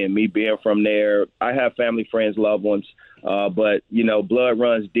Illinois and me being from there, I have family, friends, loved ones, but, blood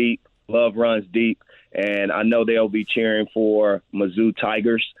runs deep, love runs deep. And I know they'll be cheering for Mizzou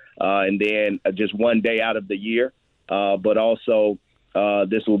Tigers, and then just one day out of the year. But also,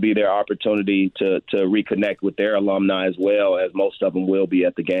 this will be their opportunity to reconnect with their alumni as well, as most of them will be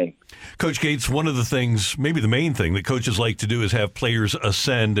at the game. Coach Gates, one of the things, maybe the main thing that coaches like to do is have players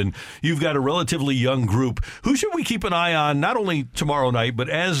ascend, and you've got a relatively young group. Who should we keep an eye on, not only tomorrow night, but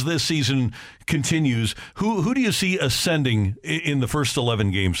as this season continues? Who do you see ascending in the first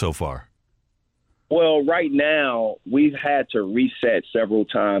 11 games so far? Well, right now, we've had to reset several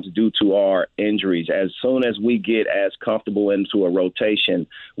times due to our injuries. As soon as we get as comfortable into a rotation,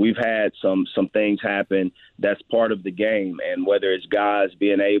 we've had some things happen that's part of the game. And whether it's guys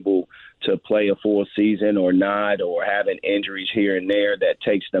being able to play a full season or not, or having injuries here and there that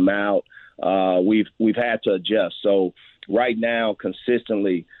takes them out, we've had to adjust. So right now,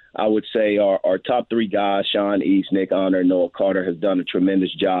 consistently, I would say our top 3 guys, Sean East, Nick Honor, Noah Carter, has done a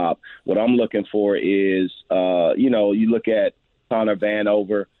tremendous job. What I'm looking for is, you look at Connor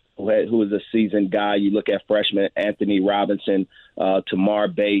Vanover, who is a seasoned guy. You look at freshman Anthony Robinson, Tamar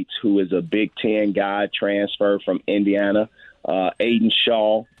Bates, who is a Big Ten guy, transferred from Indiana, Aiden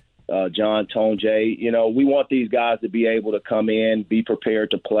Shaw, John Tonje. We want these guys to be able to come in, be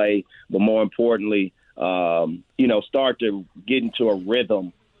prepared to play, but more importantly, start to get into a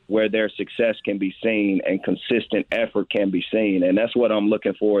rhythm where their success can be seen and consistent effort can be seen. And that's what I'm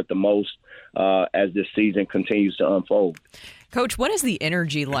looking for at the most as this season continues to unfold. Coach, what is the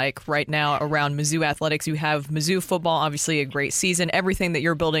energy like right now around Mizzou athletics? You have Mizzou football, obviously a great season, everything that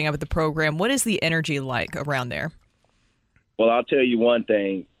you're building up at the program. What is the energy like around there? Well, I'll tell you one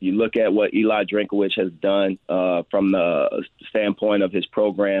thing. You look at what Eli Drinkwitz has done from the standpoint of his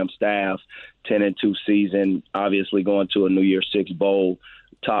program staff, 10-2 season, obviously going to a New Year's Six bowl,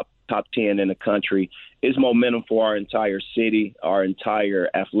 top 10 in the country, is momentum for our entire city, our entire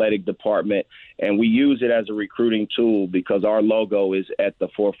athletic department, and we use it as a recruiting tool because our logo is at the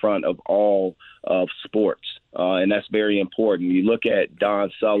forefront of all of sports, and that's very important. You look at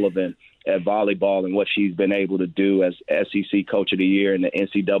Dawn Sullivan at volleyball and what she's been able to do as SEC Coach of the Year in the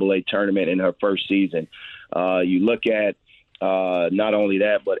NCAA tournament in her first season. You look at not only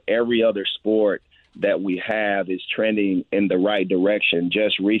that, but every other sport that we have is trending in the right direction.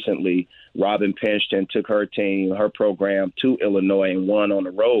 Just recently, Robin Pinchton took her team, her program to Illinois and won on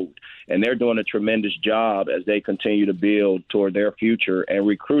the road. And they're doing a tremendous job as they continue to build toward their future. And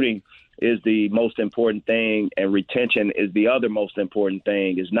recruiting is the most important thing, and retention is the other most important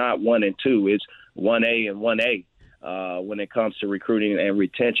thing. It's not 1 and 2, it's 1A and 1A when it comes to recruiting and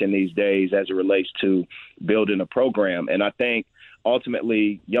retention these days as it relates to building a program. And I think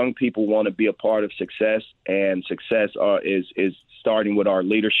ultimately, young people want to be a part of success, and success is starting with our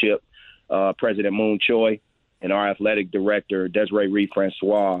leadership, President Moon Choi, and our athletic director, Desiree Reed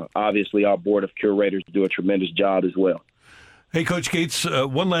Francois. Obviously, our board of curators do a tremendous job as well. Hey, Coach Gates,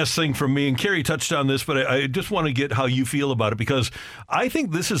 one last thing from me, and Kerry touched on this, but I just want to get how you feel about it, because I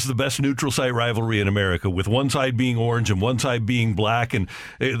think this is the best neutral site rivalry in America, with one side being orange and one side being black, and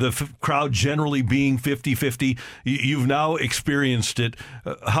the crowd generally being 50-50. You've now experienced it.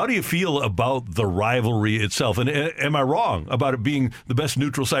 How do you feel about the rivalry itself? And am I wrong about it being the best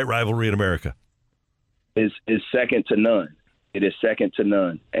neutral site rivalry in America? Is second to none. It is second to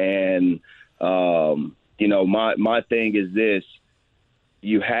none. And, my thing is this: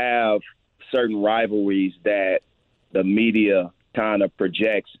 you have certain rivalries that the media kind of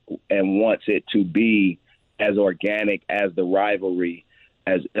projects and wants it to be as organic as the rivalry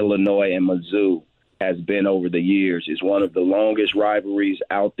as Illinois and Mizzou has been over the years. It's one of the longest rivalries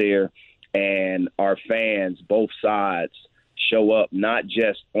out there, and our fans, both sides, show up not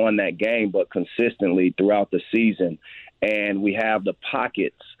just on that game but consistently throughout the season. And we have the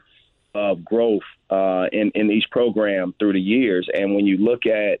pockets of growth in each program through the years. And when you look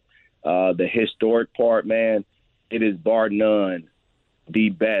at the historic part, man, it is bar none the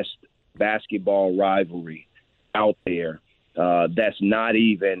best basketball rivalry out there that's not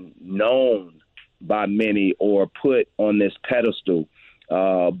even known by many or put on this pedestal.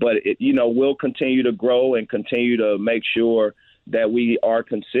 But we'll continue to grow and continue to make sure that we are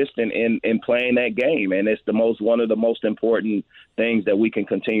consistent in playing that game. And it's one of the most important things that we can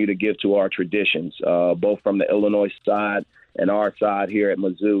continue to give to our traditions, both from the Illinois side and our side here at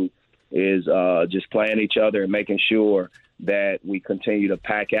Mizzou, is just playing each other and making sure that we continue to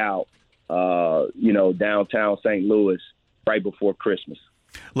pack out, downtown St. Louis right before Christmas.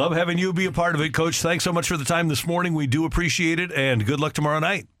 Love having you be a part of it, Coach. Thanks so much for the time this morning. We do appreciate it, and good luck tomorrow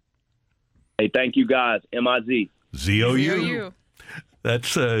night. Hey, thank you, guys. MIZ. ZOU.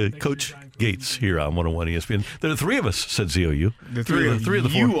 That's Coach Gates here on 101 ESPN. There are three of us, said ZOU. Three of the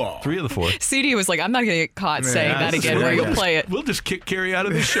four. You all. Three of the four. CD was like, I'm not going to get caught saying that again. Where you'll play it. We'll just kick Kerry out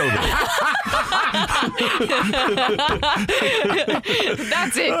of this show.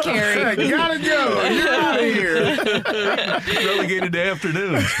 That's it, Kerry. I gotta go. You're out of here. Relegated to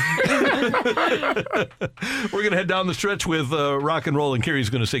afternoons. We're going to head down the stretch with rock and roll, and Kerry's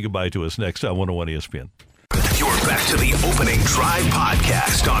going to say goodbye to us next on 101 ESPN. You're back to the Opening Drive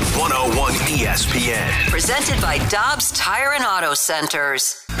podcast on 101 ESPN. Presented by Dobbs Tire and Auto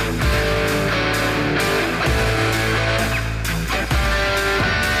Centers.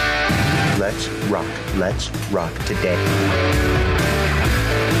 Let's rock. Let's rock today.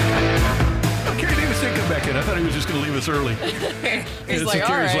 Oh, Kerry Davis didn't come back in. I thought he was just going to leave us early. He's it's like,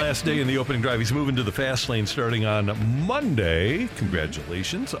 Kerry's all right. last day in the opening drive. He's moving to the fast lane starting on Monday.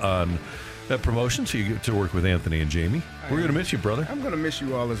 Congratulations on that promotion, so you get to work with Anthony and Jamie. We're going to miss you, brother. I'm going to miss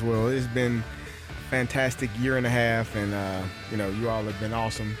you all as well. It's been a fantastic year and a half, and you all have been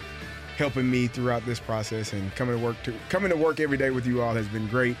awesome, helping me throughout this process, and coming to work every day with you all has been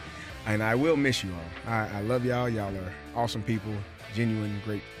great. And I will miss you all. I love y'all. Y'all are awesome people,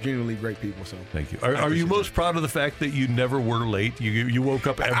 genuinely great people. So thank you. Are you most proud of the fact that you never were late? You woke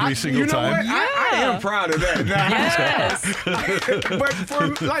up every single time. Yeah. I am proud of that. Yes.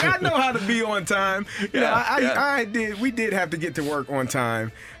 But I know how to be on time. We did have to get to work on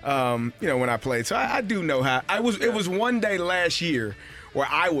time. When I played, so I do know how. It was one day last year where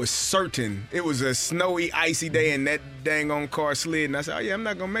I was certain it was a snowy, icy day, and that dang on car slid, and I said, "Oh yeah, I'm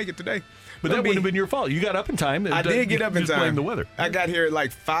not gonna make it today." But that wouldn't have been your fault. You got up in time. I did get up in time. Blame the weather. I got here at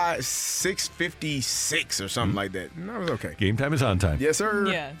like 6:56 or something like that. And I was okay. Game time is on time. Yes, sir.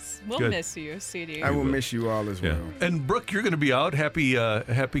 Yes. We'll miss you, CD. I will miss you all as well. And Brooke, you're going to be out. Happy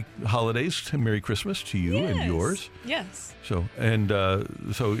holidays and Merry Christmas to you and yours. Yes. So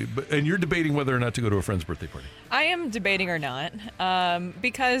you're debating whether or not to go to a friend's birthday party. I am debating or not,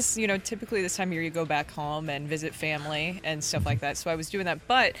 because typically this time of year you go back home and visit family and stuff like that. So I was doing that,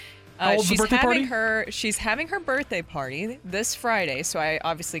 but. She's having her birthday party this Friday, so I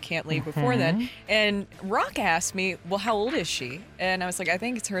obviously can't leave before then. And Rock asked me, well, how old is she? And I was like, I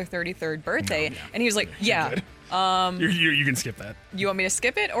think it's her 33rd birthday. No, yeah. And he was like, yeah. You can skip that. You want me to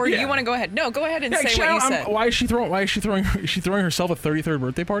skip it, or you want to go ahead? No, go ahead and say what you said. Why is she throwing herself a 33rd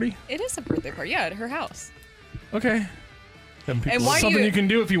birthday party? It is a birthday party, at her house. Okay. And why something you can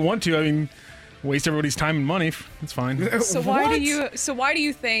do if you want to. I mean, waste everybody's time and money. It's fine. So why do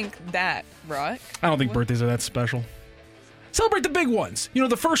you think that, Rock? I don't think birthdays are that special. Celebrate the big ones.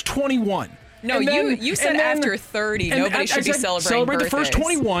 The first 21. No, you said after 30, nobody should be celebrating birthdays. The first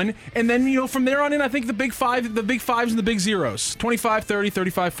 21, and then from there on in, I think the big fives and the big zeros. 25, 30,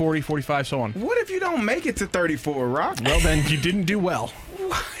 35, 40, 45, so on. What if you don't make it to 34, Rock? Well, then you didn't do well.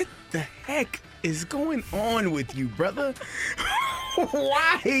 What the heck is going on with you, brother?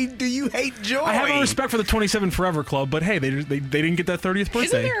 Why do you hate joy? I have a respect for the 27 Forever Club, but hey, they didn't get that 30th birthday.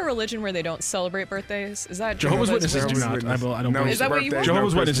 Isn't there a religion where they don't celebrate birthdays? Is that Jehovah's Witnesses do not? I don't believe Is that what you were?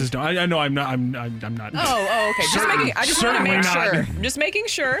 Jehovah's Witnesses don't. I know I'm not. I'm not. Oh, okay. I just want to make sure. Just making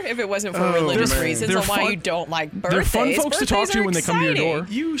sure if it wasn't for religious reasons on why you don't like birthdays. They're fun folks to talk to when they come to your door.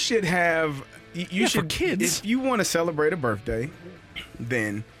 You should have. You should for kids. If you want to celebrate a birthday,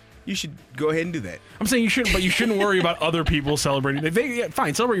 then you should go ahead and do that. I'm saying you shouldn't, but you shouldn't worry about other people celebrating.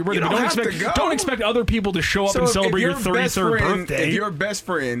 Fine, celebrate your birthday. But don't expect other people to show up and celebrate your 33rd birthday. If your best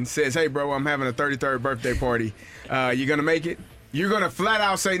friend says, "Hey, bro, I'm having a 33rd birthday party. You gonna make it?" You're gonna flat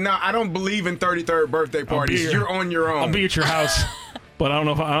out say, "No, I don't believe in 33rd birthday parties. You're on your own." I'll be at your house. But I don't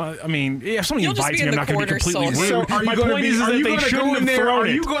know if I mean, if somebody invites me, I'm not going to be completely rude. So are My you point is that they shouldn't have thrown it.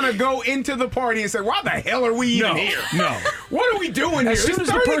 Are you going to go into the party and say, "Why the hell are we even here? No. What are we doing here?" As soon as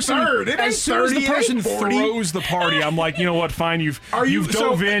the person throws the party, I'm like, you know what? Fine, you've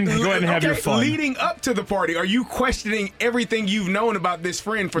dove in. Go ahead and have your fun. Leading up to the party, are you questioning everything you've known about this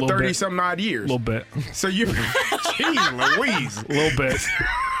friend for 30-something odd years? A little bit. So you, geez Louise, a little bit.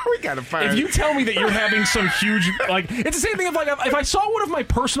 We gotta find. If you tell me that you're having some huge, it's the same thing. If I saw one of my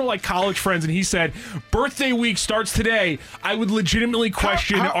personal college friends and he said birthday week starts today, I would legitimately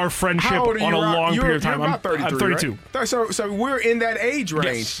question our friendship on a long period of time. You're about 33, I'm 32. Right? So we're in that age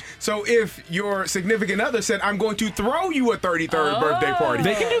range. Yes. So if your significant other said, "I'm going to throw you a 33rd birthday party,"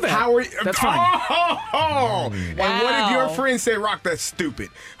 they can do that. That's fine. Wow. And what if your friend said, "Rock, that's stupid.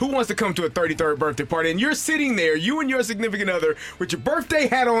 Who wants to come to a 33rd birthday party?" And you're sitting there, you and your significant other, with your birthday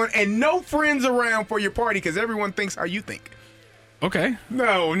hat on and no friends around for your party because everyone thinks how you think. Okay.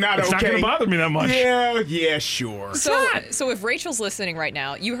 No, not it's okay. It's not going to bother me that much. Yeah, sure. So if Rachel's listening right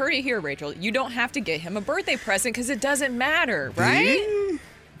now, you heard it here, Rachel. You don't have to get him a birthday present because it doesn't matter, right?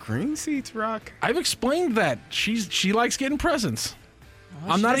 Green seats, Rock. I've explained that she likes getting presents.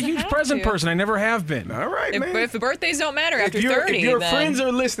 Well, I'm not a huge present person. I never have been. All right, man. If the birthdays don't matter after 30, if your then... friends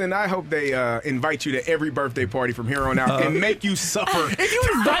are listening, I hope they invite you to every birthday party from here on out and make you suffer. If you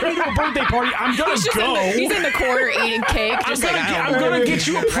invite me to a birthday party, I'm gonna go. He's in the corner eating cake. I'm gonna get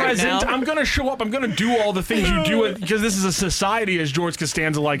you a present. I'm gonna show up. I'm gonna do all the things you do because this is a society, as George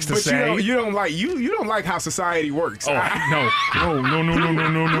Costanza likes to say. But you don't like how society works. Oh no.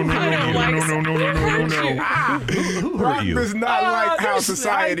 Who Rock does not like how society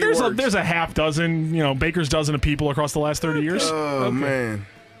works. There's a half dozen, baker's dozen of people across the last 30 years. Oh, man.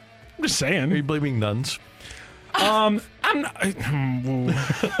 I'm just saying. Are you blaming nuns? I'm not.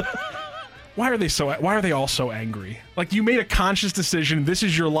 Why are they all so angry? Like, you made a conscious decision. This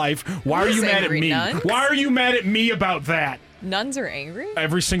is your life. Why are you mad at me? Nuns? Why are you mad at me about that? Nuns are angry?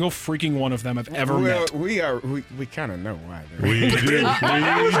 Every single freaking one of them I've ever met. We kind of know why. We did.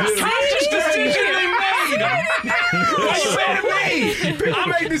 That was a conscious decision they made. Why you mad at me? I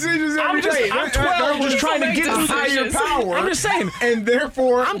make decisions every day. I'm 12, just trying to get to higher power. I'm just saying. And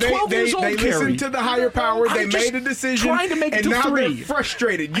therefore, I'm 12 years old, they listened to the higher power. They made a decision. Trying to make it and till now 3. they're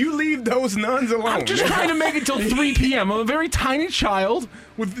frustrated. You leave those nuns alone. I'm just trying to make it till 3 p.m. I'm a very tiny child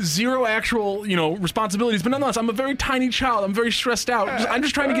with zero actual, responsibilities. But nonetheless, I'm a very tiny child. I'm very stressed out. I'm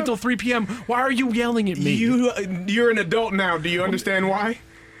just trying to get till 3 p.m. Why are you yelling at me? You're an adult now. Do you understand why?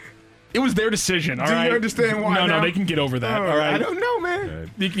 It was their decision. All right. Do you understand why? No, they can get over that. All right. I don't know, man.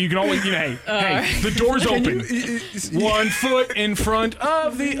 You can always, hey, the door's open. 1 foot in front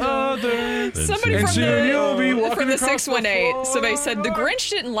of the other. Somebody from the 618. Somebody said the Grinch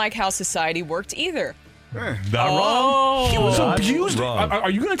didn't like how society worked either. Not wrong. He was abused. Are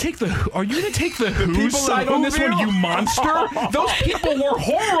you going to take the Who's side on this one, you monster? Those people were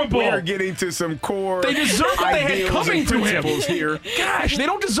horrible. We are getting to some core. They deserve what they had coming to him. Here. Gosh, they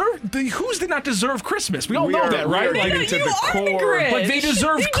don't deserve. The Who's did not deserve Christmas. We all know that, right? Like into the core. Like they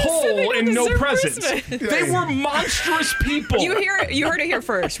deserve coal and no presents. They were monstrous people. You heard it here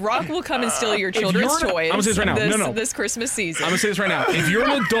first. Rock will come and steal your children's toys. I'm gonna say this right now. This Christmas season. I'm gonna say this right now. If you're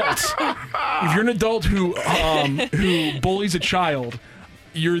an adult who bullies a child,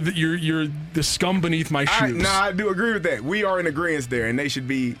 you're the scum beneath my shoes. I do agree with that. We are in agreement there, and they should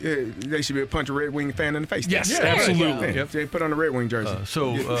be a punch a Red Wing fan in the face. Yes, absolutely. Yep. They put on a Red Wing jersey.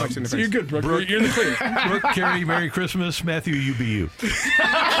 So you're good, Brooke. You're in the clear. Brooke, Carrie, Merry Christmas. Matthew, you be you.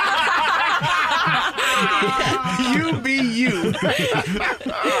 You be you.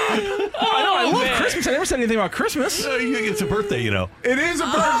 I know. I love Christmas. I never said anything about Christmas. It's a birthday, It is a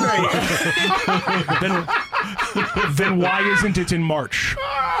birthday. Then why isn't it in March?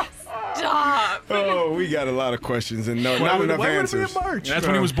 Stop. Oh, we got a lot of questions and not enough answers. That's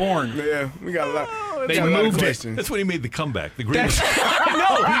when he was born. Yeah, we got a lot. They moved it. That's when he made the comeback. The greatest. No,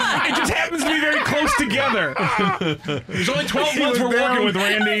 it just happens to be very close together. There's only 12 months we're working with,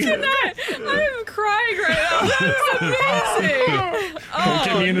 Randy. I'm crying right now. That's amazing. Don't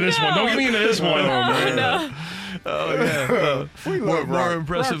get me into this one. Don't get me into this one. No. Oh, yeah. More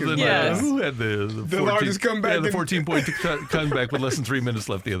impressive than who had the 14, largest comeback. Yeah, the 14-point comeback with less than 3 minutes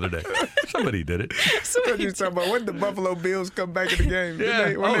left the other day. Somebody did it. You're talking about when the Buffalo Bills come back in the game.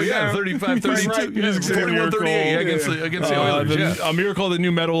 Yeah. 35-32. Right. Yeah, 41-38 against the Oilers. A miracle at the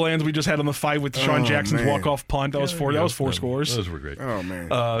New Meadowlands. We just had on the 5 with Deshaun Jackson's walk-off punt. That was four. That was 4 scores. Those were great. Oh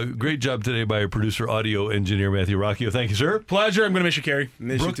man. Great job today by our producer, audio engineer Matthew Rocchio. Thank you, sir. Pleasure. I'm going to miss you, Carrie.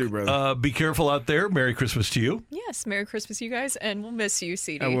 Miss you too, brother. Be careful out there. Merry Christmas to you. Yes, Merry Christmas, you guys, and we'll miss you,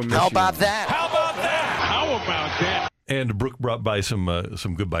 CD. How about that? How about that? And Brooke brought by some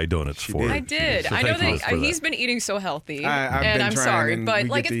goodbye donuts for I you. did. So I know thank you that for he's been eating so healthy, I've and been I'm trying, sorry, and but we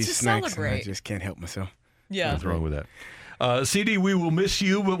like get it's these to snacks, and celebrate. I just can't help myself. Yeah. What's wrong with that? CD, we will miss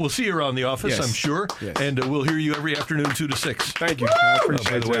you, but we'll see you around the office, Yes. I'm sure. Yes. And we'll hear you every afternoon, 2 to 6. Thank you. I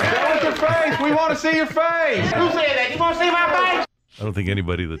appreciate way, that. Show us your face. We want to see your face. Who said that? You want to see my face? I don't think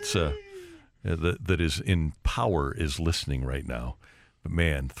anybody that's that is in power is listening right now. But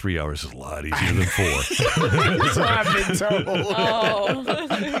man, 3 hours is a lot easier than 4. That's what I've been told. Oh,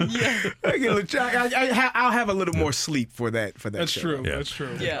 yeah. I'll have a little more sleep for that. That's show. true. Yeah. That's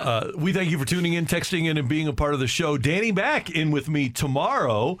true. Yeah. We thank you for tuning in, texting in, and being a part of the show. Danny back in with me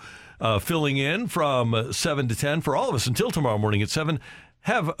tomorrow, filling in from 7 to 10 for all of us until tomorrow morning at 7.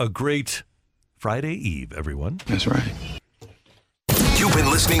 Have a great Friday Eve, everyone. That's right. You've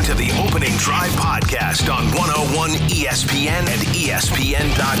been listening to the Opening Drive podcast on 101 ESPN and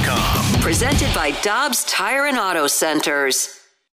ESPN.com. Presented by Dobbs Tire and Auto Centers.